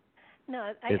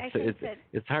 No, I think that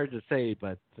it's hard to say,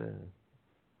 but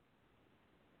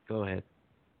go ahead.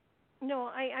 no,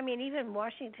 I mean even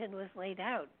Washington was laid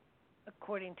out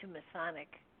according to Masonic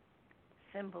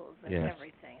symbols and Yes.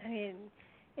 everything. I mean,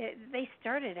 they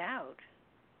started out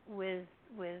with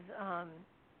the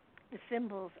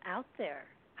symbols out there.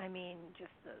 I mean,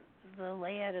 just the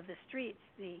layout of the streets,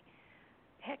 the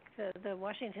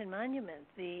Washington Monument.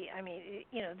 They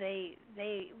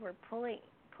were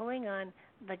pulling on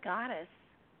the goddess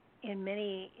in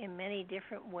many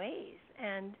different ways,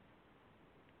 and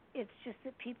it's just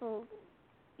that people,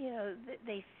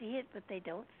 they see it but they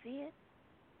don't see it,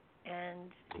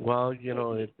 and Well,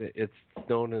 it's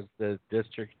known as the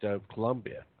District of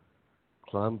Columbia.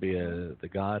 Columbia, the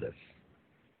goddess.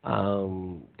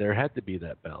 There had to be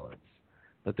that balance,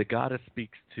 but the goddess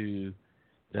speaks to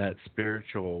that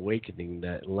spiritual awakening,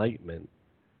 that enlightenment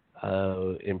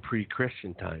in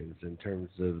pre-Christian times, in terms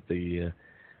of the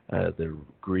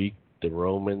Greek, the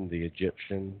Roman, the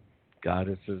Egyptian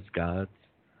goddesses, gods.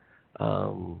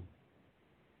 How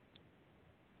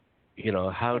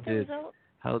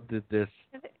did this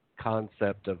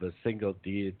concept of a single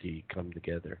deity come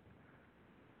together?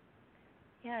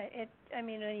 Yeah, I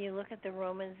mean, when you look at the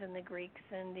Romans and the Greeks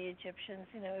and the Egyptians,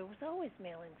 it was always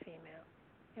male and female.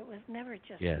 It was never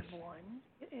just Yes. one.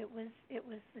 It was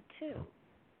the two.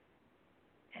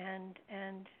 And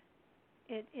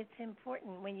it's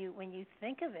important when you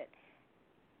think of it.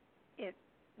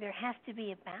 There has to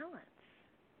be a balance,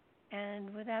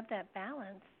 and without that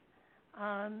balance,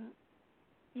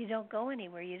 you don't go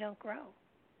anywhere. You don't grow.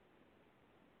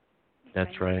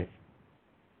 That's right.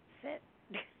 Sit.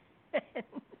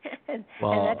 and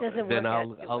Well, that doesn't then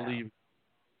work out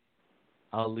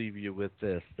I'll leave you with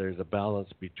this. There's a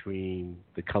balance between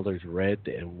the colors red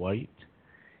and white.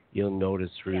 You'll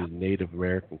notice through Native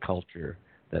American culture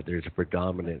that there's a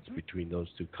predominance between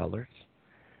those two colors.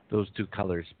 Those two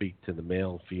colors speak to the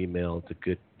male, female, to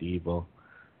good, evil,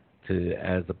 to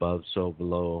as above, so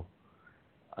below.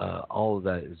 All of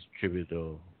that is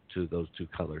attributable to those two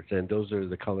colors, and those are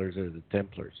the colors of the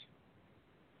Templars.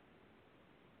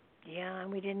 Yeah,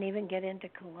 and we didn't even get into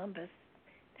Columbus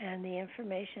and the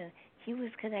information. He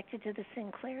was connected to the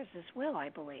Sinclairs as well, I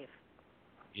believe.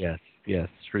 Yes,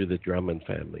 through the Drummond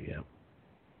family, yeah.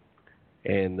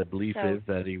 And the belief is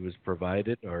that he was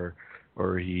provided or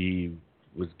he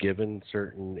was given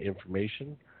certain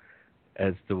information.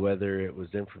 As to whether it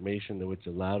was information which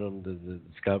allowed him to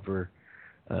discover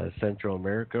Central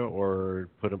America or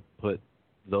put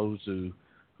those who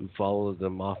followed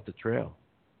them off the trail.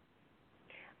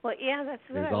 Well, yeah, that's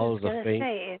what There's I was always going to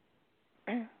say.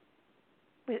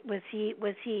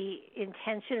 Was he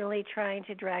intentionally trying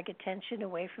to drag attention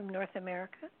away from North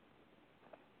America?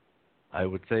 I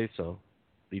would say so.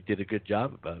 He did a good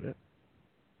job about it.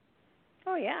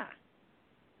 Oh, yeah.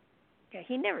 Yeah,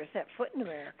 he never set foot in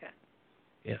America.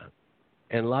 Yeah.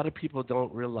 And a lot of people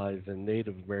don't realize in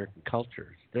Native American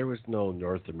cultures, there was no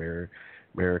North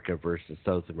America versus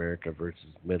South America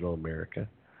versus Middle America.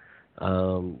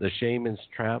 The shamans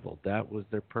traveled. That was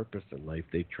their purpose in life.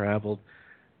 They traveled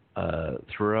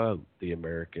throughout the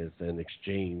Americas and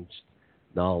exchanged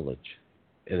knowledge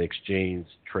and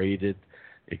traded,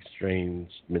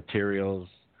 exchanged materials,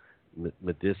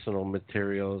 medicinal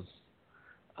materials,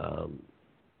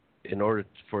 in order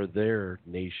for their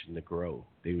nation to grow.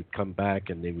 They would come back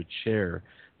and they would share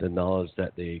the knowledge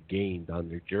that they had gained on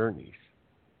their journeys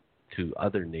to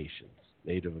other nations,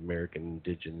 Native American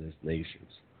indigenous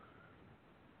nations.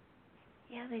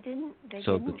 Yeah, they didn't.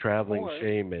 So the traveling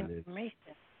shaman is.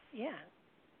 Yeah.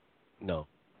 No,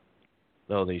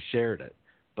 they shared it.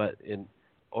 But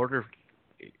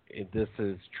this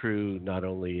is true not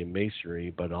only in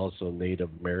Masonry but also Native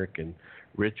American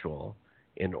ritual.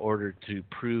 In order to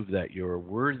prove that you're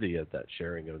worthy of that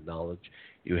sharing of knowledge,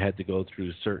 you had to go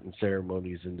through certain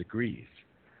ceremonies and degrees,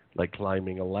 like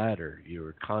climbing a ladder. You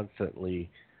were constantly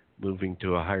moving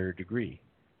to a higher degree.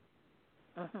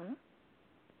 Uh-huh.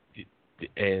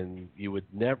 And you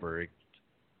would never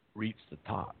reach the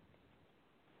top.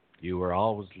 You were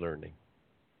always learning.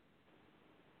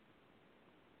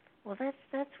 Well,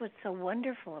 that's what's so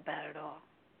wonderful about it all.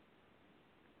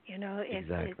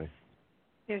 Exactly.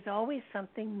 There's always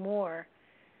something more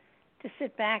to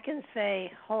sit back and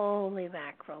say, holy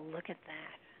mackerel, look at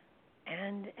that.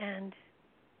 And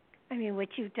I mean,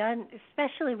 what you've done,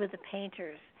 especially with the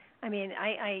painters, I mean,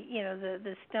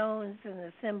 the stones and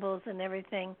the symbols and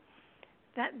everything,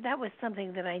 that was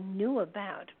something that I knew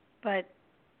about, but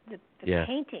the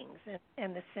paintings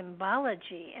and the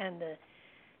symbology and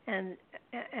and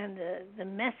the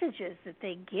messages that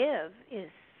they give is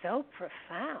so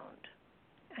profound.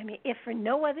 I mean, if for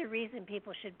no other reason,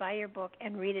 people should buy your book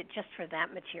and read it just for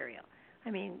that material.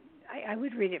 I mean, I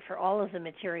would read it for all of the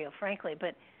material, frankly,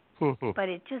 but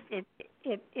it just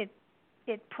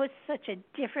it puts such a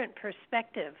different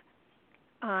perspective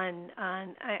on.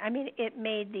 I mean, it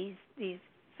made these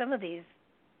some of these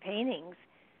paintings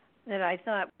that I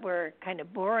thought were kind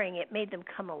of boring. It made them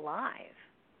come alive.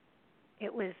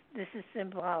 It was, this is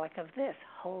symbolic of this.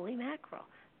 Holy mackerel,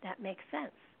 that makes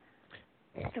sense.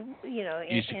 So,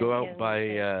 you should go out and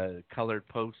buy colored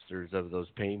posters of those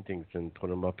paintings and put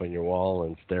them up on your wall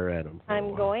and stare at them.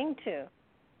 I'm going to.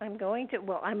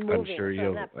 Well, I'm moving. I'm sure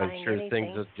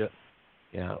things will.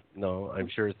 I'm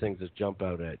sure things will jump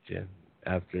out at you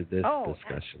after this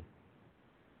discussion.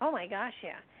 Oh my gosh,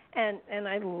 yeah. And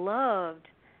I loved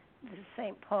the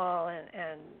St. Paul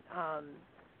and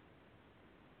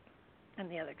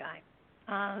the other guy,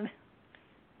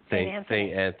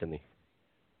 St. Anthony.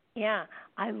 Yeah,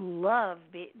 I love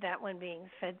that one being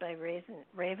fed by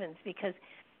ravens because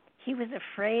he was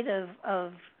afraid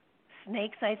of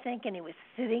snakes, I think, and he was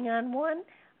sitting on one.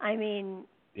 I mean,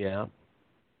 yeah,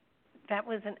 that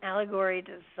was an allegory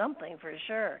to something for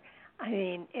sure. I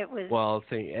mean, it was. Well,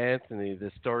 St. Anthony,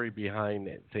 the story behind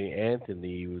it, St.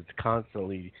 Anthony was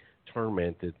constantly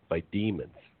tormented by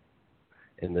demons,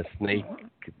 and the snake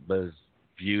was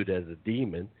viewed as a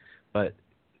demon, but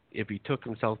if he took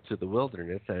himself to the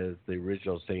wilderness, as the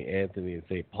original St. Anthony and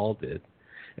St. Paul did,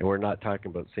 and we're not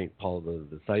talking about St. Paul the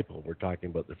disciple, we're talking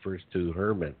about the first two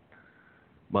hermit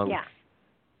monks. Yeah.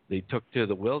 They took to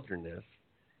the wilderness,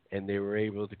 and they were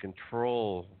able to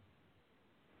control,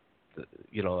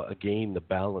 again, the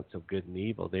balance of good and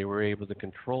evil. They were able to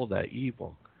control that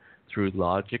evil through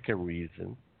logic and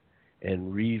reason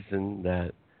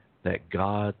that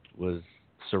God was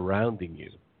surrounding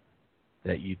you,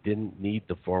 that you didn't need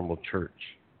the formal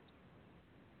church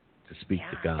to speak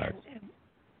to God.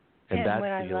 And that's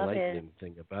the enlightening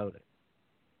thing about it.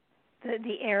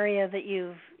 The area that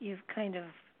you've kind of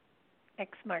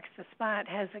X marks the spot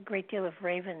has a great deal of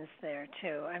ravens there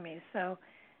too. I mean, so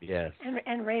yes,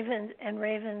 and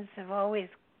ravens have always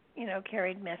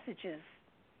carried messages.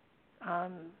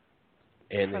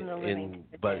 In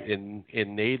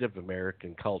Native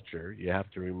American culture, you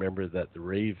have to remember that the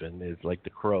raven is like the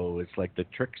crow. It's like the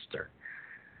trickster.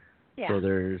 Yeah. So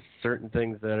there's certain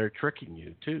things that are tricking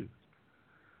you too.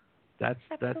 That's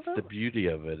the beauty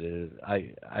of it. Is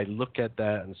I look at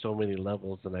that on so many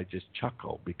levels and I just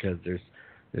chuckle because there's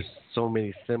so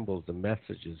many symbols and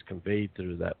messages conveyed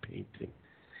through that painting,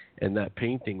 and that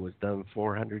painting was done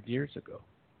 400 years ago.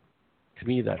 To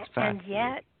me, that's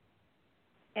fascinating.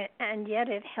 And yet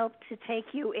it helped to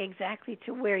take you exactly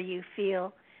to where you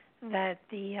feel that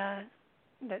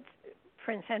that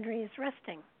Prince Henry is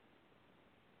resting.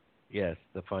 Yes,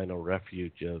 the final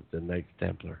refuge of the Knights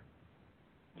Templar.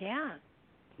 Yeah.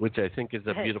 Which I think is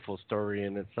a beautiful story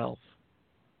in itself.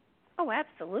 Oh,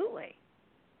 absolutely.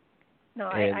 No,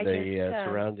 and I the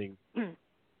surrounding.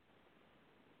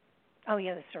 Oh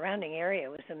yeah, the surrounding area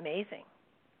was amazing.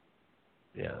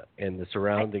 Yeah, and the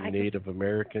surrounding Native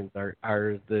Americans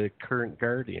are the current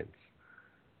guardians,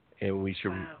 and we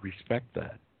should respect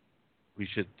that. We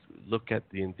should look at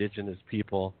the indigenous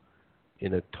people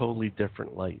in a totally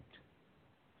different light,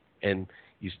 and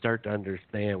you start to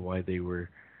understand why they were.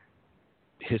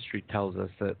 History tells us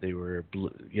that they were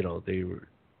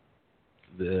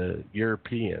the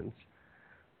Europeans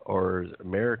or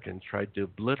Americans tried to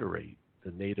obliterate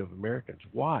the Native Americans.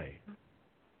 Why?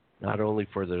 Not only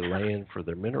for their land, for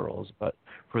their minerals, but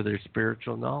for their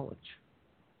spiritual knowledge.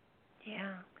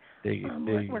 Yeah.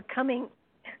 We're coming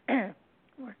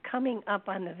up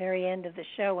on the very end of the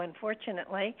show,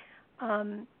 unfortunately.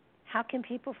 How can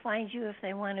people find you if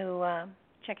they want to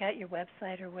check out your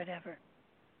website or whatever?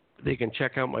 They can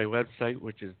check out my website,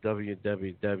 which is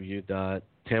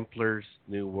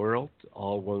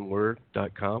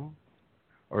www.templarsnewworld.com,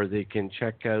 or they can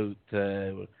check out,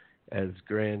 as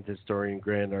Grand Historian,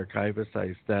 Grand Archivist, I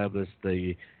established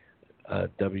the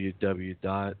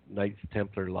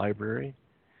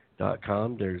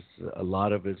www.knightstemplarlibrary.com. There's a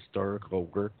lot of historical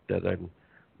work that I'm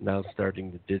now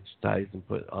starting to digitize and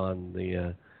put on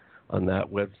the on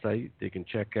that website. They can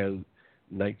check out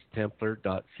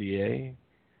knightstemplar.ca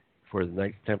for the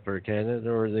Knights Templar of Canada,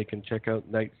 or they can check out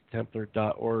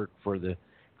knightstemplar.org for the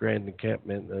Grand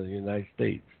Encampment of the United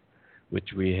States,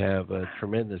 which we have a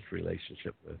tremendous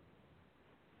relationship with.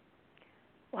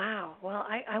 Wow. Well,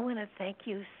 I want to thank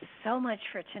you so much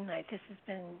for tonight. This has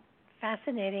been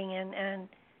fascinating, and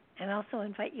also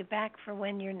invite you back for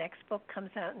when your next book comes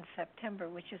out in September,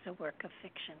 which is a work of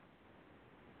fiction.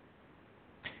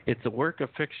 It's a work of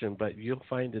fiction, but you'll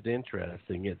find it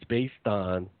interesting. It's based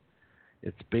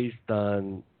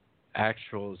on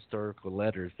actual historical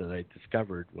letters that I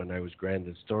discovered when I was Grand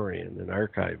Historian and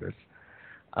Archivist,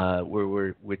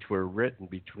 which were written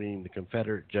between the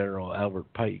Confederate General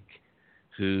Albert Pike,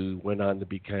 who went on to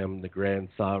become the Grand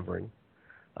Sovereign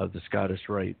of the Scottish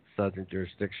Rite Southern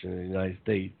Jurisdiction in the United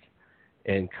States,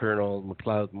 and Colonel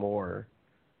MacLeod Moore,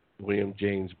 William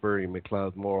James Bury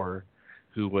MacLeod Moore,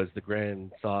 who was the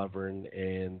Grand Sovereign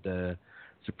and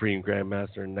Supreme Grand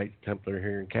Master and Knights Templar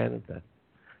here in Canada.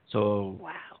 So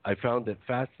wow. I found it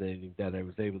fascinating that I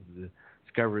was able to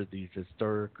discover these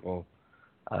historical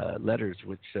letters,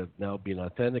 which have now been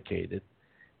authenticated,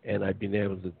 and I've been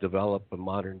able to develop a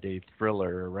modern-day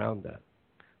thriller around that,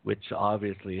 which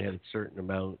obviously had a certain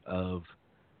amount of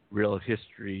real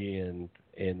history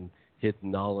and hidden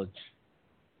knowledge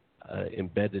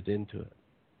embedded into it.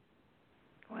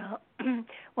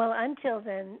 Well, until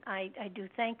then, I do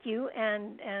thank you,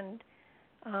 and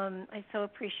I so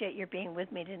appreciate your being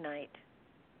with me tonight.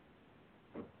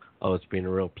 Oh, it's been a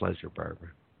real pleasure, Barbara.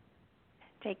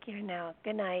 Take care now.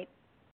 Good night.